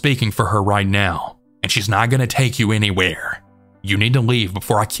 I'm speaking for her right now, and she's not going to take you anywhere. You need to leave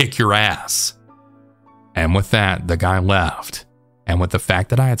before I kick your ass." And with that, the guy left, and with the fact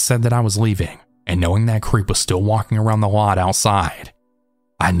that I had said that I was leaving, and knowing that creep was still walking around the lot outside,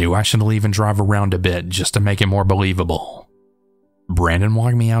 I knew I should leave and drive around a bit just to make it more believable. Brandon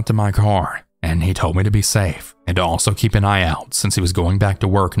walked me out to my car, and he told me to be safe and to also keep an eye out since he was going back to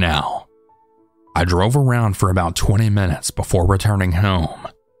work now. I drove around for about 20 minutes before returning home.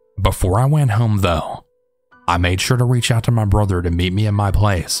 Before I went home though, I made sure to reach out to my brother to meet me at my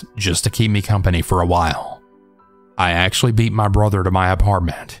place just to keep me company for a while. I actually beat my brother to my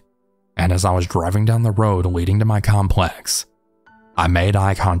apartment, and as I was driving down the road leading to my complex, I made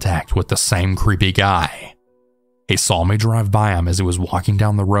eye contact with the same creepy guy. He saw me drive by him as he was walking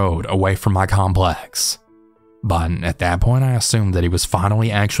down the road away from my complex. But at that point I assumed that he was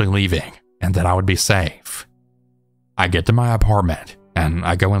finally actually leaving and that I would be safe. I get to my apartment and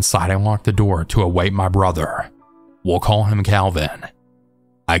I go inside and lock the door to await my brother. We'll call him Calvin.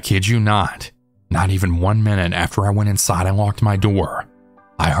 I kid you not even 1 minute after I went inside and locked my door,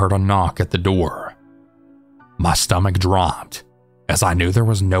 I heard a knock at the door. My stomach dropped, as I knew there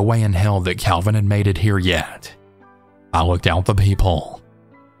was no way in hell that Calvin had made it here yet. I looked out the peephole,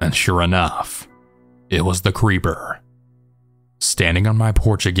 and sure enough, it was the creeper. Standing on my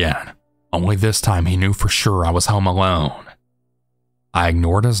porch again, only this time he knew for sure I was home alone. I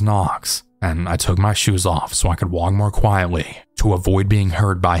ignored his knocks, and I took my shoes off so I could walk more quietly to avoid being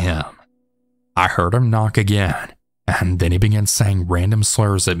heard by him. I heard him knock again, and then he began saying random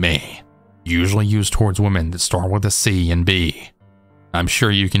slurs at me, usually used towards women that start with a C and B. I'm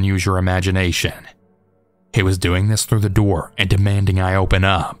sure you can use your imagination. He was doing this through the door and demanding I open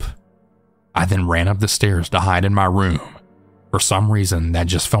up. I then ran up the stairs to hide in my room. For some reason, that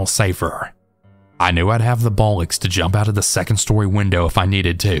just felt safer. I knew I'd have the bollocks to jump out of the second-story window if I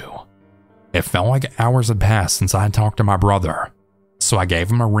needed to. It felt like hours had passed since I had talked to my brother, so I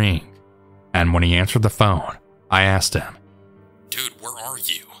gave him a ring, and when he answered the phone, I asked him, "Dude, where are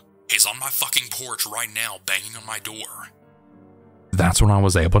you? He's on my fucking porch right now banging on my door." That's when I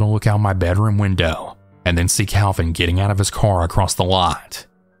was able to look out my bedroom window and then see Calvin getting out of his car across the lot.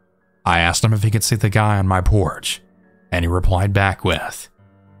 I asked him if he could see the guy on my porch, and he replied back with,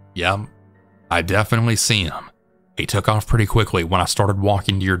 "Yep, I definitely see him. He took off pretty quickly when I started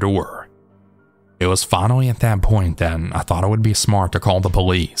walking to your door." It was finally at that point that I thought it would be smart to call the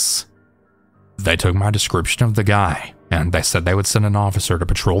police. They took my description of the guy, and they said they would send an officer to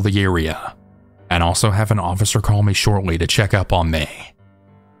patrol the area, and also have an officer call me shortly to check up on me.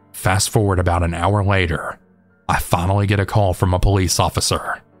 Fast forward about an hour later, I finally get a call from a police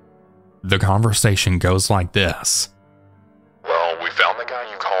officer. The conversation goes like this. "Well, we found the guy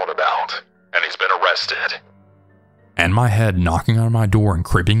you called about, and he's been arrested." And my head knocking on my door and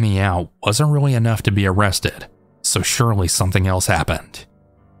creeping me out wasn't really enough to be arrested, so surely something else happened.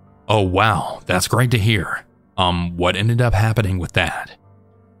 Oh wow, that's great to hear. What ended up happening with that?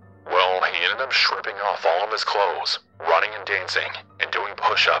 Well, he ended up stripping off all of his clothes, running and dancing, and doing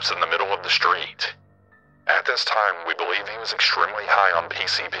push-ups in the middle of the street. At this time, we believe he was extremely high on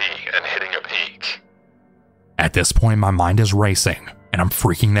PCP and hitting a peak. At this point, my mind is racing, and I'm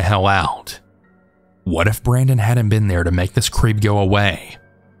freaking the hell out. What if Brandon hadn't been there to make this creep go away?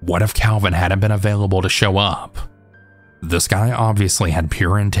 What if Calvin hadn't been available to show up? This guy obviously had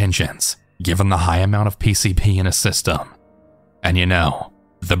pure intentions, given the high amount of PCP in his system. And you know,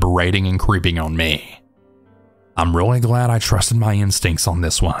 the berating and creeping on me. I'm really glad I trusted my instincts on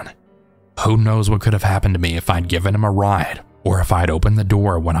this one. Who knows what could have happened to me if I'd given him a ride, or if I'd opened the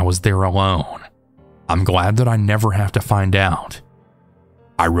door when I was there alone. I'm glad that I never have to find out.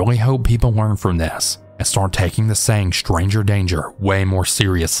 I really hope people learn from this and start taking the saying stranger danger way more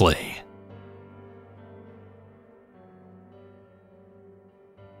seriously.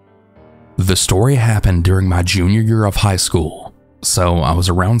 The story happened during my junior year of high school, so I was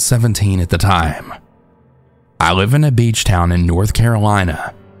around 17 at the time. I live in a beach town in North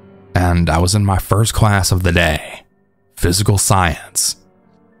Carolina, and I was in my first class of the day, physical science.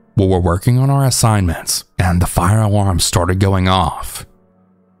 We were working on our assignments, and the fire alarm started going off.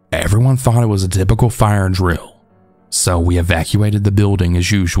 Everyone thought it was a typical fire drill, so we evacuated the building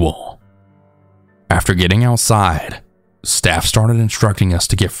as usual. After getting outside, staff started instructing us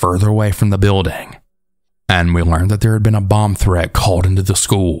to get further away from the building, and we learned that there had been a bomb threat called into the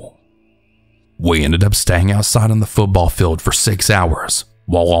school. We ended up staying outside on the football field for 6 hours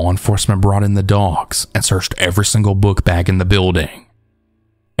while law enforcement brought in the dogs and searched every single book bag in the building.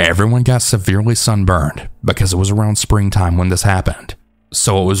 Everyone got severely sunburned because it was around springtime when this happened,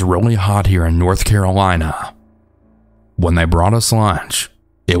 so it was really hot here in North Carolina. When they brought us lunch,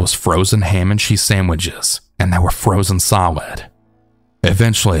 it was frozen ham and cheese sandwiches, and they were frozen solid.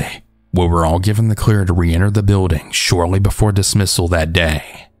 Eventually, we were all given the clear to re-enter the building shortly before dismissal that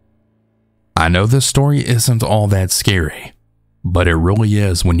day. I know this story isn't all that scary, but it really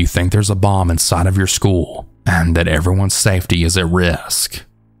is when you think there's a bomb inside of your school and that everyone's safety is at risk.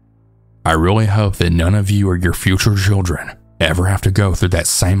 I really hope that none of you or your future children ever have to go through that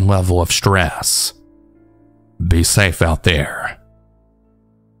same level of stress. Be safe out there.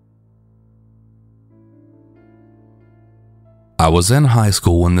 I was in high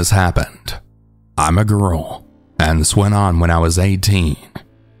school when this happened. I'm a girl, and this went on when I was 18.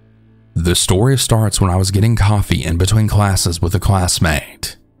 The story starts when I was getting coffee in between classes with a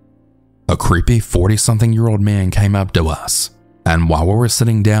classmate. A creepy 40-something-year-old man came up to us, and while we were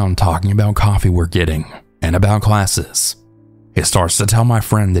sitting down talking about coffee we're getting and about classes, he starts to tell my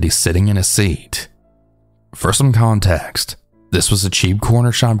friend that he's sitting in a seat. For some context, this was a cheap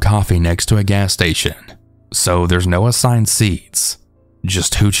corner shop coffee next to a gas station, so there's no assigned seats,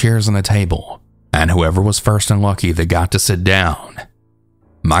 just 2 chairs and a table, and whoever was first and lucky that got to sit down.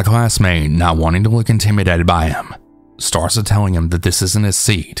 My classmate, not wanting to look intimidated by him, starts to telling him that this isn't his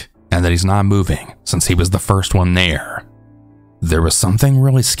seat and that he's not moving since he was the first one there. There was something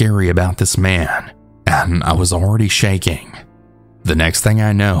really scary about this man, and I was already shaking. The next thing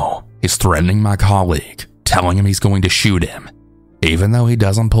I know, he's threatening my colleague, telling him he's going to shoot him, even though he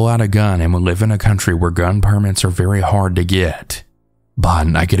doesn't pull out a gun and we live in a country where gun permits are very hard to get.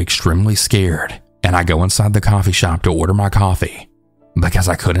 But I get extremely scared, and I go inside the coffee shop to order my coffee, because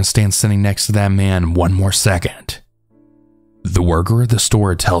I couldn't stand sitting next to that man one more second. The worker at the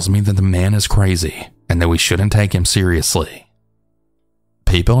store tells me that the man is crazy and that we shouldn't take him seriously.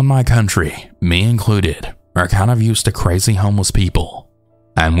 People in my country, me included, are kind of used to crazy homeless people,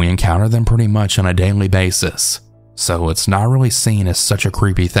 and we encounter them pretty much on a daily basis, so it's not really seen as such a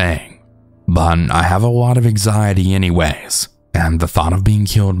creepy thing. But I have a lot of anxiety anyways, and the thought of being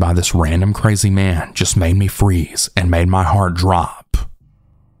killed by this random crazy man just made me freeze and made my heart drop.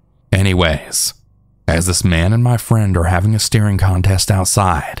 Anyways, as this man and my friend are having a staring contest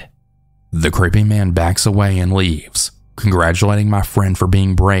outside, the creepy man backs away and leaves, congratulating my friend for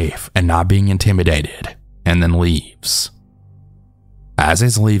being brave and not being intimidated, and then leaves. As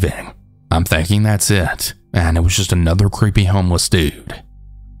he's leaving, I'm thinking that's it, and it was just another creepy homeless dude.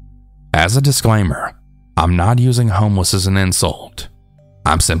 As a disclaimer, I'm not using homeless as an insult.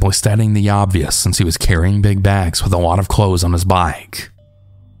 I'm simply stating the obvious since he was carrying big bags with a lot of clothes on his bike.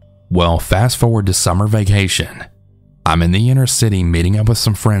 Well, fast forward to summer vacation. I'm in the inner city meeting up with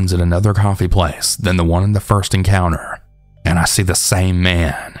some friends at another coffee place than the one in the first encounter, and I see the same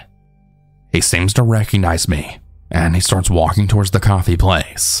man. He seems to recognize me, and he starts walking towards the coffee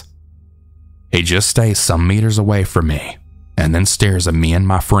place. He just stays some meters away from me, and then stares at me and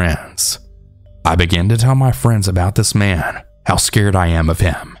my friends. I begin to tell my friends about this man, how scared I am of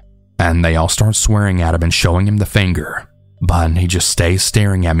him, and they all start swearing at him and showing him the finger, but he just stays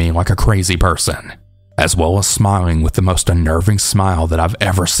staring at me like a crazy person, as well as smiling with the most unnerving smile that I've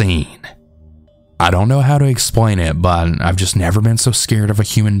ever seen. I don't know how to explain it, but I've just never been so scared of a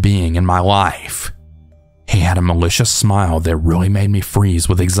human being in my life. He had a malicious smile that really made me freeze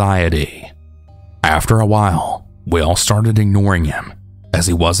with anxiety. After a while, we all started ignoring him, as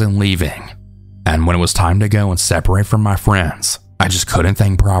he wasn't leaving, and when it was time to go and separate from my friends, I just couldn't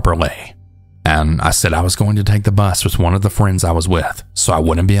think properly. And I said I was going to take the bus with one of the friends I was with, so I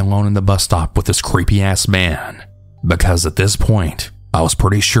wouldn't be alone in the bus stop with this creepy ass man, because at this point, I was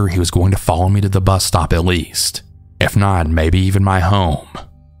pretty sure he was going to follow me to the bus stop at least, if not maybe even my home.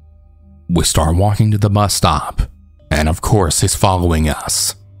 We start walking to the bus stop, and of course he's following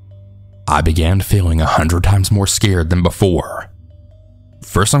us. I began feeling 100 times more scared than before.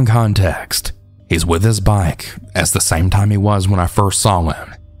 For some context, he's with his bike at the same time he was when I first saw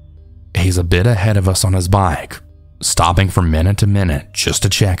him. He's a bit ahead of us on his bike, stopping from minute to minute just to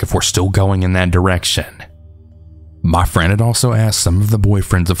check if we're still going in that direction. My friend had also asked some of the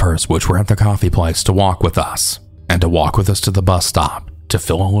boyfriends of hers which were at the coffee place to walk with us, and to walk with us to the bus stop to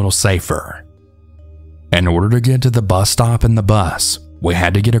feel a little safer. In order to get to the bus stop and the bus, we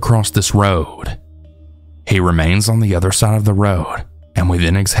had to get across this road. He remains on the other side of the road, and we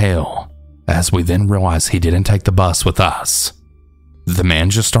then exhale, as we then realize he didn't take the bus with us. The man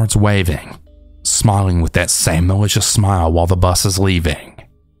just starts waving, smiling with that same malicious smile while the bus is leaving.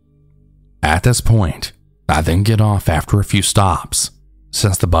 At this point, I then get off after a few stops,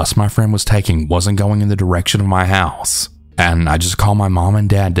 since the bus my friend was taking wasn't going in the direction of my house, and I just call my mom and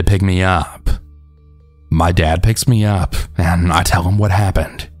dad to pick me up. My dad picks me up, and I tell him what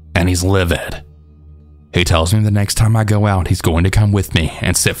happened, and he's livid. He tells me the next time I go out he's going to come with me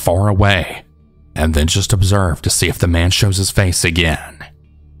and sit far away, and then just observe to see if the man shows his face again.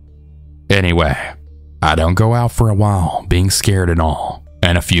 Anyway, I don't go out for a while, being scared and all,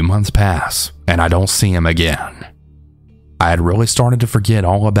 and a few months pass, and I don't see him again. I had really started to forget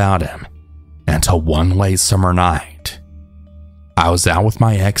all about him, until one late summer night. I was out with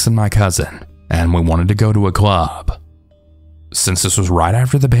my ex and my cousin, and we wanted to go to a club. Since this was right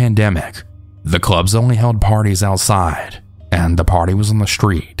after the pandemic, the clubs only held parties outside, and the party was on the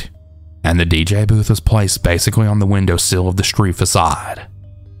street, and the DJ booth was placed basically on the windowsill of the street facade.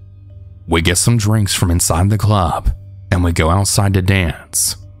 We get some drinks from inside the club, and we go outside to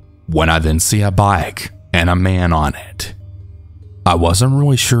dance, when I then see a bike and a man on it. I wasn't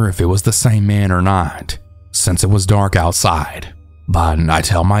really sure if it was the same man or not, since it was dark outside, but I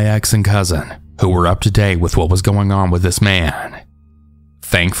tell my ex and cousin, who were up to date with what was going on with this man.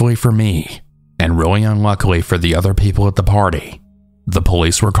 Thankfully for me, and really unluckily for the other people at the party, the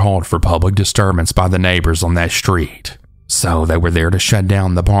police were called for public disturbance by the neighbors on that street, so they were there to shut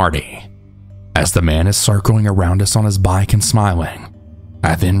down the party. As the man is circling around us on his bike and smiling,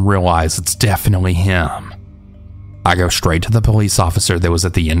 I then realize it's definitely him. I go straight to the police officer that was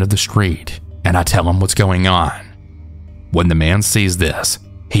at the end of the street, and I tell him what's going on. When the man sees this,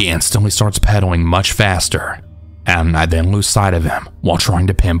 he instantly starts pedaling much faster, and I then lose sight of him while trying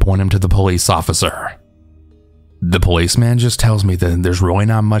to pinpoint him to the police officer. The policeman just tells me that there's really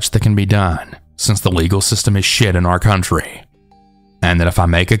not much that can be done since the legal system is shit in our country, and that if I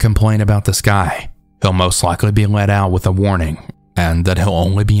make a complaint about this guy, he'll most likely be let out with a warning, and that he'll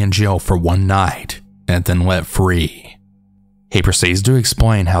only be in jail for one night and then let free. He proceeds to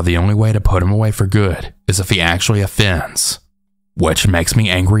explain how the only way to put him away for good is if he actually offends, which makes me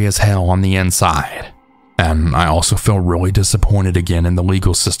angry as hell on the inside. And I also feel really disappointed again in the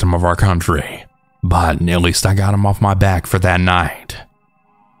legal system of our country, but at least I got him off my back for that night.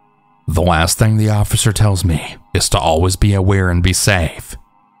 The last thing the officer tells me is to always be aware and be safe,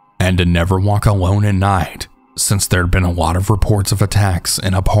 and to never walk alone at night, since there had been a lot of reports of attacks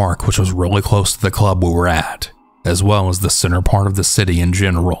in a park which was really close to the club we were at, as well as the center part of the city in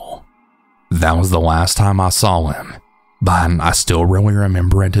general. That was the last time I saw him, but I still really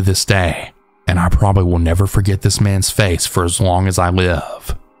remember it to this day, and I probably will never forget this man's face for as long as I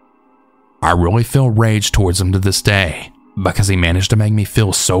live. I really feel rage towards him to this day, because he managed to make me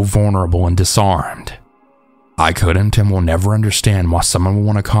feel so vulnerable and disarmed. I couldn't and will never understand why someone would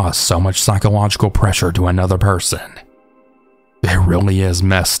want to cause so much psychological pressure to another person. It really is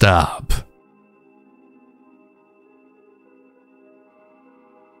messed up.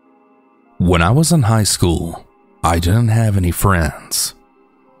 When I was in high school, I didn't have any friends.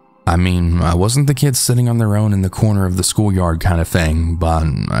 I mean, I wasn't the kid sitting on their own in the corner of the schoolyard kind of thing, but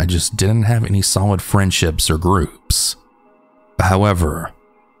I just didn't have any solid friendships or groups. However,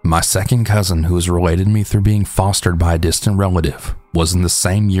 my second cousin, who was related to me through being fostered by a distant relative, was in the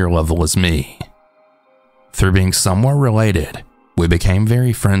same year level as me. Through being somewhat related, we became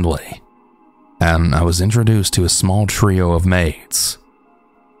very friendly, and I was introduced to a small trio of mates.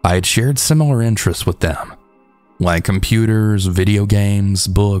 I had shared similar interests with them, like computers, video games,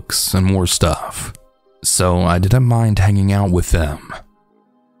 books, and more stuff, so I didn't mind hanging out with them.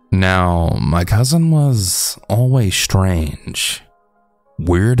 Now, my cousin was always strange.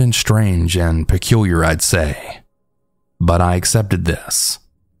 Weird and strange and peculiar, I'd say. But I accepted this,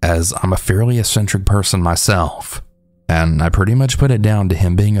 as I'm a fairly eccentric person myself, and I pretty much put it down to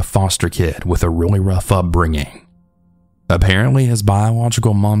him being a foster kid with a really rough upbringing. Apparently, his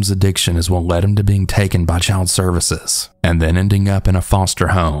biological mom's addiction is what led him to being taken by child services, and then ending up in a foster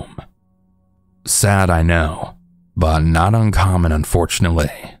home. Sad, I know, but not uncommon,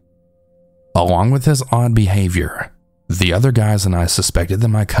 unfortunately. Along with his odd behavior, the other guys and I suspected that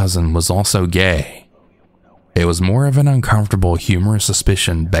my cousin was also gay. It was more of an uncomfortable, humorous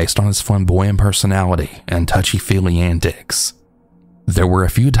suspicion based on his flamboyant personality and touchy-feely antics. There were a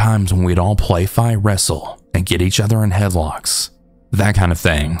few times when we'd all play fight, wrestle, and get each other in headlocks, that kind of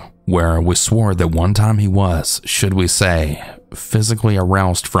thing, where we swore that one time he was, should we say, physically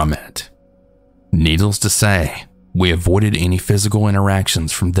aroused from it. Needless to say, we avoided any physical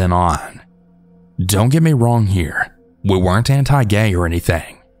interactions from then on. Don't get me wrong here, we weren't anti-gay or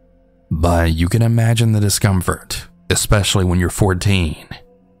anything, but you can imagine the discomfort, especially when you're 14.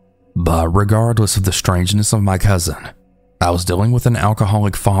 But regardless of the strangeness of my cousin, I was dealing with an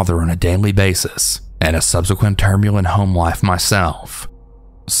alcoholic father on a daily basis and a subsequent turbulent home life myself,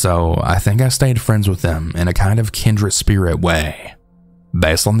 so I think I stayed friends with them in a kind of kindred spirit way,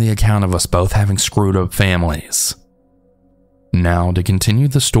 based on the account of us both having screwed up families. Now, to continue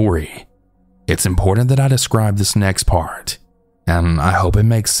the story, it's important that I describe this next part, and I hope it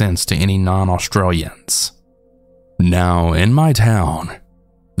makes sense to any non-Australians. Now, in my town,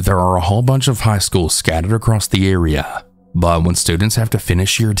 there are a whole bunch of high schools scattered across the area, but when students have to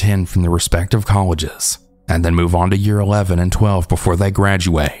finish year 10 from their respective colleges, and then move on to year 11 and 12 before they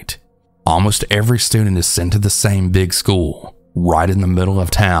graduate, almost every student is sent to the same big school, right in the middle of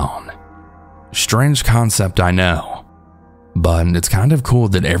town. Strange concept, I know. But it's kind of cool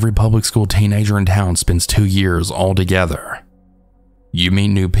that every public school teenager in town spends 2 years all together. You meet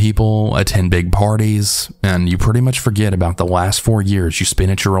new people, attend big parties, and you pretty much forget about the last 4 years you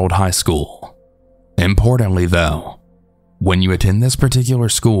spent at your old high school. Importantly though, when you attend this particular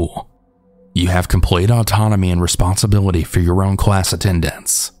school, you have complete autonomy and responsibility for your own class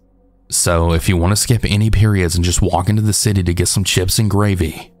attendance. So if you want to skip any periods and just walk into the city to get some chips and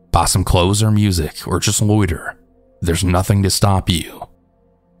gravy, buy some clothes or music, or just loiter, there's nothing to stop you.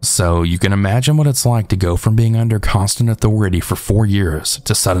 So you can imagine what it's like to go from being under constant authority for 4 years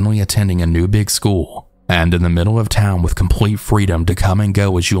to suddenly attending a new big school and in the middle of town with complete freedom to come and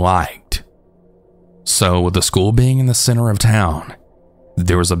go as you liked. So with the school being in the center of town,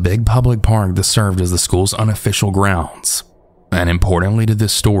 There was a big public park that served as the school's unofficial grounds, and importantly to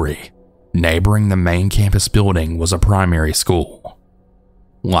this story, neighboring the main campus building was a primary school.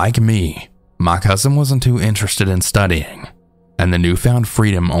 Like me, my cousin wasn't too interested in studying, and the newfound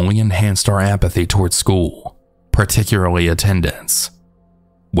freedom only enhanced our apathy towards school, particularly attendance.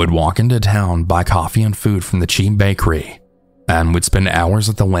 We'd walk into town, buy coffee and food from the cheap bakery, and we'd spend hours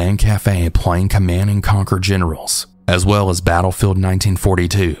at the LAN cafe playing Command & Conquer Generals, as well as Battlefield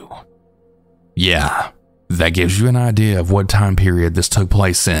 1942. Yeah, that gives you an idea of what time period this took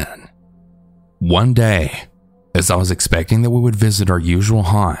place in. One day, as I was expecting that we would visit our usual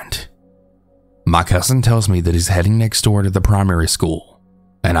haunt, my cousin tells me that he's heading next door to the primary school,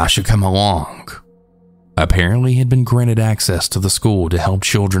 and I should come along. Apparently, he had been granted access to the school to help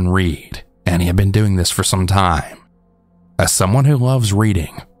children read, and he had been doing this for some time. As someone who loves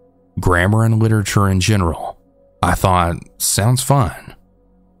reading, grammar and literature in general, I thought, sounds fun.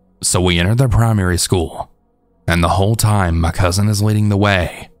 So we entered the primary school, and the whole time my cousin is leading the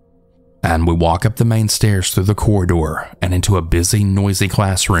way, and we walk up the main stairs through the corridor and into a busy, noisy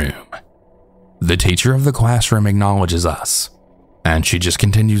classroom. The teacher of the classroom acknowledges us, and she just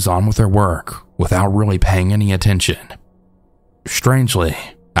continues on with her work without really paying any attention. Strangely,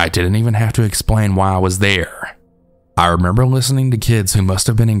 I didn't even have to explain why I was there. I remember listening to kids who must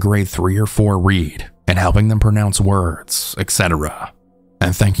have been in grade 3 or 4 read and helping them pronounce words, etc.,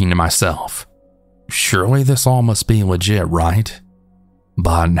 and thinking to myself, surely this all must be legit, right?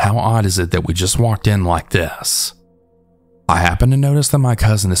 But how odd is it that we just walked in like this? I happen to notice that my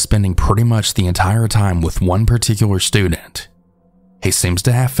cousin is spending pretty much the entire time with one particular student. He seems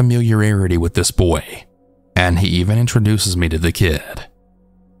to have familiarity with this boy, and he even introduces me to the kid.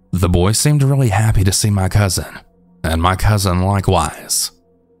 The boy seemed really happy to see my cousin, and my cousin likewise.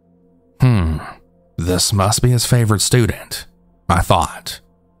 This must be his favorite student, I thought,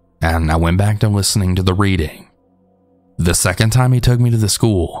 and I went back to listening to the reading. The second time he took me to the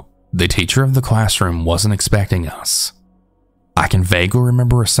school, the teacher of the classroom wasn't expecting us. I can vaguely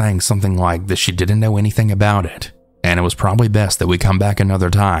remember her saying something like that she didn't know anything about it, and it was probably best that we come back another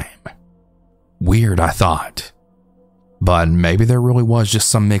time. Weird, I thought. But maybe there really was just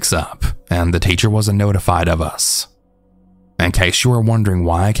some mix-up, and the teacher wasn't notified of us. In case you were wondering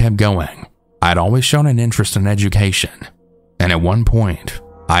why I kept going, I'd always shown an interest in education, and at one point,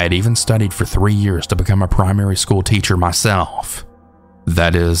 I had even studied for 3 years to become a primary school teacher myself.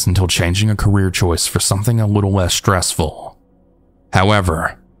 That is, until changing a career choice for something a little less stressful.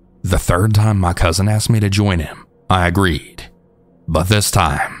 However, the third time my cousin asked me to join him, I agreed. But this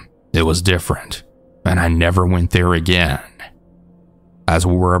time, it was different, and I never went there again. As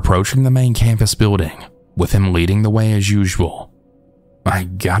we were approaching the main campus building, with him leading the way as usual, I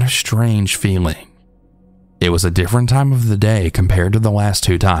got a strange feeling. It was a different time of the day compared to the last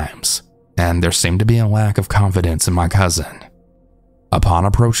 2 times, and there seemed to be a lack of confidence in my cousin. Upon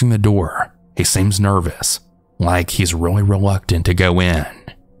approaching the door, he seems nervous, like he's really reluctant to go in.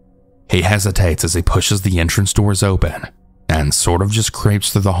 He hesitates as he pushes the entrance doors open and sort of just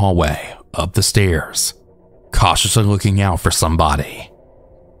creeps through the hallway, up the stairs, cautiously looking out for somebody.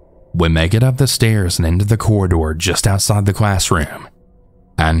 We make it up the stairs and into the corridor just outside the classroom,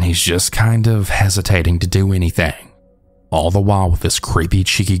 and he's just kind of hesitating to do anything, all the while with this creepy,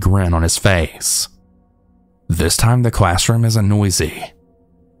 cheeky grin on his face. This time the classroom isn't noisy.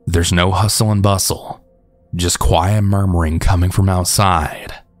 There's no hustle and bustle, just quiet murmuring coming from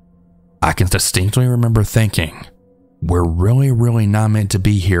outside. I can distinctly remember thinking, we're really not meant to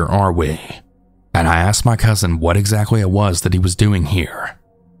be here, are we? And I asked my cousin what exactly it was that he was doing here.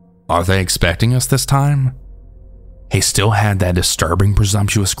 Are they expecting us this time? He still had that disturbing,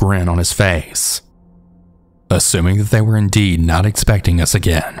 presumptuous grin on his face. Assuming that they were indeed not expecting us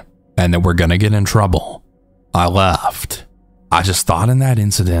again, and that we're gonna get in trouble, I left. I just thought in that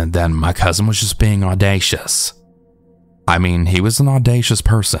incident that my cousin was just being audacious. I mean, he was an audacious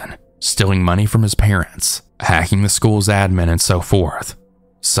person, stealing money from his parents, hacking the school's admin, and so forth.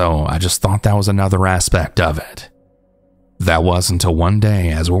 So I just thought that was another aspect of it. That was until one day,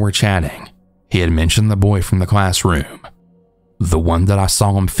 as we were chatting, he had mentioned the boy from the classroom, the one that I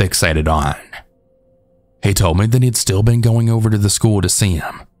saw him fixated on. He told me that he'd still been going over to the school to see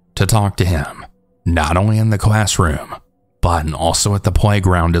him, to talk to him, not only in the classroom, but also at the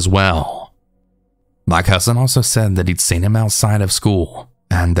playground as well. My cousin also said that he'd seen him outside of school,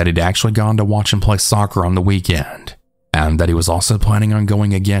 and that he'd actually gone to watch him play soccer on the weekend, and that he was also planning on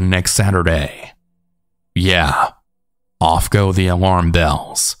going again next Saturday. Yeah, off go the alarm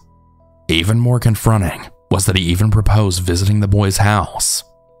bells. Even more confronting was that he even proposed visiting the boy's house.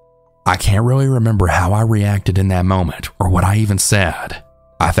 I can't really remember how I reacted in that moment or what I even said.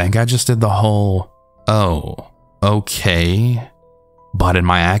 I think I just did the whole, oh, okay, but in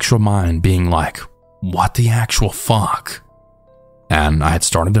my actual mind being like, what the actual fuck? And I had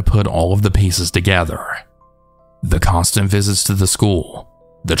started to put all of the pieces together. The constant visits to the school,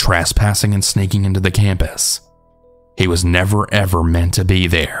 the trespassing and sneaking into the campus. He was never ever meant to be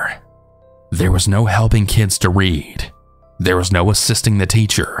there. There was no helping kids to read. There was no assisting the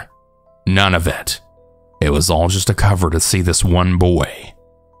teacher. None of it. It was all just a cover to see this one boy.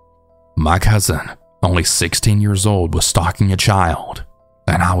 My cousin, only 16 years old, was stalking a child,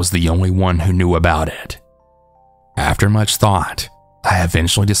 and I was the only one who knew about it. After much thought, I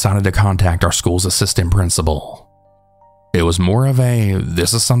eventually decided to contact our school's assistant principal. It was more of a,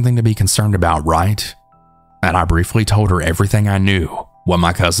 this is something to be concerned about, right? And I briefly told her everything I knew, what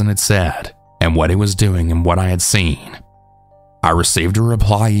my cousin had said, and what he was doing and what I had seen. I received a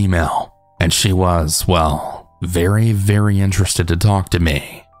reply email, and she was, well, very, very interested to talk to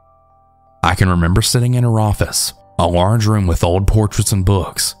me. I can remember sitting in her office, a large room with old portraits and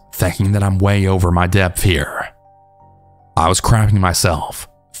books, thinking that I'm way over my depth here. I was crapping myself,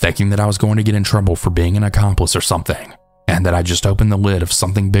 thinking that I was going to get in trouble for being an accomplice or something, and that I just opened the lid of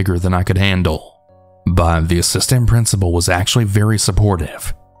something bigger than I could handle. But the assistant principal was actually very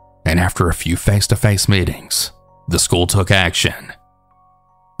supportive, and after a few face-to-face meetings, the school took action.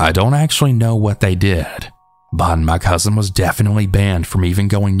 I don't actually know what they did, but my cousin was definitely banned from even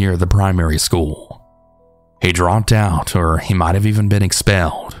going near the primary school. He dropped out, or he might have even been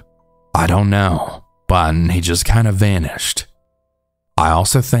expelled. I don't know, but he just kind of vanished. I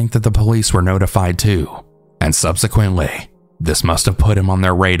also think that the police were notified too, and subsequently, this must have put him on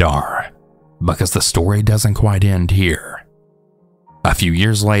their radar, because the story doesn't quite end here. A few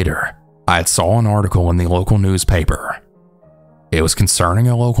years later, I had saw an article in the local newspaper. It was concerning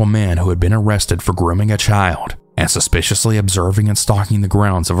a local man who had been arrested for grooming a child and suspiciously observing and stalking the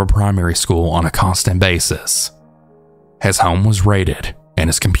grounds of a primary school on a constant basis. His home was raided and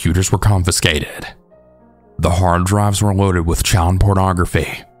his computers were confiscated. The hard drives were loaded with child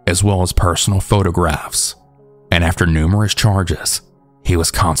pornography as well as personal photographs, and after numerous charges, he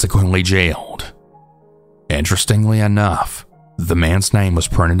was consequently jailed. Interestingly enough, the man's name was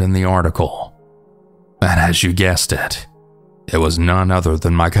printed in the article, and as you guessed it, it was none other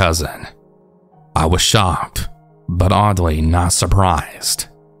than my cousin. I was shocked, but oddly not surprised.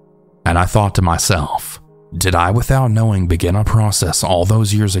 And I thought to myself, did I without knowing begin a process all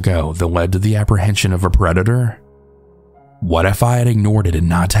those years ago that led to the apprehension of a predator? What if I had ignored it and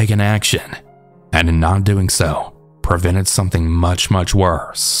not taken action, and in not doing so, prevented something much, much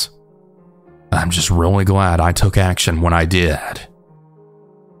worse? I'm just really glad I took action when I did.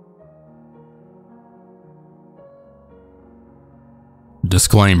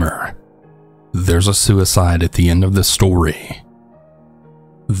 Disclaimer: there's a suicide at the end of this story.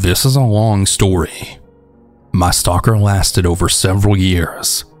 This is a long story. My stalker lasted over several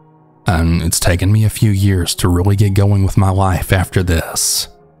years, and it's taken me a few years to really get going with my life after this.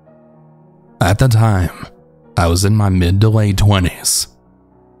 At the time, I was in my mid to late 20s.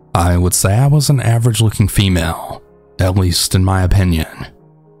 I would say I was an average-looking female, at least in my opinion.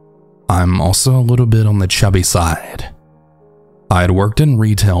 I'm also a little bit on the chubby side. I had worked in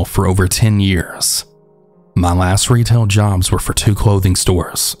retail for over 10 years. My last retail jobs were for 2 clothing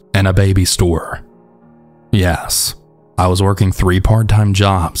stores and a baby store. Yes, I was working 3 part-time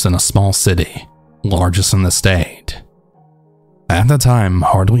jobs in a small city, largest in the state. At the time,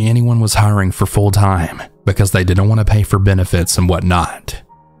 hardly anyone was hiring for full-time because they didn't want to pay for benefits and whatnot.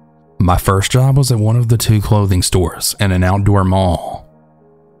 My first job was at one of the 2 clothing stores in an outdoor mall.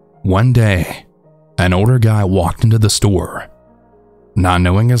 One day, an older guy walked into the store. Not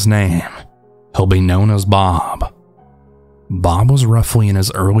knowing his name, he'll be known as Bob. Bob was roughly in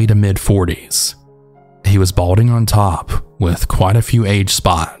his early to mid-40s. He was balding on top with quite a few age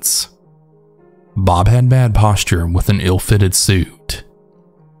spots. Bob had bad posture with an ill-fitted suit.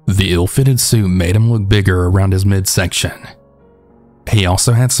 The ill-fitted suit made him look bigger around his midsection. He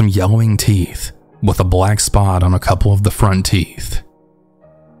also had some yellowing teeth with a black spot on a couple of the front teeth.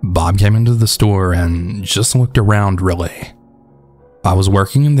 Bob came into the store and just looked around really. I was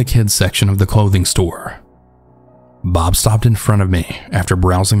working in the kids section of the clothing store. Bob stopped in front of me after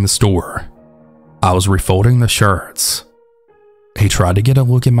browsing the store. I was refolding the shirts. He tried to get a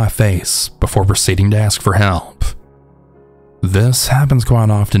look at my face before proceeding to ask for help. This happens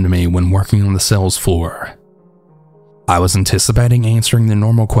quite often to me when working on the sales floor. I was anticipating answering the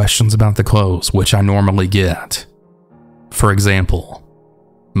normal questions about the clothes which I normally get. For example,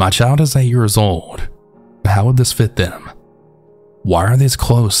 my child is 8 years old. How would this fit them? Why are these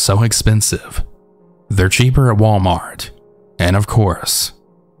clothes so expensive? They're cheaper at Walmart. And of course,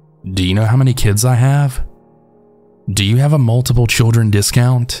 do you know how many kids I have? Do you have a multiple children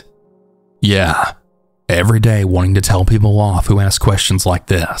discount? Yeah, every day wanting to tell people off who ask questions like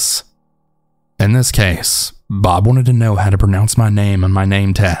this. In this case, Bob wanted to know how to pronounce my name on my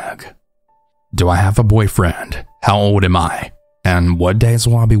name tag. Do I have a boyfriend? How old am I? And what days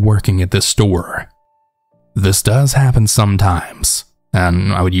will I be working at this store? This does happen sometimes,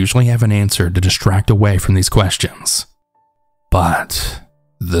 and I would usually have an answer to distract away from these questions. But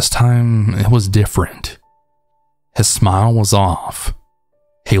this time it was different. His smile was off.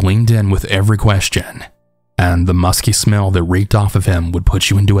 He leaned in with every question, and the musky smell that reeked off of him would put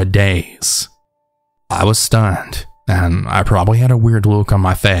you into a daze. I was stunned, and I probably had a weird look on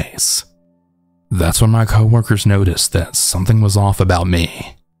my face. That's when my coworkers noticed that something was off about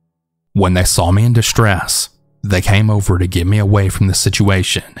me. When they saw me in distress, they came over to get me away from the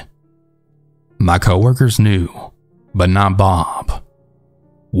situation. My coworkers knew, but not Bob.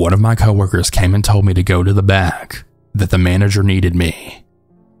 One of my coworkers came and told me to go to the back, that the manager needed me.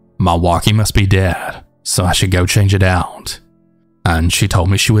 My walkie must be dead, so I should go change it out. And she told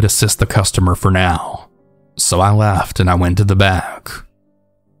me she would assist the customer for now. So I left and I went to the back.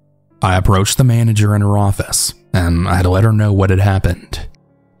 I approached the manager in her office, and I had to let her know what had happened.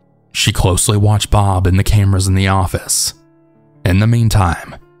 She closely watched Bob and the cameras in the office. In the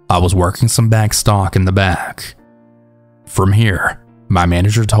meantime, I was working some back stock in the back. From here, my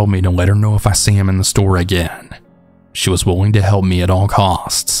manager told me to let her know if I see him in the store again. She was willing to help me at all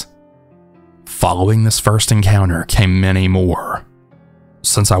costs. Following this first encounter came many more.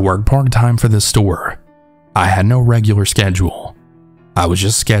 Since I worked part-time for this store, I had no regular schedule. I was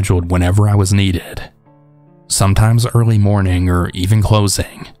just scheduled whenever I was needed. Sometimes early morning or even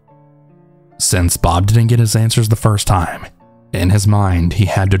closing. Since Bob didn't get his answers the first time, in his mind he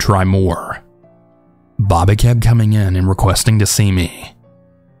had to try more. Bobby kept coming in and requesting to see me.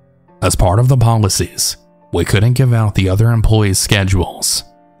 As part of the policies, we couldn't give out the other employees' schedules.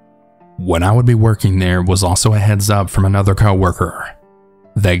 When I would be working there was also a heads up from another coworker.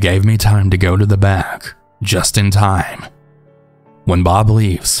 They gave me time to go to the back, just in time. When Bob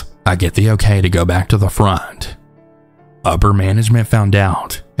leaves, I get the okay to go back to the front. Upper management found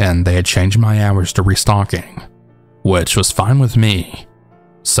out, and they had changed my hours to restocking, which was fine with me.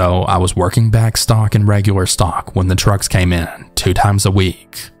 So I was working back stock and regular stock when the trucks came in 2 times a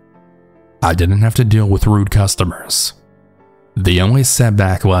week. I didn't have to deal with rude customers. The only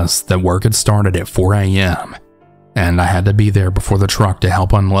setback was that work had started at 4 a.m., and I had to be there before the truck to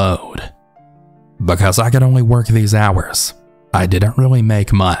help unload. Because I could only work these hours, I didn't really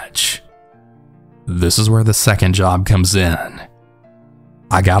make much. This is where the second job comes in.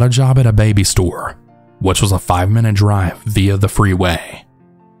 I got a job at a baby store, which was a 5-minute drive via the freeway.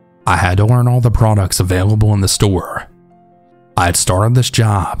 I had to learn all the products available in the store. I had started this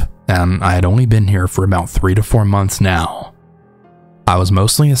job, and I had only been here for about 3 to 4 months now. I was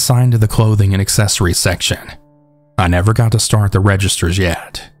mostly assigned to the clothing and accessories section. I never got to start the registers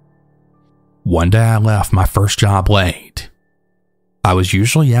yet. One day I left my first job late. I was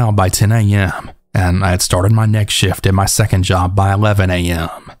usually out by 10 a.m., and I had started my next shift at my second job by 11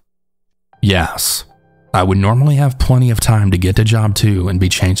 a.m. Yes, I would normally have plenty of time to get to job 2 and be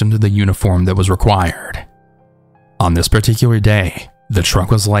changed into the uniform that was required. On this particular day, the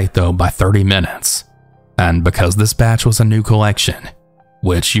truck was late though by 30 minutes, and because this batch was a new collection,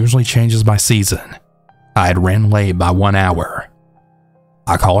 which usually changes by season, I had ran late by 1 hour.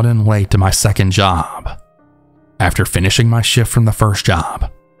 I called in late to my second job. After finishing my shift from the first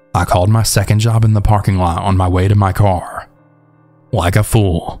job, I called my second job in the parking lot on my way to my car. Like a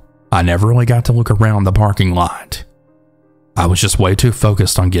fool, I never really got to look around the parking lot. I was just way too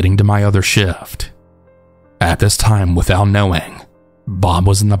focused on getting to my other shift. At this time, without knowing, Bob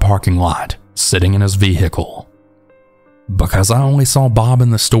was in the parking lot, sitting in his vehicle. Because I only saw Bob in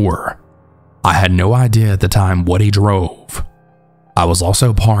the store, I had no idea at the time what he drove. I was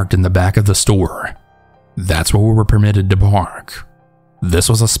also parked in the back of the store. That's where we were permitted to park. This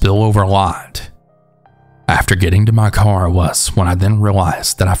was a spillover lot. After getting to my car was when I then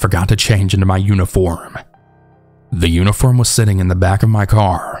realized that I forgot to change into my uniform. The uniform was sitting in the back of my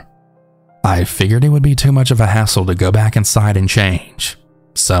car. I figured it would be too much of a hassle to go back inside and change,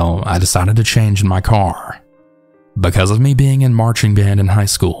 so I decided to change in my car. Because of me being in marching band in high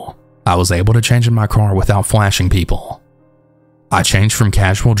school, I was able to change in my car without flashing people. I changed from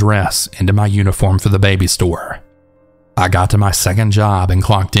casual dress into my uniform for the baby store. I got to my second job and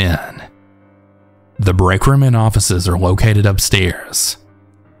clocked in. The break room and offices are located upstairs.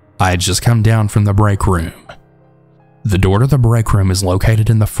 I had just come down from the break room. The door to the break room is located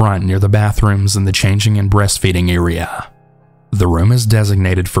in the front near the bathrooms and the changing and breastfeeding area. The room is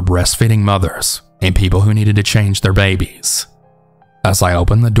designated for breastfeeding mothers and people who needed to change their babies. As I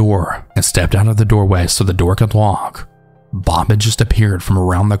opened the door and stepped out of the doorway so the door could lock, Bob had just appeared from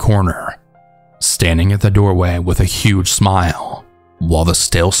around the corner, standing at the doorway with a huge smile, while the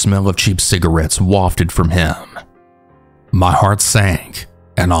stale smell of cheap cigarettes wafted from him. My heart sank,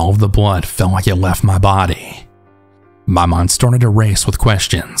 and all of the blood felt like it left my body. My mind started to race with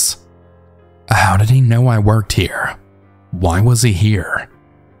questions. How did he know I worked here? Why was he here?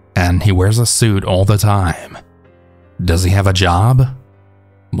 And he wears a suit all the time. Does he have a job?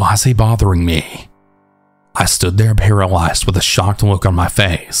 Why is he bothering me? I stood there paralyzed with a shocked look on my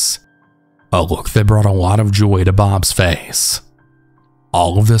face. A look that brought a lot of joy to Bob's face.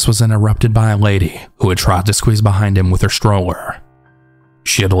 All of this was interrupted by a lady who had tried to squeeze behind him with her stroller.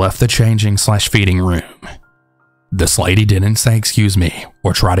 She had left the changing/feeding room. This lady didn't say excuse me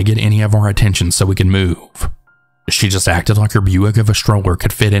or try to get any of our attention so we could move. She just acted like her Buick of a stroller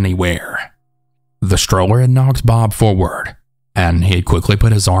could fit anywhere. The stroller had knocked Bob forward, and he had quickly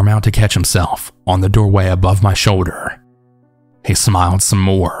put his arm out to catch himself on the doorway above my shoulder. He smiled some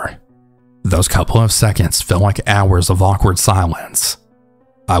more. Those couple of seconds felt like hours of awkward silence.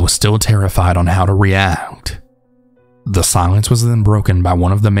 I was still terrified on how to react. The silence was then broken by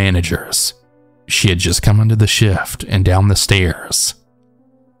one of the managers. She had just come into the shift and down the stairs.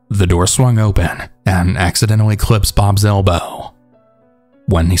 The door swung open and accidentally clips Bob's elbow.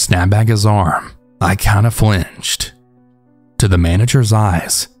 When he snapped back his arm, I kind of flinched. To the manager's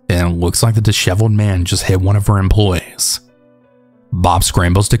eyes, it looks like the disheveled man just hit one of her employees. Bob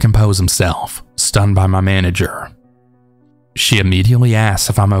scrambles to compose himself, stunned by my manager. She immediately asks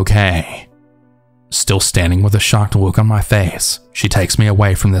if I'm okay. Still standing with a shocked look on my face, she takes me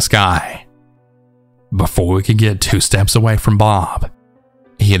away from this guy. Before we could get 2 steps away from Bob,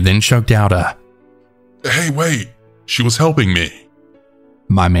 he had then choked out a, "Hey, wait, she was helping me."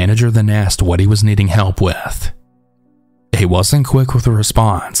 My manager then asked what he was needing help with. He wasn't quick with a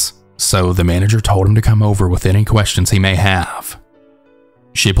response, so the manager told him to come over with any questions he may have.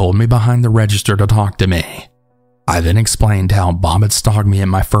 She pulled me behind the register to talk to me. I then explained how Bob had stalked me at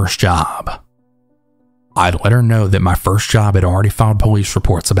my first job. I'd let her know that my first job had already filed police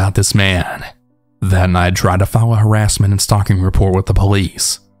reports about this man. Then I'd tried to file a harassment and stalking report with the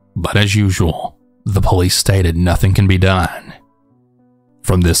police, but as usual, the police stated nothing can be done.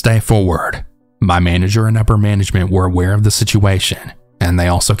 From this day forward, my manager and upper management were aware of the situation, and they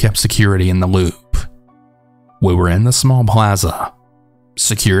also kept security in the loop. We were in the small plaza.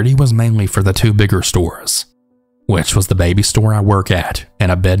 Security was mainly for the 2 bigger stores, which was the baby store I work at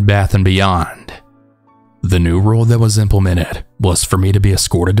and a Bed Bath & Beyond. The new rule that was implemented was for me to be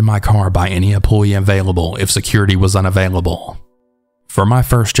escorted to my car by any employee available if security was unavailable. For my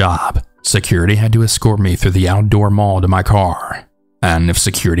first job, security had to escort me through the outdoor mall to my car, and if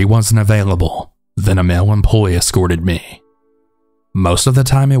security wasn't available, then a male employee escorted me. Most of the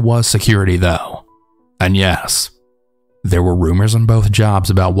time it was security though, and yes, there were rumors on both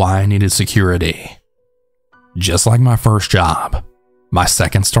jobs about why I needed security. Just like my first job, my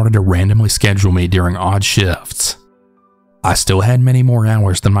second started to randomly schedule me during odd shifts. I still had many more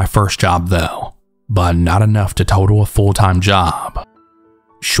hours than my first job though, but not enough to total a full-time job.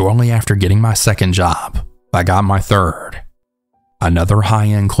 Shortly after getting my second job, I got my third. Another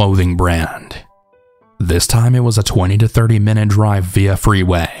high-end clothing brand. This time it was a 20 to 30 minute drive via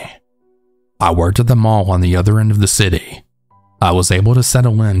freeway. I worked at the mall on the other end of the city. I was able to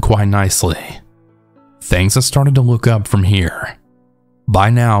settle in quite nicely. Things had started to look up from here. By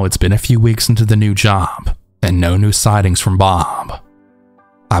now, it's been a few weeks into the new job, and no new sightings from Bob.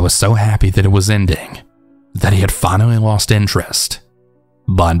 I was so happy that it was ending, that he had finally lost interest.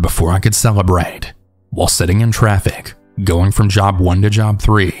 But before I could celebrate, while sitting in traffic, going from job 1 to job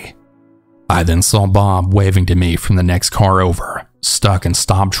 3, I then saw Bob waving to me from the next car over, stuck in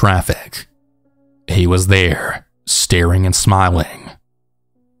stopped traffic. He was there, staring and smiling.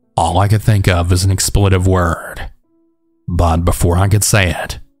 All I could think of is an expletive word. But before I could say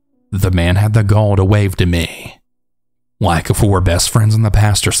it, the man had the gall to wave to me. Like if we were best friends in the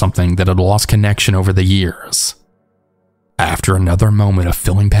past or something that had lost connection over the years. After another moment of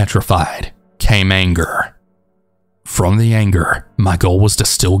feeling petrified, came anger. From the anger, my goal was to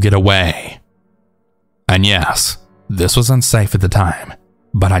still get away. And yes, this was unsafe at the time,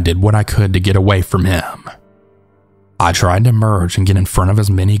 but I did what I could to get away from him. I tried to merge and get in front of as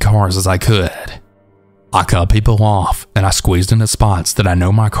many cars as I could. I cut people off and I squeezed into spots that I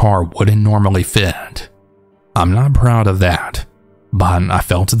know my car wouldn't normally fit. I'm not proud of that, but I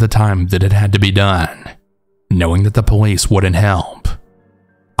felt at the time that it had to be done. knowing that the police wouldn't help.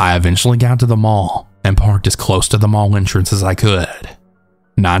 I eventually got to the mall and parked as close to the mall entrance as I could.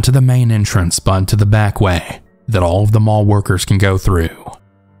 Not to the main entrance, but to the back way that all of the mall workers can go through.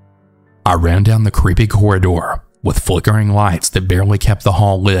 I ran down the creepy corridor with flickering lights that barely kept the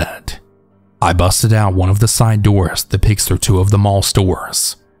hall lit. I busted out one of the side doors that peeks through two of the mall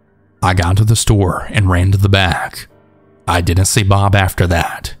stores. I got to the store and ran to the back. I didn't see Bob after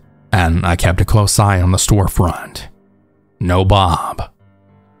that, and I kept a close eye on the storefront. No Bob.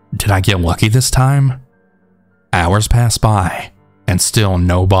 Did I get lucky this time? Hours passed by, and still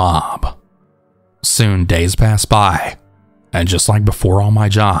no Bob. Soon days passed by, and just like before all my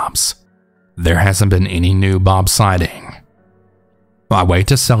jobs, there hasn't been any new Bob sighting. I wait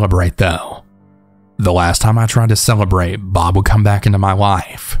to celebrate though. The last time I tried to celebrate, Bob would come back into my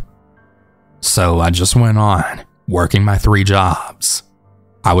life. So I just went on, working my 3 jobs.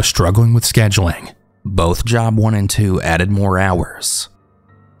 I was struggling with scheduling. Both job 1 and 2 added more hours.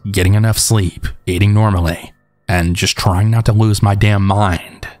 Getting enough sleep, eating normally, and just trying not to lose my damn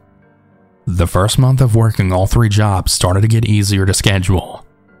mind. The first month of working all 3 jobs started to get easier to schedule.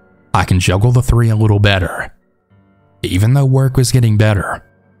 I can juggle the 3 a little better. Even though work was getting better,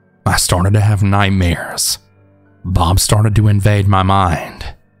 I started to have nightmares. Bob started to invade my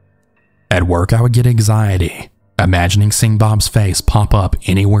mind. At work, I would get anxiety, imagining seeing Bob's face pop up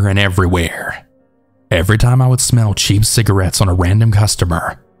anywhere and everywhere. Every time I would smell cheap cigarettes on a random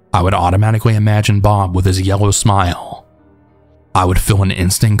customer, I would automatically imagine Bob with his yellow smile. I would feel an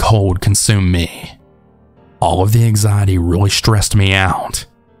instant cold consume me. All of the anxiety really stressed me out,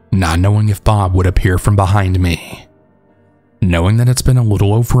 not knowing if Bob would appear from behind me. Knowing that it's been a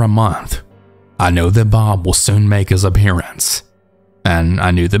little over a month, I know that Bob will soon make his appearance, and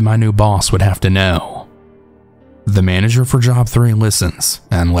I knew that my new boss would have to know. The manager for job 3 listens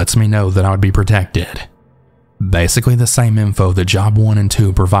and lets me know that I would be protected. Basically the same info that job 1 and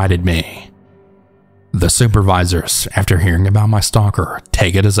 2 provided me. The supervisors, after hearing about my stalker,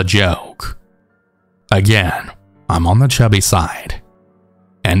 take it as a joke. Again, I'm on the chubby side.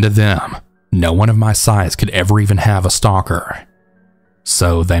 And to them, no one of my size could ever even have a stalker.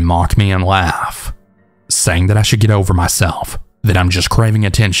 So they mock me and laugh, saying that I should get over myself, that I'm just craving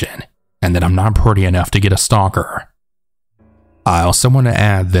attention, and that I'm not pretty enough to get a stalker. I also want to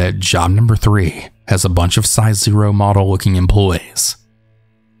add that job number 3 has a bunch of size 0 model looking employees.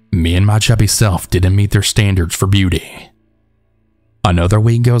 Me and my chubby self didn't meet their standards for beauty. Another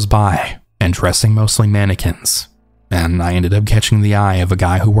week goes by, and dressing mostly mannequins, and I ended up catching the eye of a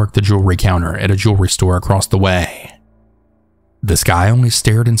guy who worked the jewelry counter at a jewelry store across the way. This guy only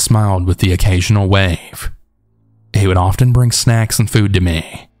stared and smiled with the occasional wave. He would often bring snacks and food to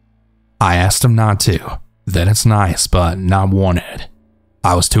me. I asked him not to, that it's nice but not wanted.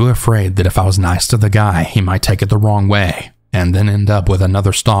 I was too afraid that if I was nice to the guy, he might take it the wrong way and then end up with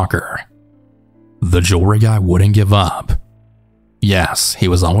another stalker. The jewelry guy wouldn't give up. Yes, he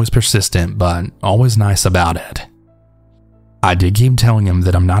was always persistent, but always nice about it. I did keep telling him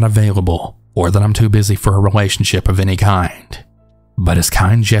that I'm not available or that I'm too busy for a relationship of any kind, but his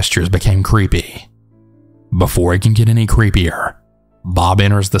kind gestures became creepy. Before it can get any creepier, Bob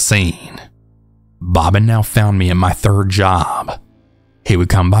enters the scene. Bob had now found me at my 3rd job. He would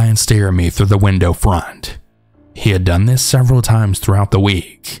come by and stare at me through the window front. He had done this several times throughout the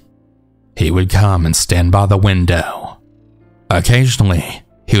week. He would come and stand by the window. Occasionally,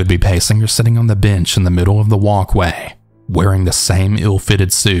 he would be pacing or sitting on the bench in the middle of the walkway, wearing the same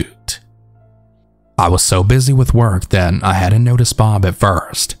ill-fitted suit. I was so busy with work that I hadn't noticed Bob at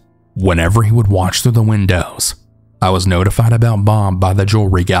first. Whenever he would watch through the windows, I was notified about Bob by the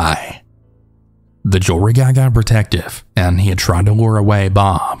jewelry guy. The jewelry guy got protective, and he had tried to lure away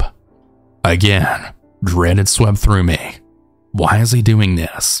Bob. Again, dread had swept through me. Why is he doing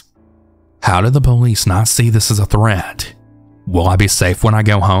this? How did the police not see this as a threat? Will I be safe when I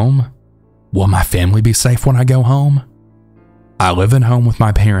go home? Will my family be safe when I go home? I live at home with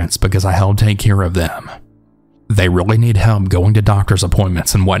my parents because I help take care of them. They really need help going to doctor's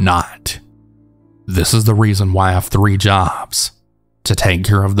appointments and whatnot. This is the reason why I have 3 jobs, to take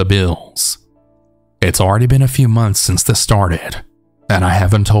care of the bills. It's already been a few months since this started, and I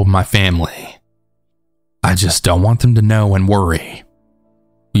haven't told my family. I just don't want them to know and worry.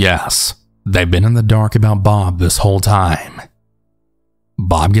 Yes, they've been in the dark about Bob this whole time.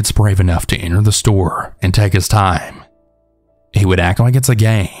 Bob gets brave enough to enter the store and take his time. He would act like it's a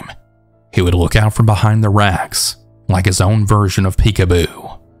game. He would look out from behind the racks, like his own version of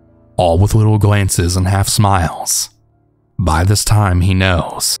peekaboo, all with little glances and half smiles. By this time, he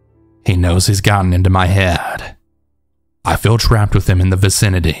knows. He knows he's gotten into my head. I feel trapped with him in the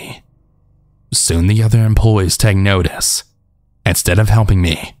vicinity. Soon the other employees take notice. Instead of helping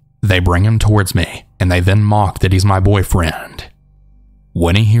me, they bring him towards me and they then mock that he's my boyfriend.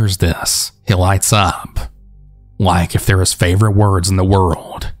 When he hears this, he lights up, like if they're his favorite words in the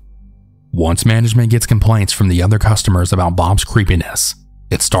world. Once management gets complaints from the other customers about Bob's creepiness,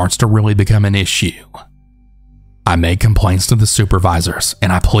 it starts to really become an issue. I make complaints to the supervisors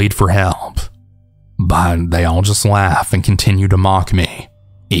and I plead for help, but they all just laugh and continue to mock me,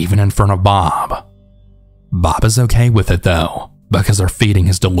 even in front of Bob. Bob is okay with it though, because they're feeding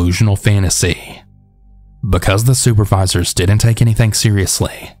his delusional fantasy. Because the supervisors didn't take anything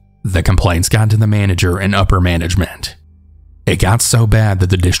seriously, the complaints got to the manager and upper management. It got so bad that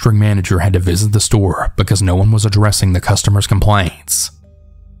the district manager had to visit the store because no one was addressing the customers' complaints.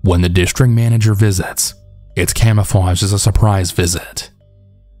 When the district manager visits, it's camouflaged as a surprise visit.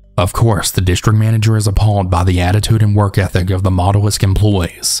 Of course, the district manager is appalled by the attitude and work ethic of the Modelisk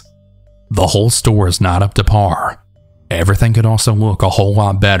employees. The whole store is not up to par. Everything could also look a whole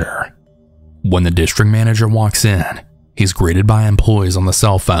lot better. When the district manager walks in, he's greeted by employees on the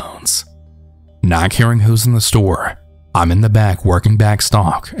cell phones. Not caring who's in the store, I'm in the back working back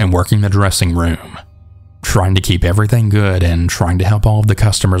stock and working the dressing room, trying to keep everything good and trying to help all of the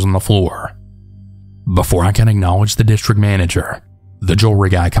customers on the floor. Before I can acknowledge the district manager, the jewelry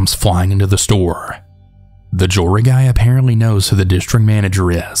guy comes flying into the store. The jewelry guy apparently knows who the district manager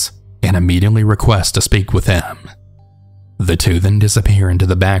is and immediately requests to speak with him. The two then disappear into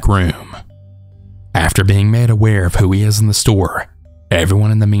the back room. After being made aware of who he is in the store,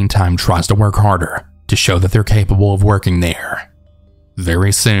 everyone in the meantime tries to work harder to show that they're capable of working there.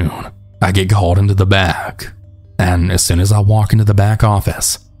 Very soon, I get called into the back, and as soon as I walk into the back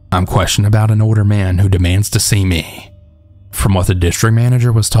office, I'm questioned about an older man who demands to see me. From what the district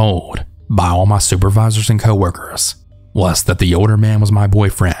manager was told by all my supervisors and coworkers, was that the older man was my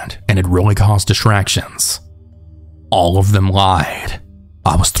boyfriend and had really caused distractions. All of them lied.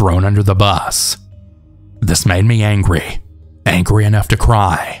 I was thrown under the bus. This made me angry enough to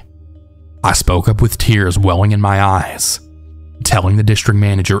cry. I spoke up with tears welling in my eyes, telling the district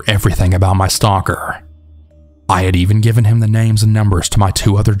manager everything about my stalker. I had even given him the names and numbers to my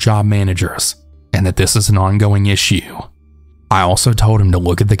 2 other job managers, and that this is an ongoing issue. I also told him to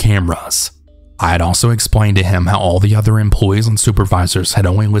look at the cameras. I had also explained to him how all the other employees and supervisors had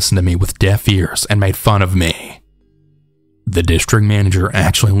only listened to me with deaf ears and made fun of me. The district manager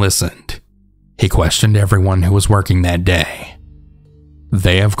actually listened. He questioned everyone who was working that day.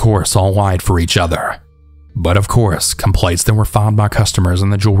 They, of course, all lied for each other. But of course, complaints that were filed by customers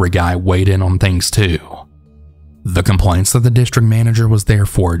and the jewelry guy weighed in on things too. The complaints that the district manager was there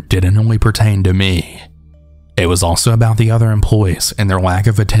for didn't only pertain to me. It was also about the other employees and their lack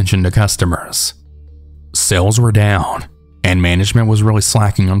of attention to customers. Sales were down, and management was really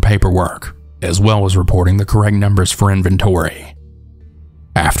slacking on paperwork, as well as reporting the correct numbers for inventory.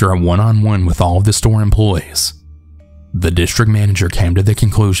 After a one-on-one with all of the store employees, the district manager came to the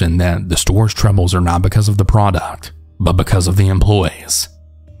conclusion that the store's troubles are not because of the product, but because of the employees,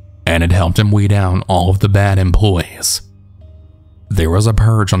 and it helped him weed out all of the bad employees. There was a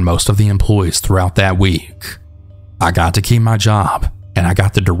purge on most of the employees throughout that week. I got to keep my job, and I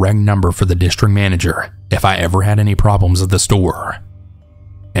got the direct number for the district manager if I ever had any problems at the store.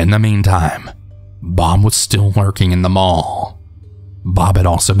 In the meantime, Bob was still lurking in the mall. Bob had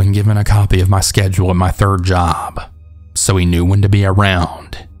also been given a copy of my schedule at my 3rd job, so he knew when to be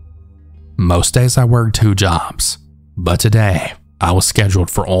around. Most days I worked 2 jobs, but today I was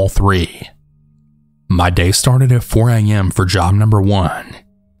scheduled for all 3. My day started at 4 a.m. for job number 1.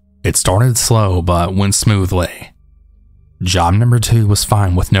 It started slow but went smoothly. Job number 2 was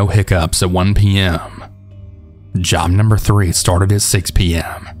fine with no hiccups at 1 p.m. Job number 3 started at 6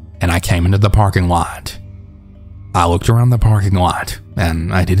 p.m. and I came into the parking lot. I looked around the parking lot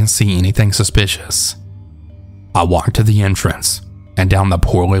and I didn't see anything suspicious. I walked to the entrance and down the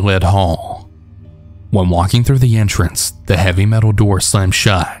poorly lit hall. When walking through the entrance, the heavy metal door slammed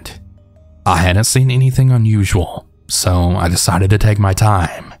shut. I hadn't seen anything unusual, so I decided to take my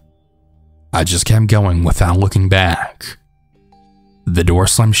time. I just kept going without looking back. The door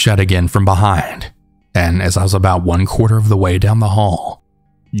slammed shut again from behind, and as I was about 1/4 of the way down the hall,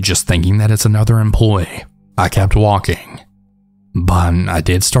 just thinking that it's another employee, I kept walking. But I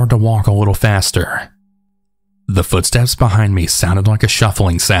did start to walk a little faster. The footsteps behind me sounded like a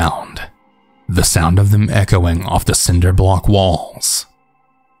shuffling sound, the sound of them echoing off the cinder block walls.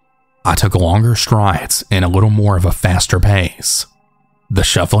 I took longer strides and a little more of a faster pace. The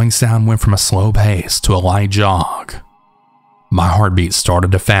shuffling sound went from a slow pace to a light jog. My heartbeat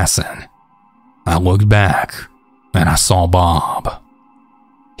started to fasten. I looked back and I saw Bob.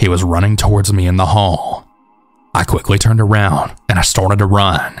 He was running towards me in the hall. I quickly turned around and I started to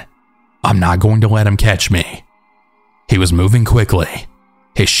run. I'm not going to let him catch me. He was moving quickly,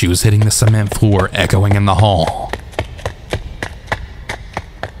 his shoes hitting the cement floor echoing in the hall.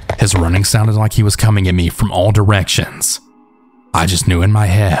 His running sounded like he was coming at me from all directions. I just knew in my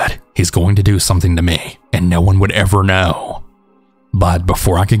head, he's going to do something to me and no one would ever know. But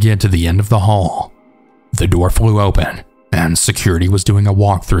before I could get to the end of the hall, the door flew open and security was doing a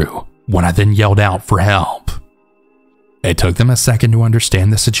walkthrough when I then yelled out for help. It took them a second to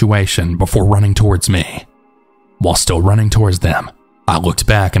understand the situation before running towards me. While still running towards them, I looked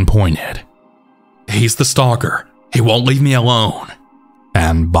back and pointed. "He's the stalker. He won't leave me alone."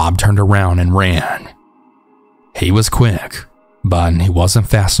 And Bob turned around and ran. He was quick, but he wasn't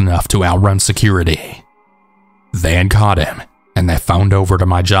fast enough to outrun security. They had caught him, and they phoned over to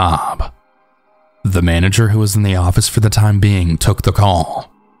my job. The manager who was in the office for the time being took the call.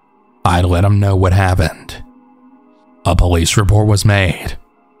 I let him know what happened. A police report was made,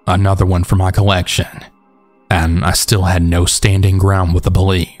 another one for my collection, and I still had no standing ground with the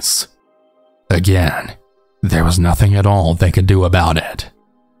police. Again, there was nothing at all they could do about it.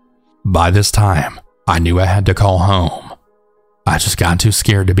 By this time, I knew I had to call home. I just got too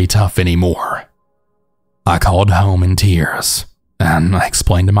scared to be tough anymore. I called home in tears, and I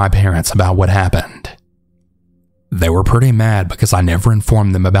explained to my parents about what happened. They were pretty mad because I never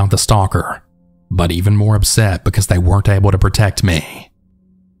informed them about the stalker, but even more upset because they weren't able to protect me.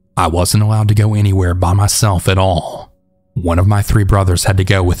 I wasn't allowed to go anywhere by myself at all. One of my 3 brothers had to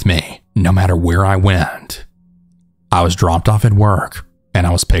go with me, no matter where I went. I was dropped off at work, and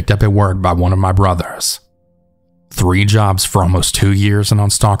I was picked up at work by one of my brothers. 3 jobs for almost 2 years and on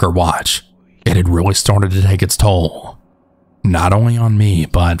stalker watch, it had really started to take its toll. Not only on me,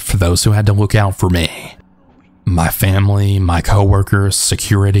 but for those who had to look out for me. My family, my coworkers,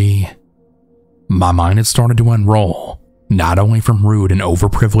 security. My mind had started to unroll, not only from rude and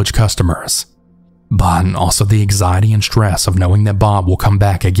overprivileged customers, but also the anxiety and stress of knowing that Bob will come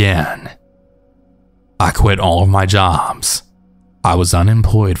back again. I quit all of my jobs. I was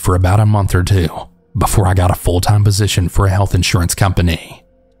unemployed for about a month or 2 before I got a full-time position for a health insurance company.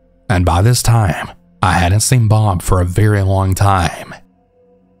 And by this time, I hadn't seen Bob for a very long time.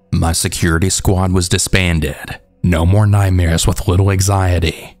 My security squad was disbanded. No more nightmares with little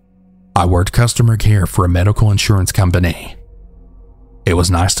anxiety. I worked customer care for a medical insurance company. It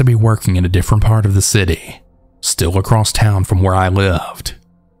was nice to be working in a different part of the city, still across town from where I lived.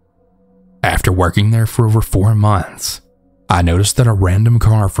 After working there for over 4 months, I noticed that a random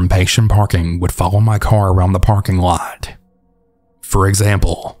car from patient parking would follow my car around the parking lot. For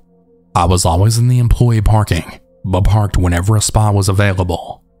example, I was always in the employee parking, but parked whenever a spot was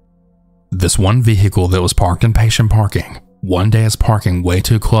available. This one vehicle that was parked in patient parking one day is parking way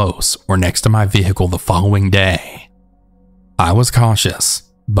too close or next to my vehicle the following day. I was cautious,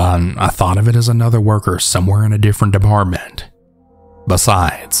 but I thought of it as another worker somewhere in a different department.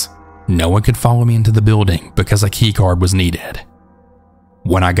 Besides, no one could follow me into the building because a key card was needed.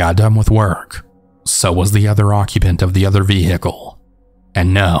 When I got done with work, so was the other occupant of the other vehicle.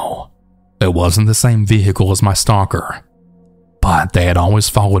 And no, it wasn't the same vehicle as my stalker, but they had always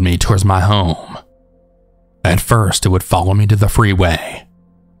followed me towards my home. At first, it would follow me to the freeway.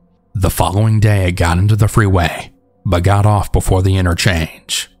 The following day, it got into the freeway, but got off before the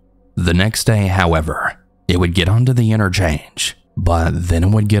interchange. The next day, however, it would get onto the interchange, but then it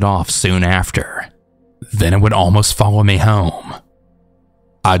would get off soon after. Then it would almost follow me home.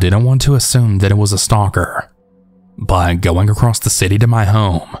 I didn't want to assume that it was a stalker, but going across the city to my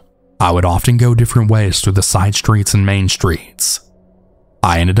home, I would often go different ways through the side streets and main streets.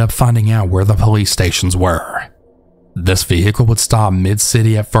 I ended up finding out where the police stations were. This vehicle would stop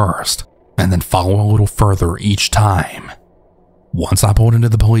mid-city at first, and then follow a little further each time. Once I pulled into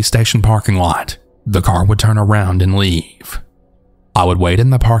the police station parking lot, the car would turn around and leave. I would wait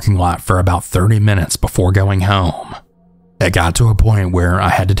in the parking lot for about 30 minutes before going home. It got to a point where I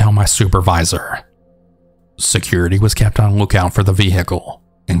had to tell my supervisor. Security was kept on lookout for the vehicle,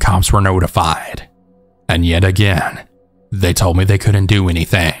 and cops were notified. And yet again, they told me they couldn't do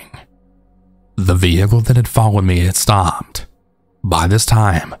anything. The vehicle that had followed me had stopped. By this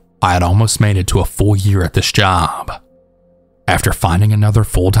time, I had almost made it to a full year at this job. After finding another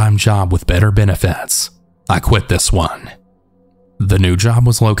full-time job with better benefits, I quit this one. The new job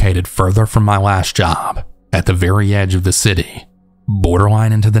was located further from my last job, at the very edge of the city,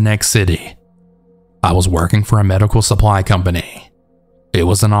 borderline into the next city. I was working for a medical supply company. It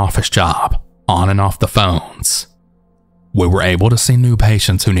was an office job, on and off the phones. We were able to see new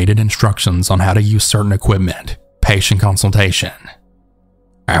patients who needed instructions on how to use certain equipment, patient consultation.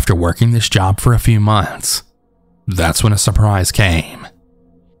 After working this job for a few months, that's when a surprise came.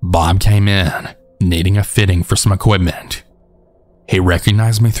 Bob came in, needing a fitting for some equipment. He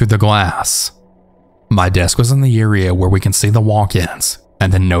recognized me through the glass. My desk was in the area where we can see the walk-ins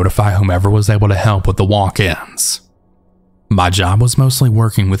and then notify whomever was able to help with the walk-ins. My job was mostly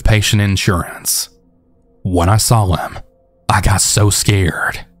working with patient insurance. When I saw him, I got so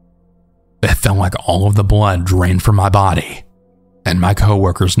scared. It felt like all of the blood drained from my body, and my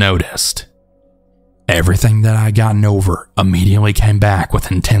coworkers noticed. Everything that I had gotten over immediately came back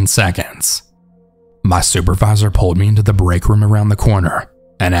within 10 seconds. My supervisor pulled me into the break room around the corner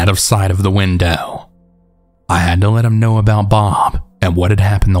and out of sight of the window. I had to let him know about Bob and what had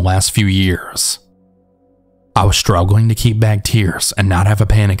happened the last few years. I was struggling to keep back tears and not have a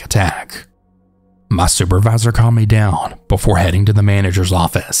panic attack. My supervisor calmed me down before heading to the manager's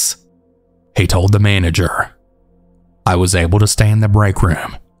office. He told the manager. I was able to stay in the break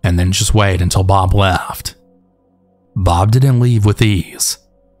room and then just wait until Bob left. Bob didn't leave with ease.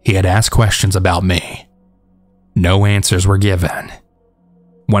 He had asked questions about me. No answers were given.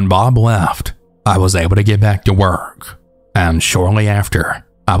 When Bob left, I was able to get back to work, and shortly after,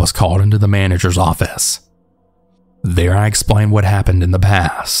 I was called into the manager's office. There I explained what happened in the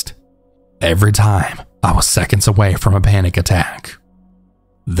past. Every time, I was seconds away from a panic attack.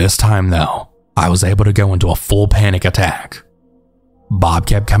 This time though, I was able to go into a full panic attack. Bob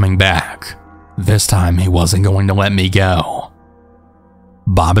kept coming back. This time he wasn't going to let me go.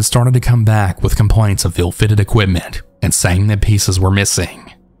 Bob had started to come back with complaints of ill-fitted equipment and saying that pieces were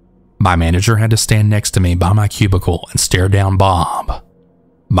missing. My manager had to stand next to me by my cubicle and stare down Bob.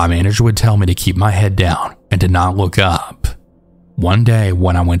 My manager would tell me to keep my head down and to not look up. One day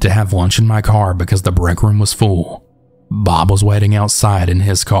when I went to have lunch in my car because the break room was full, Bob was waiting outside in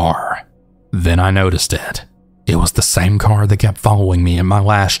his car. Then I noticed it. It was the same car that kept following me in my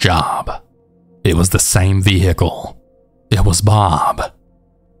last job. It was the same vehicle. It was Bob.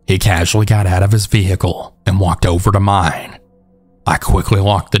 He casually got out of his vehicle and walked over to mine. I quickly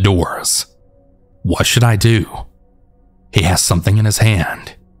locked the doors. What should I do? He has something in his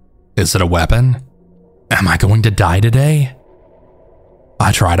hand. Is it a weapon? Am I going to die today?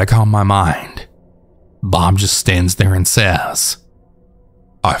 I try to calm my mind. Bob just stands there and says,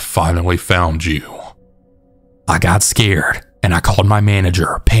 I finally found you. I got scared and I called my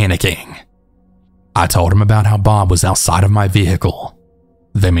manager, panicking. I told him about how Bob was outside of my vehicle.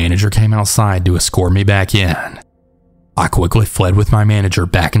 The manager came outside to escort me back in. I quickly fled with my manager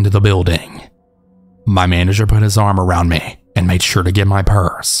back into the building. My manager put his arm around me and made sure to get my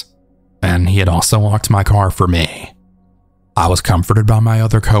purse, and he had also locked my car for me. I was comforted by my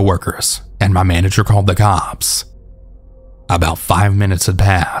other coworkers, and my manager called the cops. About 5 minutes had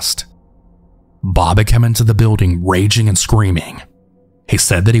passed. Bob had come into the building raging and screaming. He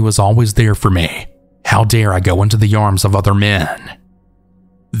said that he was always there for me. How dare I go into the arms of other men?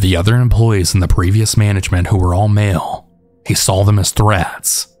 The other employees in the previous management, who were all male, he saw them as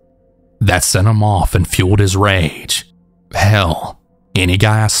threats. That sent him off and fueled his rage. Hell, any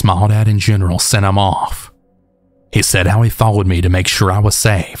guy I smiled at in general sent him off. He said how he followed me to make sure I was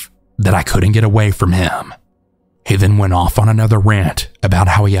safe, that I couldn't get away from him. He then went off on another rant about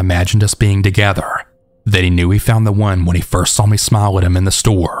how he imagined us being together, that he knew he found the one when he first saw me smile at him in the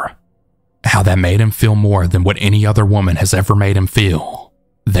store, how that made him feel more than what any other woman has ever made him feel,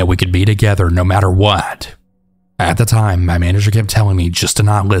 that we could be together no matter what. At the time, my manager kept telling me just to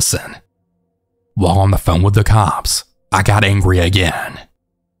not listen. While on the phone with the cops, I got angry again.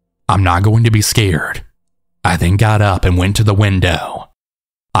 I'm not going to be scared. I then got up and went to the window.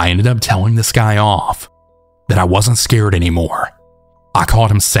 I ended up telling this guy off, that I wasn't scared anymore. I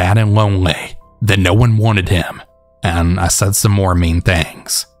called him sad and lonely, that no one wanted him, and I said some more mean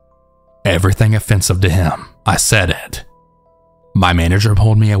things. Everything offensive to him, I said it. My manager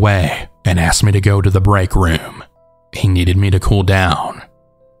pulled me away and asked me to go to the break room. He needed me to cool down.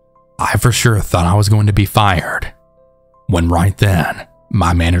 I for sure thought I was going to be fired, when right then,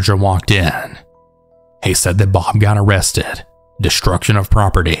 my manager walked in. He said that Bob got arrested, destruction of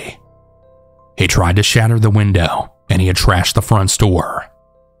property. He tried to shatter the window and he had trashed the front door.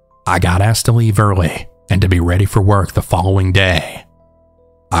 I got asked to leave early and to be ready for work the following day.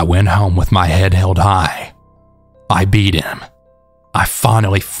 I went home with my head held high. I beat him. I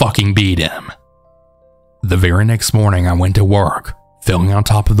finally fucking beat him. The very next morning I went to work, feeling on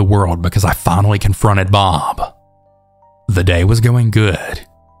top of the world because I finally confronted Bob. The day was going good,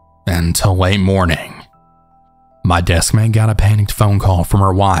 until late morning. My deskmate got a panicked phone call from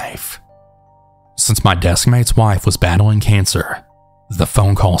her wife. Since my deskmate's wife was battling cancer, the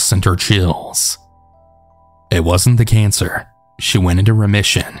phone call sent her chills. It wasn't the cancer, She went into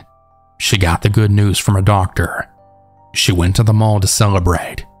remission. She got the good news from a doctor. She went to the mall to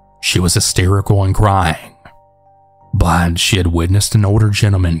celebrate. She was hysterical and crying. But she had witnessed an older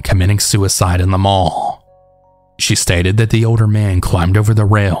gentleman committing suicide in the mall. She stated that the older man climbed over the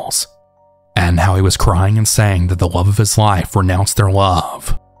rails, and how he was crying and saying that the love of his life renounced their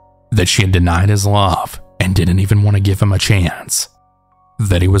love, that she had denied his love and didn't even want to give him a chance,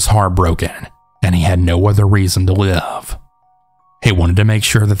 that he was heartbroken and he had no other reason to live. He wanted to make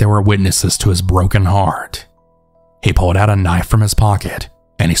sure that there were witnesses to his broken heart. He pulled out a knife from his pocket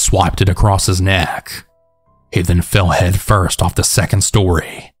and he swiped it across his neck. He then fell head first off the second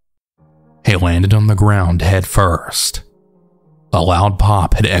story. He landed on the ground head first. A loud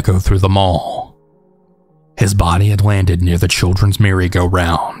pop had echoed through the mall. His body had landed near the children's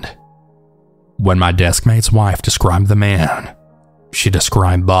merry-go-round. When my deskmate's wife described the man, she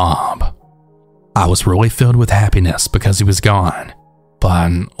described Bob. I was really filled with happiness because he was gone, but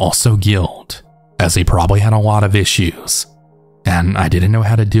also guilt, as he probably had a lot of issues, and I didn't know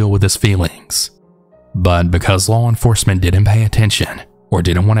how to deal with his feelings. But because law enforcement didn't pay attention or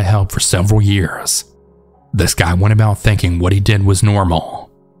didn't want to help for several years, this guy went about thinking what he did was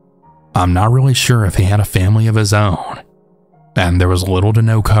normal. I'm not really sure if he had a family of his own, and there was little to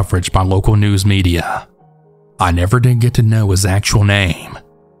no coverage by local news media. I never did get to know his actual name.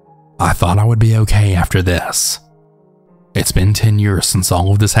 I thought I would be okay after this. It's been 10 years since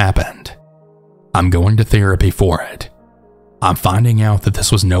all of this happened. I'm going to therapy for it. I'm finding out that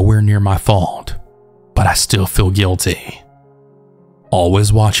this was nowhere near my fault, but I still feel guilty.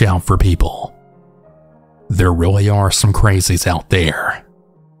 Always watch out for people. There really are some crazies out there.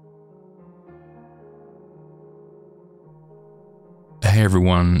 Hey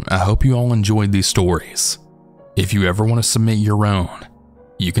everyone, I hope you all enjoyed these stories. If you ever want to submit your own,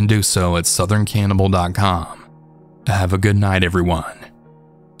 you can do so at southerncannibal.com. Have a good night everyone,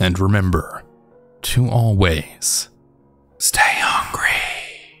 and remember to always